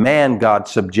unto man God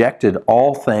subjected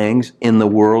all things in the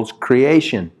world's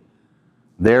creation,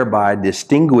 thereby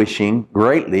distinguishing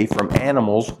greatly from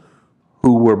animals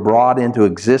who were brought into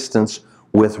existence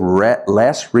with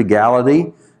less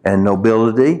regality and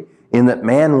nobility, in that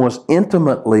man was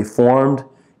intimately formed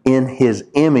in his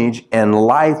image and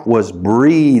life was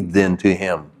breathed into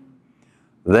him.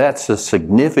 That's the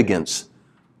significance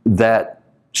that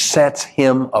sets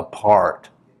him apart.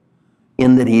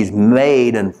 in that he's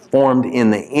made and formed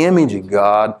in the image of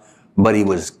God, but he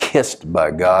was kissed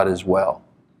by God as well.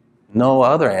 No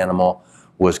other animal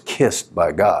was kissed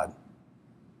by God.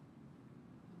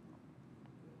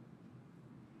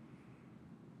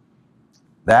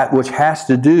 That which has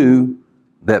to do,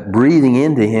 that breathing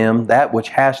into him, that which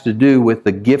has to do with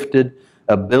the gifted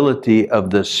ability of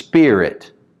the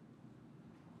Spirit,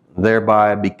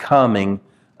 thereby becoming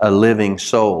a living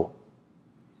soul.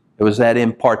 It was that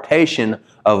impartation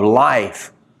of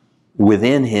life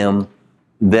within him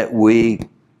that we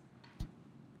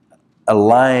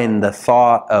align the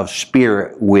thought of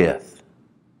spirit with.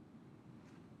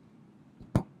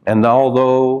 And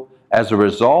although as a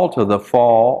result of the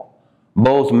fall,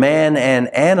 both man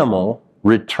and animal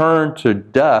return to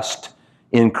dust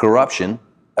in corruption,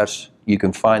 you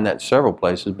can find that in several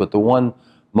places, but the one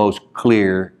most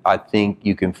clear I think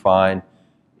you can find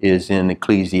is in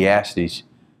Ecclesiastes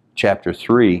chapter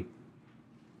 3.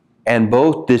 And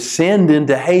both descend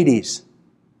into Hades.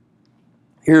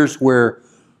 Here's where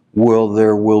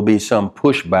there will be some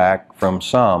pushback from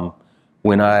some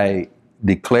when I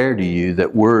declare to you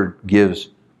that Word gives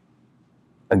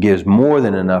more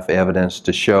than enough evidence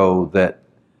to show that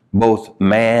both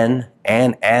man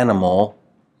and animal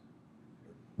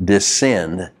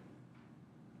descend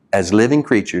as living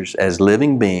creatures, as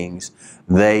living beings.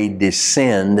 They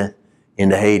descend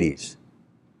into Hades.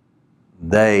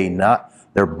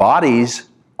 Their bodies,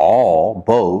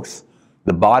 both,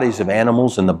 the bodies of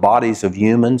animals and the bodies of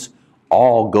humans,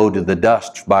 all go to the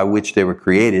dust by which they were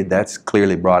created. That's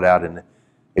clearly brought out in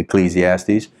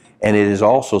Ecclesiastes. And it is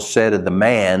also said of the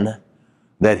man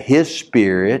that his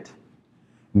spirit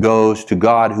goes to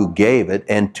God who gave it,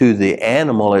 and to the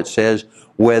animal it says,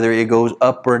 whether it goes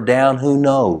up or down, who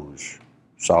knows?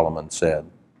 Solomon said.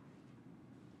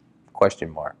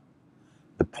 Question mark.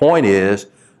 The point is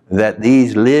that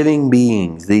these living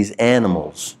beings, these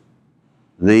animals,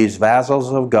 these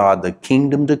vassals of God, the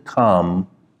kingdom to come,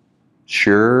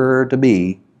 sure to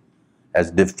be,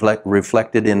 as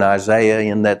reflected in Isaiah,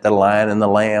 in that the lion and the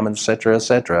lamb,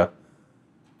 etc.,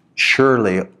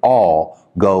 surely all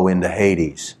go into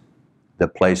Hades, the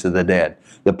place of the dead.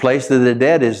 The place of the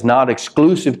dead is not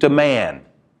exclusive to man,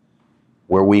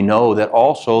 where we know that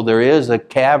also there is a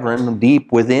cavern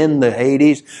deep within the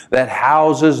Hades that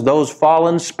houses those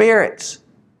fallen spirits.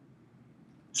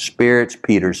 Spirits,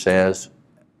 Peter says,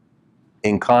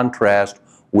 in contrast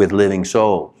with living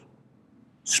souls.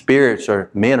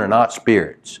 Men are not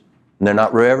spirits, and they're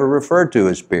not ever referred to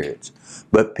as spirits.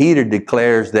 But Peter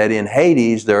declares that in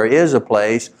Hades there is a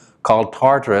place called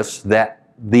Tartarus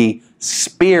that the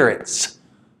spirits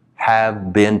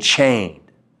have been chained.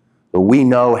 But we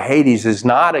know Hades is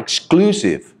not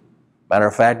exclusive. Matter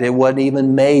of fact, it wasn't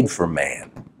even made for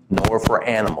man, nor for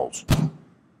animals.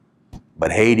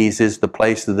 But Hades is the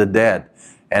place of the dead.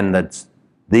 And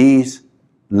these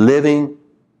living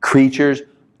creatures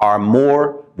are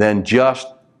more than just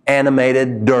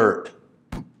animated dirt.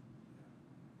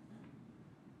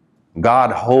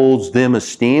 God holds them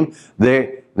esteem.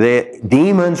 The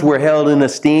demons were held in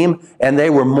esteem, and they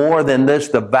were more than this,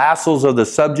 the vassals of the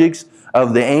subjects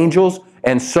of the angels,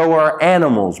 and so are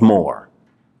animals more.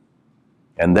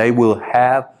 And they will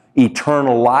have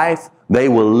eternal life. They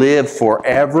will live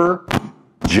forever,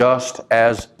 just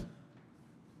as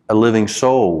a living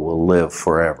soul will live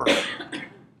forever.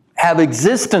 Have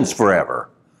existence forever.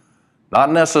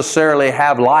 Not necessarily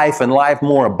have life and life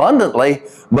more abundantly,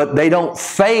 but they don't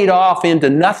fade off into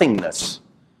nothingness.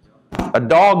 A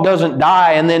dog doesn't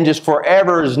die and then just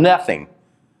forever is nothing.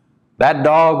 That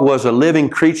dog was a living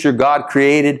creature God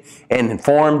created and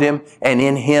formed him, and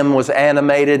in him was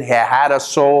animated. He had a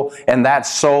soul, and that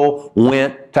soul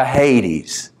went to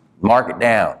Hades. Mark it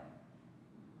down.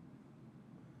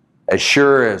 As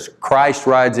sure as Christ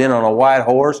rides in on a white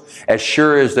horse, as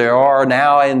sure as there are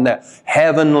now in the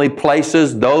heavenly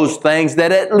places those things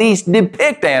that at least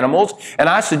depict animals, and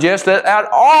I suggest that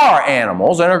are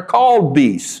animals and are called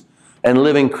beasts and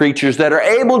living creatures that are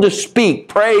able to speak,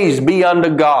 praise be unto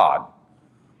God.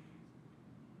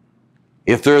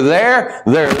 If they're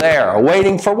there,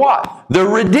 waiting for what? The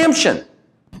redemption.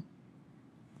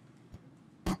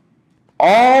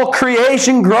 All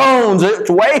creation groans, it's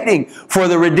waiting for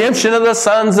the redemption of the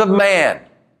sons of man.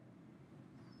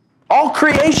 All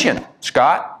creation,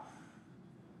 Scott.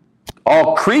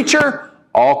 All creature,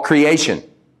 all creation.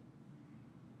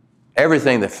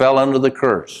 Everything that fell under the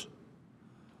curse.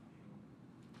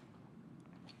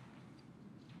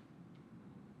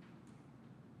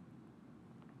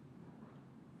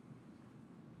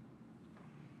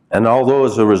 And although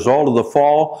as a result of the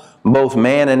fall, both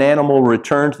man and animal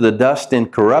return to the dust in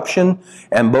corruption,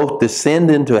 and both descend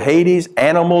into Hades,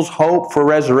 animals' hope for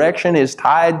resurrection is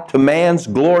tied to man's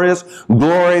glorious,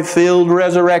 glory-filled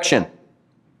resurrection.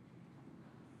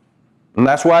 And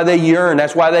that's why they yearn,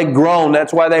 that's why they groan,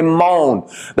 that's why they moan.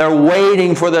 They're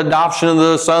waiting for the adoption of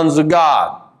the sons of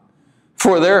God.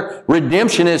 For their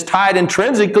redemption is tied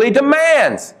intrinsically to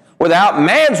man's. Without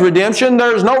man's redemption,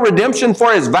 there's no redemption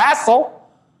for his vassal.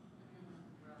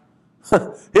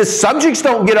 His subjects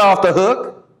don't get off the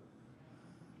hook.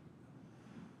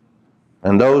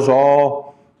 And those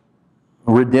all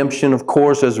redemption, of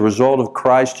course, as a result of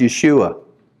Christ Yeshua.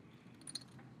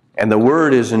 And the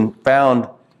word is found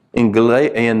in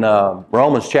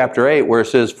Romans chapter 8, where it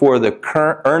says, for the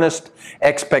earnest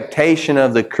expectation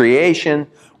of the creation,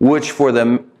 which for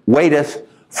the waiteth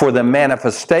for the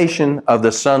manifestation of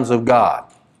the sons of God.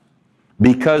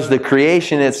 Because the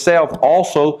creation itself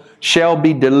also shall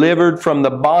be delivered from the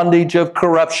bondage of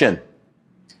corruption.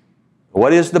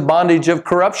 What is the bondage of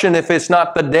corruption if it's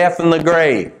not the death and the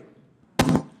grave?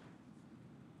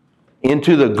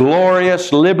 Into the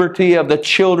glorious liberty of the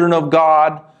children of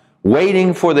God,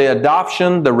 waiting for the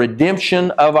adoption, the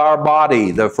redemption of our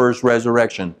body, the first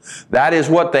resurrection. That is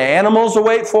what the animals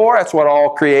await for. That's what all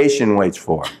creation waits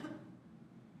for.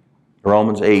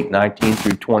 Romans 8, 19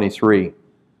 through 23.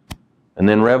 And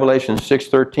then Revelation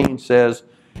 6:13 says,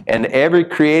 and every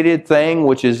created thing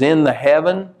which is in the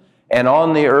heaven and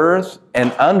on the earth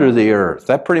and under the earth.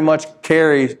 That pretty much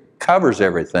covers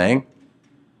everything.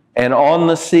 And on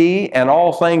the sea and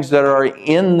all things that are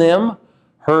in them,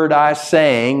 heard I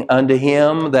saying unto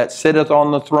him that sitteth on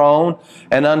the throne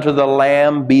and unto the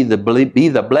Lamb be the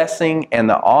blessing and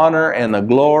the honor and the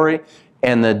glory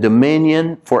and the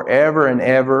dominion forever and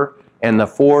ever. And the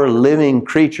four living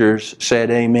creatures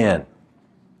said, Amen.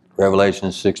 Revelation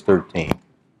 6:13.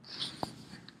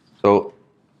 So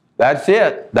that's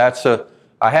it.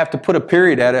 I have to put a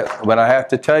period at it, but I have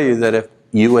to tell you that if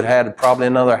you would have had probably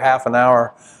another half an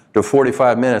hour to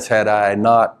 45 minutes had I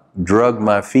not drugged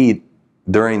my feet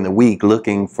during the week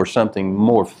looking for something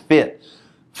more fit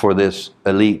for this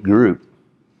elite group.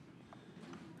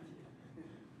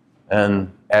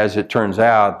 And as it turns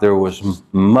out, there was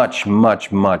much,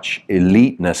 much, much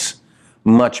eliteness,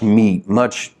 much meat,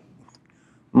 much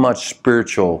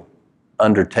spiritual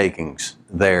undertakings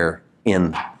there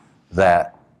in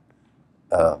that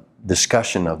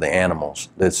discussion of the animals.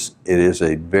 It is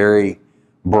a very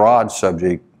broad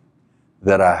subject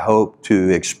that I hope to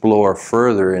explore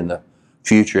further in the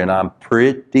future, and I'm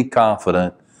pretty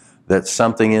confident that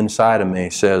something inside of me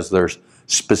says there's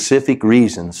specific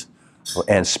reasons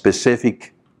and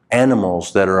specific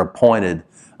animals that are appointed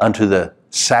unto the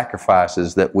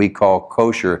sacrifices that we call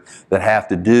kosher that have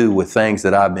to do with things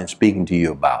that I've been speaking to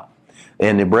you about.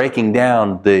 And the breaking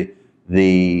down the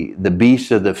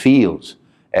beasts of the fields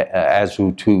as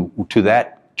to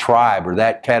that tribe or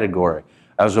that category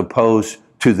as opposed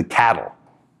to the cattle.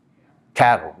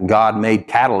 Cattle. God made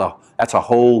cattle. That's a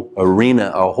whole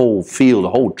arena, a whole field, a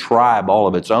whole tribe all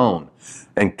of its own.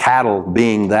 And cattle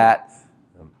being that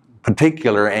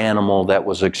particular animal that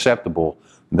was acceptable,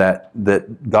 that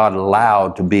God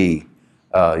allowed to be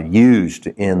used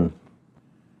in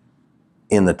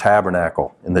the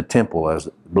tabernacle, in the temple as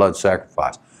blood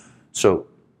sacrifice. So,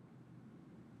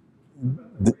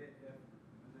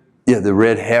 the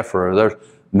red heifer.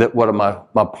 What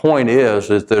my point is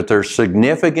that there's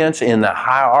significance in the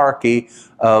hierarchy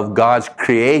of God's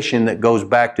creation that goes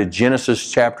back to Genesis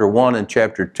chapter 1 and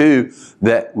chapter 2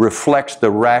 that reflects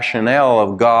the rationale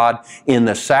of God in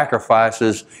the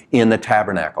sacrifices in the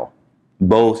tabernacle,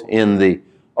 both in the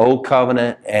Old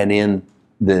Covenant and in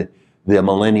the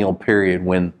millennial period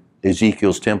when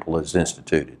Ezekiel's temple is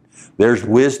instituted. There's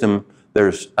wisdom,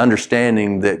 there's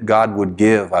understanding that God would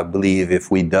give, I believe, if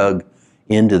we dug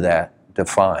into that to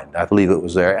find. I believe it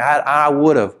was there. I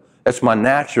would have, that's my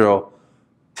natural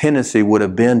tendency would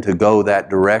have been to go that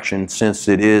direction since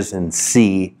it is in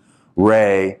C,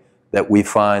 Ray, that we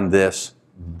find this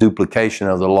duplication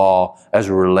of the law as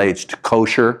it relates to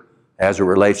kosher, as it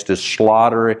relates to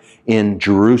slaughter in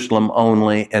Jerusalem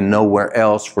only and nowhere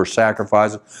else for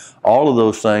sacrifices. All of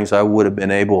those things I would have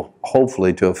been able,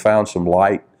 hopefully, to have found some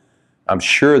light. I'm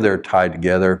sure they're tied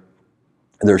together.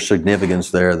 There's significance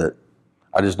there that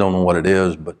I just don't know what it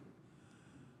is, but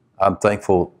I'm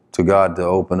thankful to God to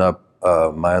open up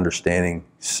my understanding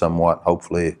somewhat.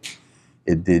 Hopefully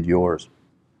it did yours.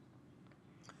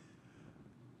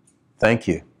 Thank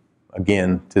you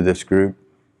again to this group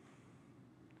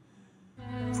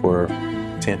for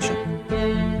attention.